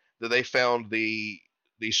out that they found the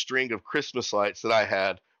string of Christmas lights that I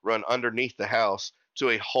had run underneath the house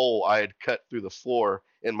to a hole I had cut through the floor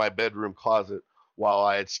in my bedroom closet while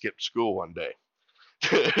I had skipped school one day.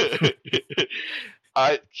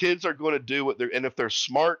 Kids are going to do what and if they're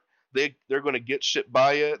smart, they're going to get shit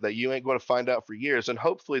by you that you ain't going to find out for years. And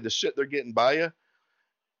hopefully the shit they're getting by you,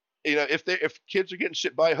 if kids are getting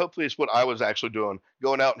shit by you, hopefully it's what I was actually doing,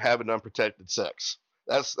 going out and having unprotected sex.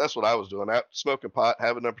 That's what I was doing, out smoking pot,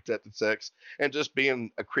 having unprotected sex, and just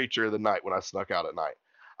being a creature of the night when I snuck out at night.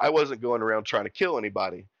 I wasn't going around trying to kill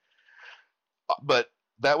anybody, but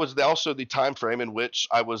that was also the time frame in which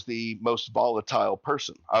I was the most volatile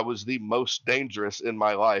person. I was the most dangerous in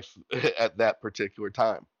my life at that particular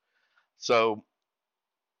time. So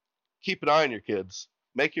keep an eye on your kids.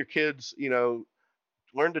 Make your kids,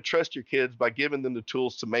 learn to trust your kids by giving them the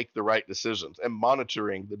tools to make the right decisions and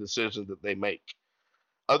monitoring the decisions that they make.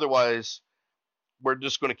 Otherwise, we're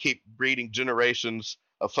just going to keep breeding generations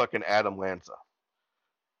of fucking Adam Lanza.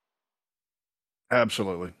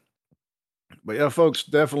 Absolutely. But yeah, folks,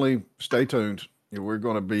 definitely stay tuned. We're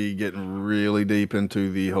going to be getting really deep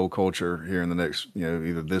into the whole culture here in the next,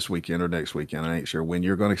 either this weekend or next weekend. I ain't sure when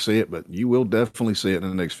you're going to see it, but you will definitely see it in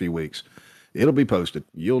the next few weeks. It'll be posted.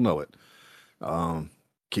 You'll know it.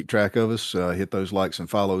 Keep track of us. Hit those likes and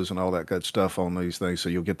follows and all that good stuff on these things, so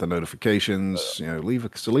you'll get the notifications. Leave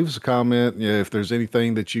us a comment. If there's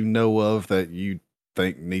anything that you know of that you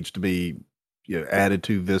think needs to be added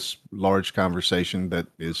to this large conversation that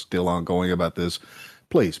is still ongoing about this,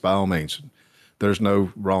 please, by all means, there's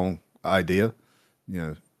no wrong idea.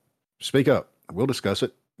 Speak up. We'll discuss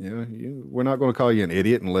it. We're not going to call you an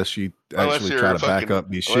idiot unless you actually try to back up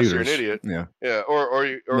these shooters. Unless you're an idiot. Yeah. Or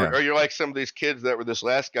you're like some of these kids that were this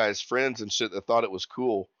last guy's friends and shit that thought it was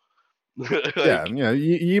cool.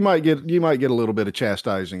 You might get a little bit of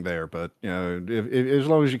chastising there, but if as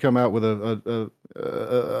long as you come out with a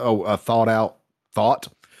thought out thought,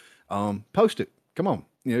 post it. Come on,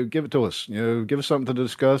 give it to us. Give us something to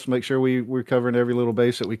discuss. Make sure we're covering every little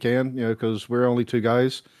base that we can. Because we're only two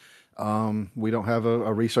guys. We don't have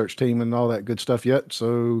a research team and all that good stuff yet.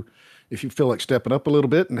 So if you feel like stepping up a little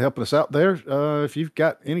bit and helping us out there, if you've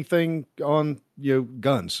got anything on,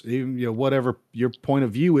 guns, even, whatever your point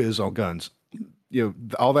of view is on guns,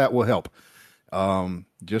 all that will help.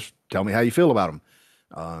 Just tell me how you feel about them.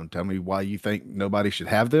 Tell me why you think nobody should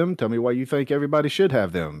have them. Tell me why you think everybody should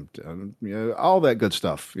have them. All that good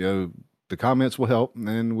stuff. The comments will help,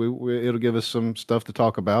 and it'll give us some stuff to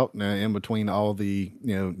talk about in between all the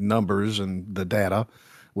numbers and the data,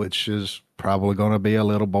 which is probably going to be a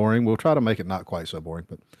little boring. We'll try to make it not quite so boring,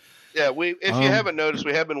 but yeah, if you haven't noticed,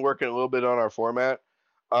 we have been working a little bit on our format,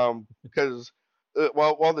 because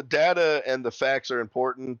while the data and the facts are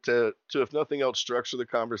important to if nothing else structure the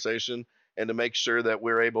conversation and to make sure that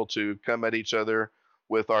we're able to come at each other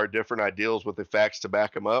with our different ideals with the facts to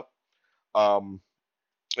back them up.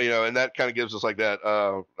 And that kind of gives us like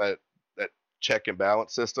that check and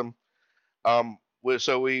balance system.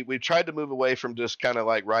 So we tried to move away from just kind of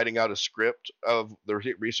like writing out a script of the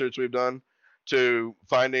research we've done to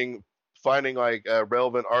finding like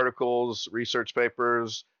relevant articles, research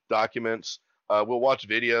papers, documents. We'll watch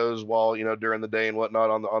videos while during the day and whatnot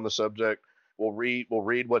on the subject. We'll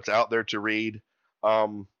read what's out there to read.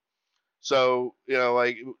 What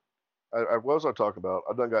was I talking about?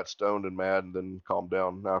 I done got stoned and mad and then calmed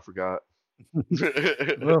down. Now I forgot.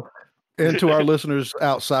 Well, and to our listeners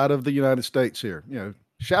outside of the United States here,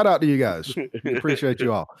 shout out to you guys. We appreciate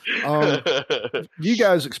you all. You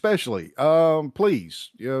guys especially,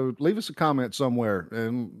 please, leave us a comment somewhere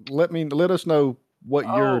and let us know what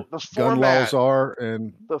your gun laws are,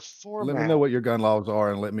 and let me know what your gun laws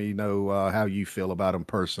are, and let me know how you feel about them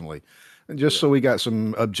personally. And just so we got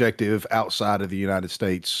some objective outside of the United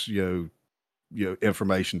States,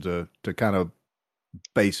 information to kind of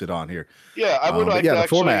base it on here. Yeah, I would like to the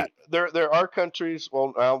actually, format. There are countries.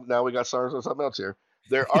 Well, now we got something else here.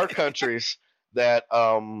 There are countries that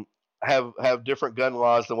have different gun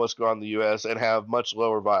laws than what's going on in the U.S. and have much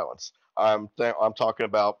lower violence. I'm talking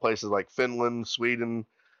about places like Finland, Sweden.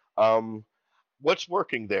 What's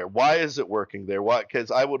working there? Why is it working there? Why?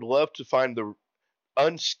 Because I would love to find the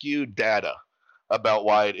unskewed data about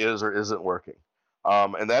why it is or isn't working.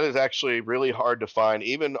 And that is actually really hard to find,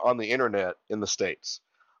 even on the internet in the States.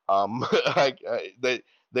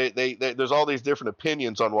 There's all these different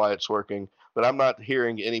opinions on why it's working, but I'm not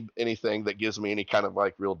hearing anything that gives me any kind of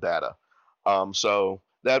like real data. So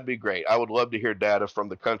that'd be great. I would love to hear data from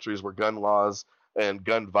the countries where gun laws and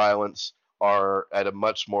gun violence are at a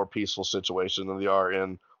much more peaceful situation than they are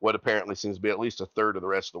in what apparently seems to be at least a third of the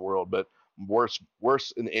rest of the world. But worse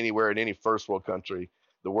in any first world country,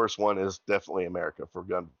 the worst one is definitely America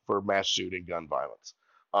for mass shooting gun violence.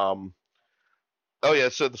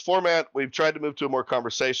 So the format, we've tried to move to a more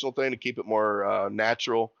conversational thing to keep it more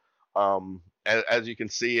natural. As you can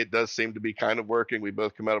see, it does seem to be kind of working. We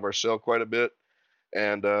both come out of our shell quite a bit,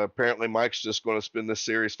 and apparently Mike's just going to spend this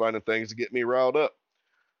series finding things to get me riled up.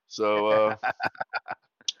 So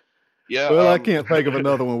yeah. Well, I can't think of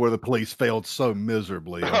another one where the police failed so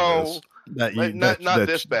miserably on this. Not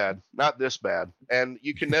this bad. Not this bad. And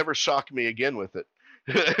you can never shock me again with it.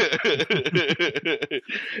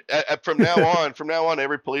 From now on,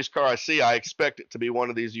 every police car I see, I expect it to be one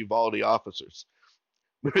of these Uvalde officers.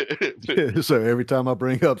 So every time I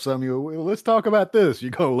bring up something, let's talk about this.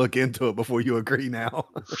 You're gonna look into it before you agree now.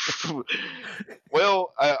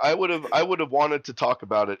 Well, I would have wanted to talk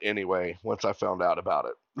about it anyway once I found out about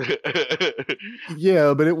it.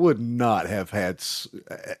 Yeah, but it wouldn't have had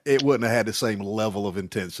the same level of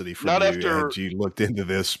intensity from you had you looked into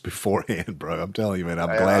this beforehand, bro. I'm telling you, man.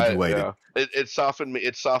 I'm glad you waited. Yeah. It softened me.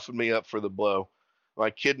 It softened me up for the blow.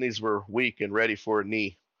 My kidneys were weak and ready for a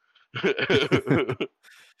knee.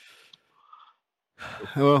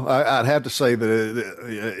 Well, I'd have to say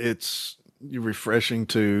that it's refreshing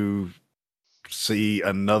to see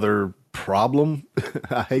another problem.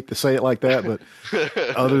 I hate to say it like that, but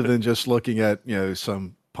other than just looking at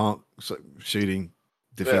some punk shooting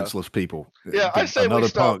defenseless people. Yeah, I say another we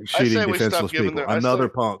stop, punk shooting I say defenseless people. Their, another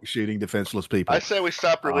punk shooting defenseless people. I say we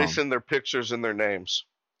stop releasing their pictures and their names.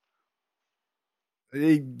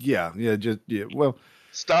 Yeah. Well,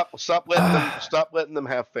 Stop letting them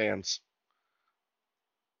have fans.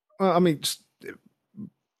 Well, I mean,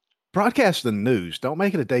 broadcast the news. Don't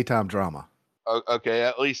make it a daytime drama. Okay,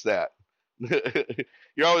 at least that.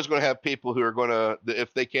 You're always going to have people who are going to,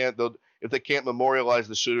 if they can't memorialize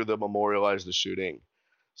the shooter, they'll memorialize the shooting.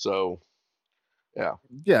 So, yeah.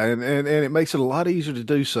 Yeah, and it makes it a lot easier to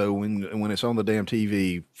do so when it's on the damn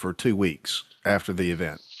TV for 2 weeks after the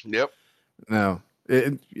event. Yep. Now,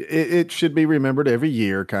 it should be remembered every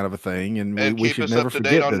year, kind of a thing, and we should never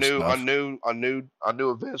forget this stuff. on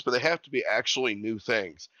new events, but they have to be actually new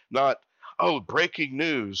things, not breaking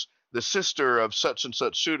news. The sister of such and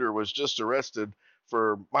such shooter was just arrested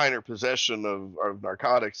for minor possession of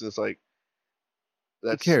narcotics. And it's like,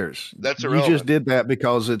 who cares? That's irrelevant. You just did that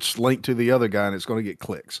because it's linked to the other guy and it's going to get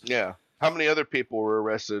clicks. Yeah. How many other people were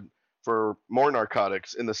arrested for more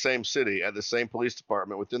narcotics in the same city at the same police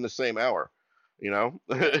department within the same hour? You know,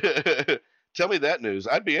 tell me that news.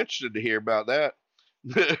 I'd be interested to hear about that.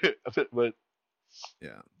 But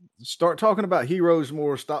yeah, start talking about heroes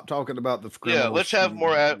more. Stop talking about the criminals. Yeah, let's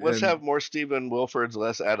have more Stephen Wilfords,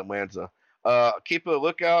 less Adam Lanza. Keep a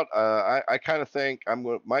lookout. I kind of think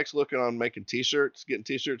Mike's looking on making T-shirts, getting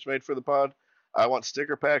T-shirts made for the pod. I want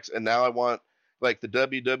sticker packs, and now I want like the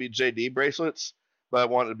WWJD bracelets, but I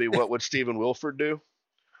want it to be what would Stephen Wilford do?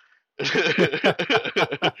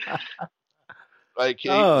 Like,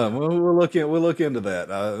 we'll look into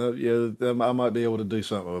that. I might be able to do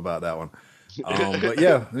something about that one. But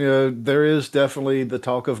yeah, there is definitely the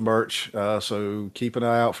talk of merch. So keep an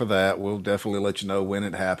eye out for that. We'll definitely let you know when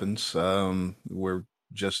it happens. We're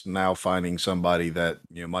just now finding somebody that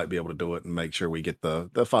might be able to do it and make sure we get the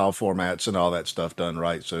file formats and all that stuff done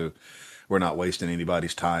right. So we're not wasting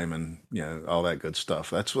anybody's time and all that good stuff.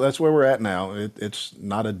 That's where we're at now. It's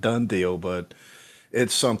not a done deal, but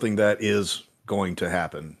it's something that is going to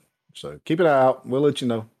happen. So keep an eye out. We'll let you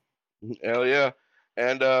know. Hell yeah.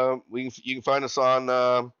 And you can find us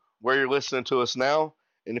on where you're listening to us now.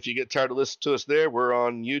 And if you get tired of listening to us there, we're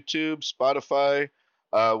on YouTube, Spotify.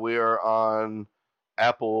 We are on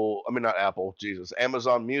Amazon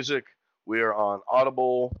Music. We are on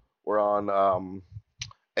Audible. We're on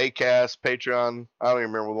Acast, Patreon. I don't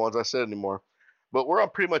even remember the ones I said anymore. But we're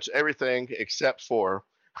on pretty much everything except for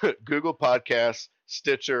Google Podcasts,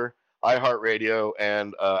 Stitcher, iHeartRadio,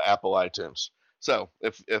 and Apple iTunes. So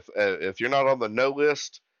if you're not on the no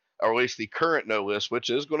list, or at least the current no list, which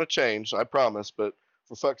is going to change, I promise, but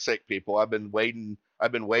for fuck's sake, people, I've been waiting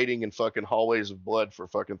in fucking hallways of blood for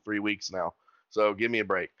fucking 3 weeks now. So give me a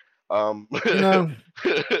break. I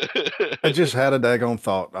just had a daggone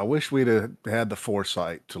thought. I wish we'd have had the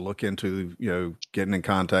foresight to look into, getting in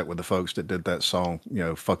contact with the folks that did that song,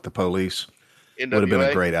 Fuck the Police. NWA? Would have been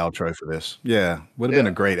a great outro for this. Yeah, would have been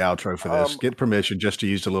a great outro for this. Get permission just to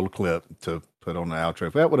use a little clip to put on the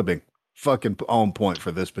outro. That would have been fucking on point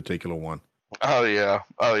for this particular one. Oh yeah.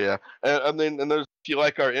 And then there's, if you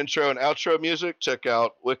like our intro and outro music, check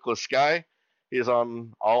out Wickless Sky. He's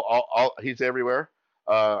on all he's everywhere.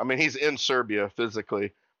 He's in Serbia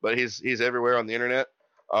physically, but he's everywhere on the internet.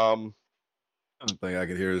 The only thing I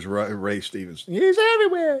could hear is Ray Stevens. He's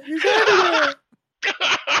everywhere. He's everywhere.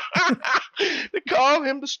 They call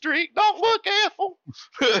him the street. Don't look careful.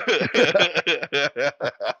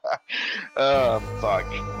 Fuck.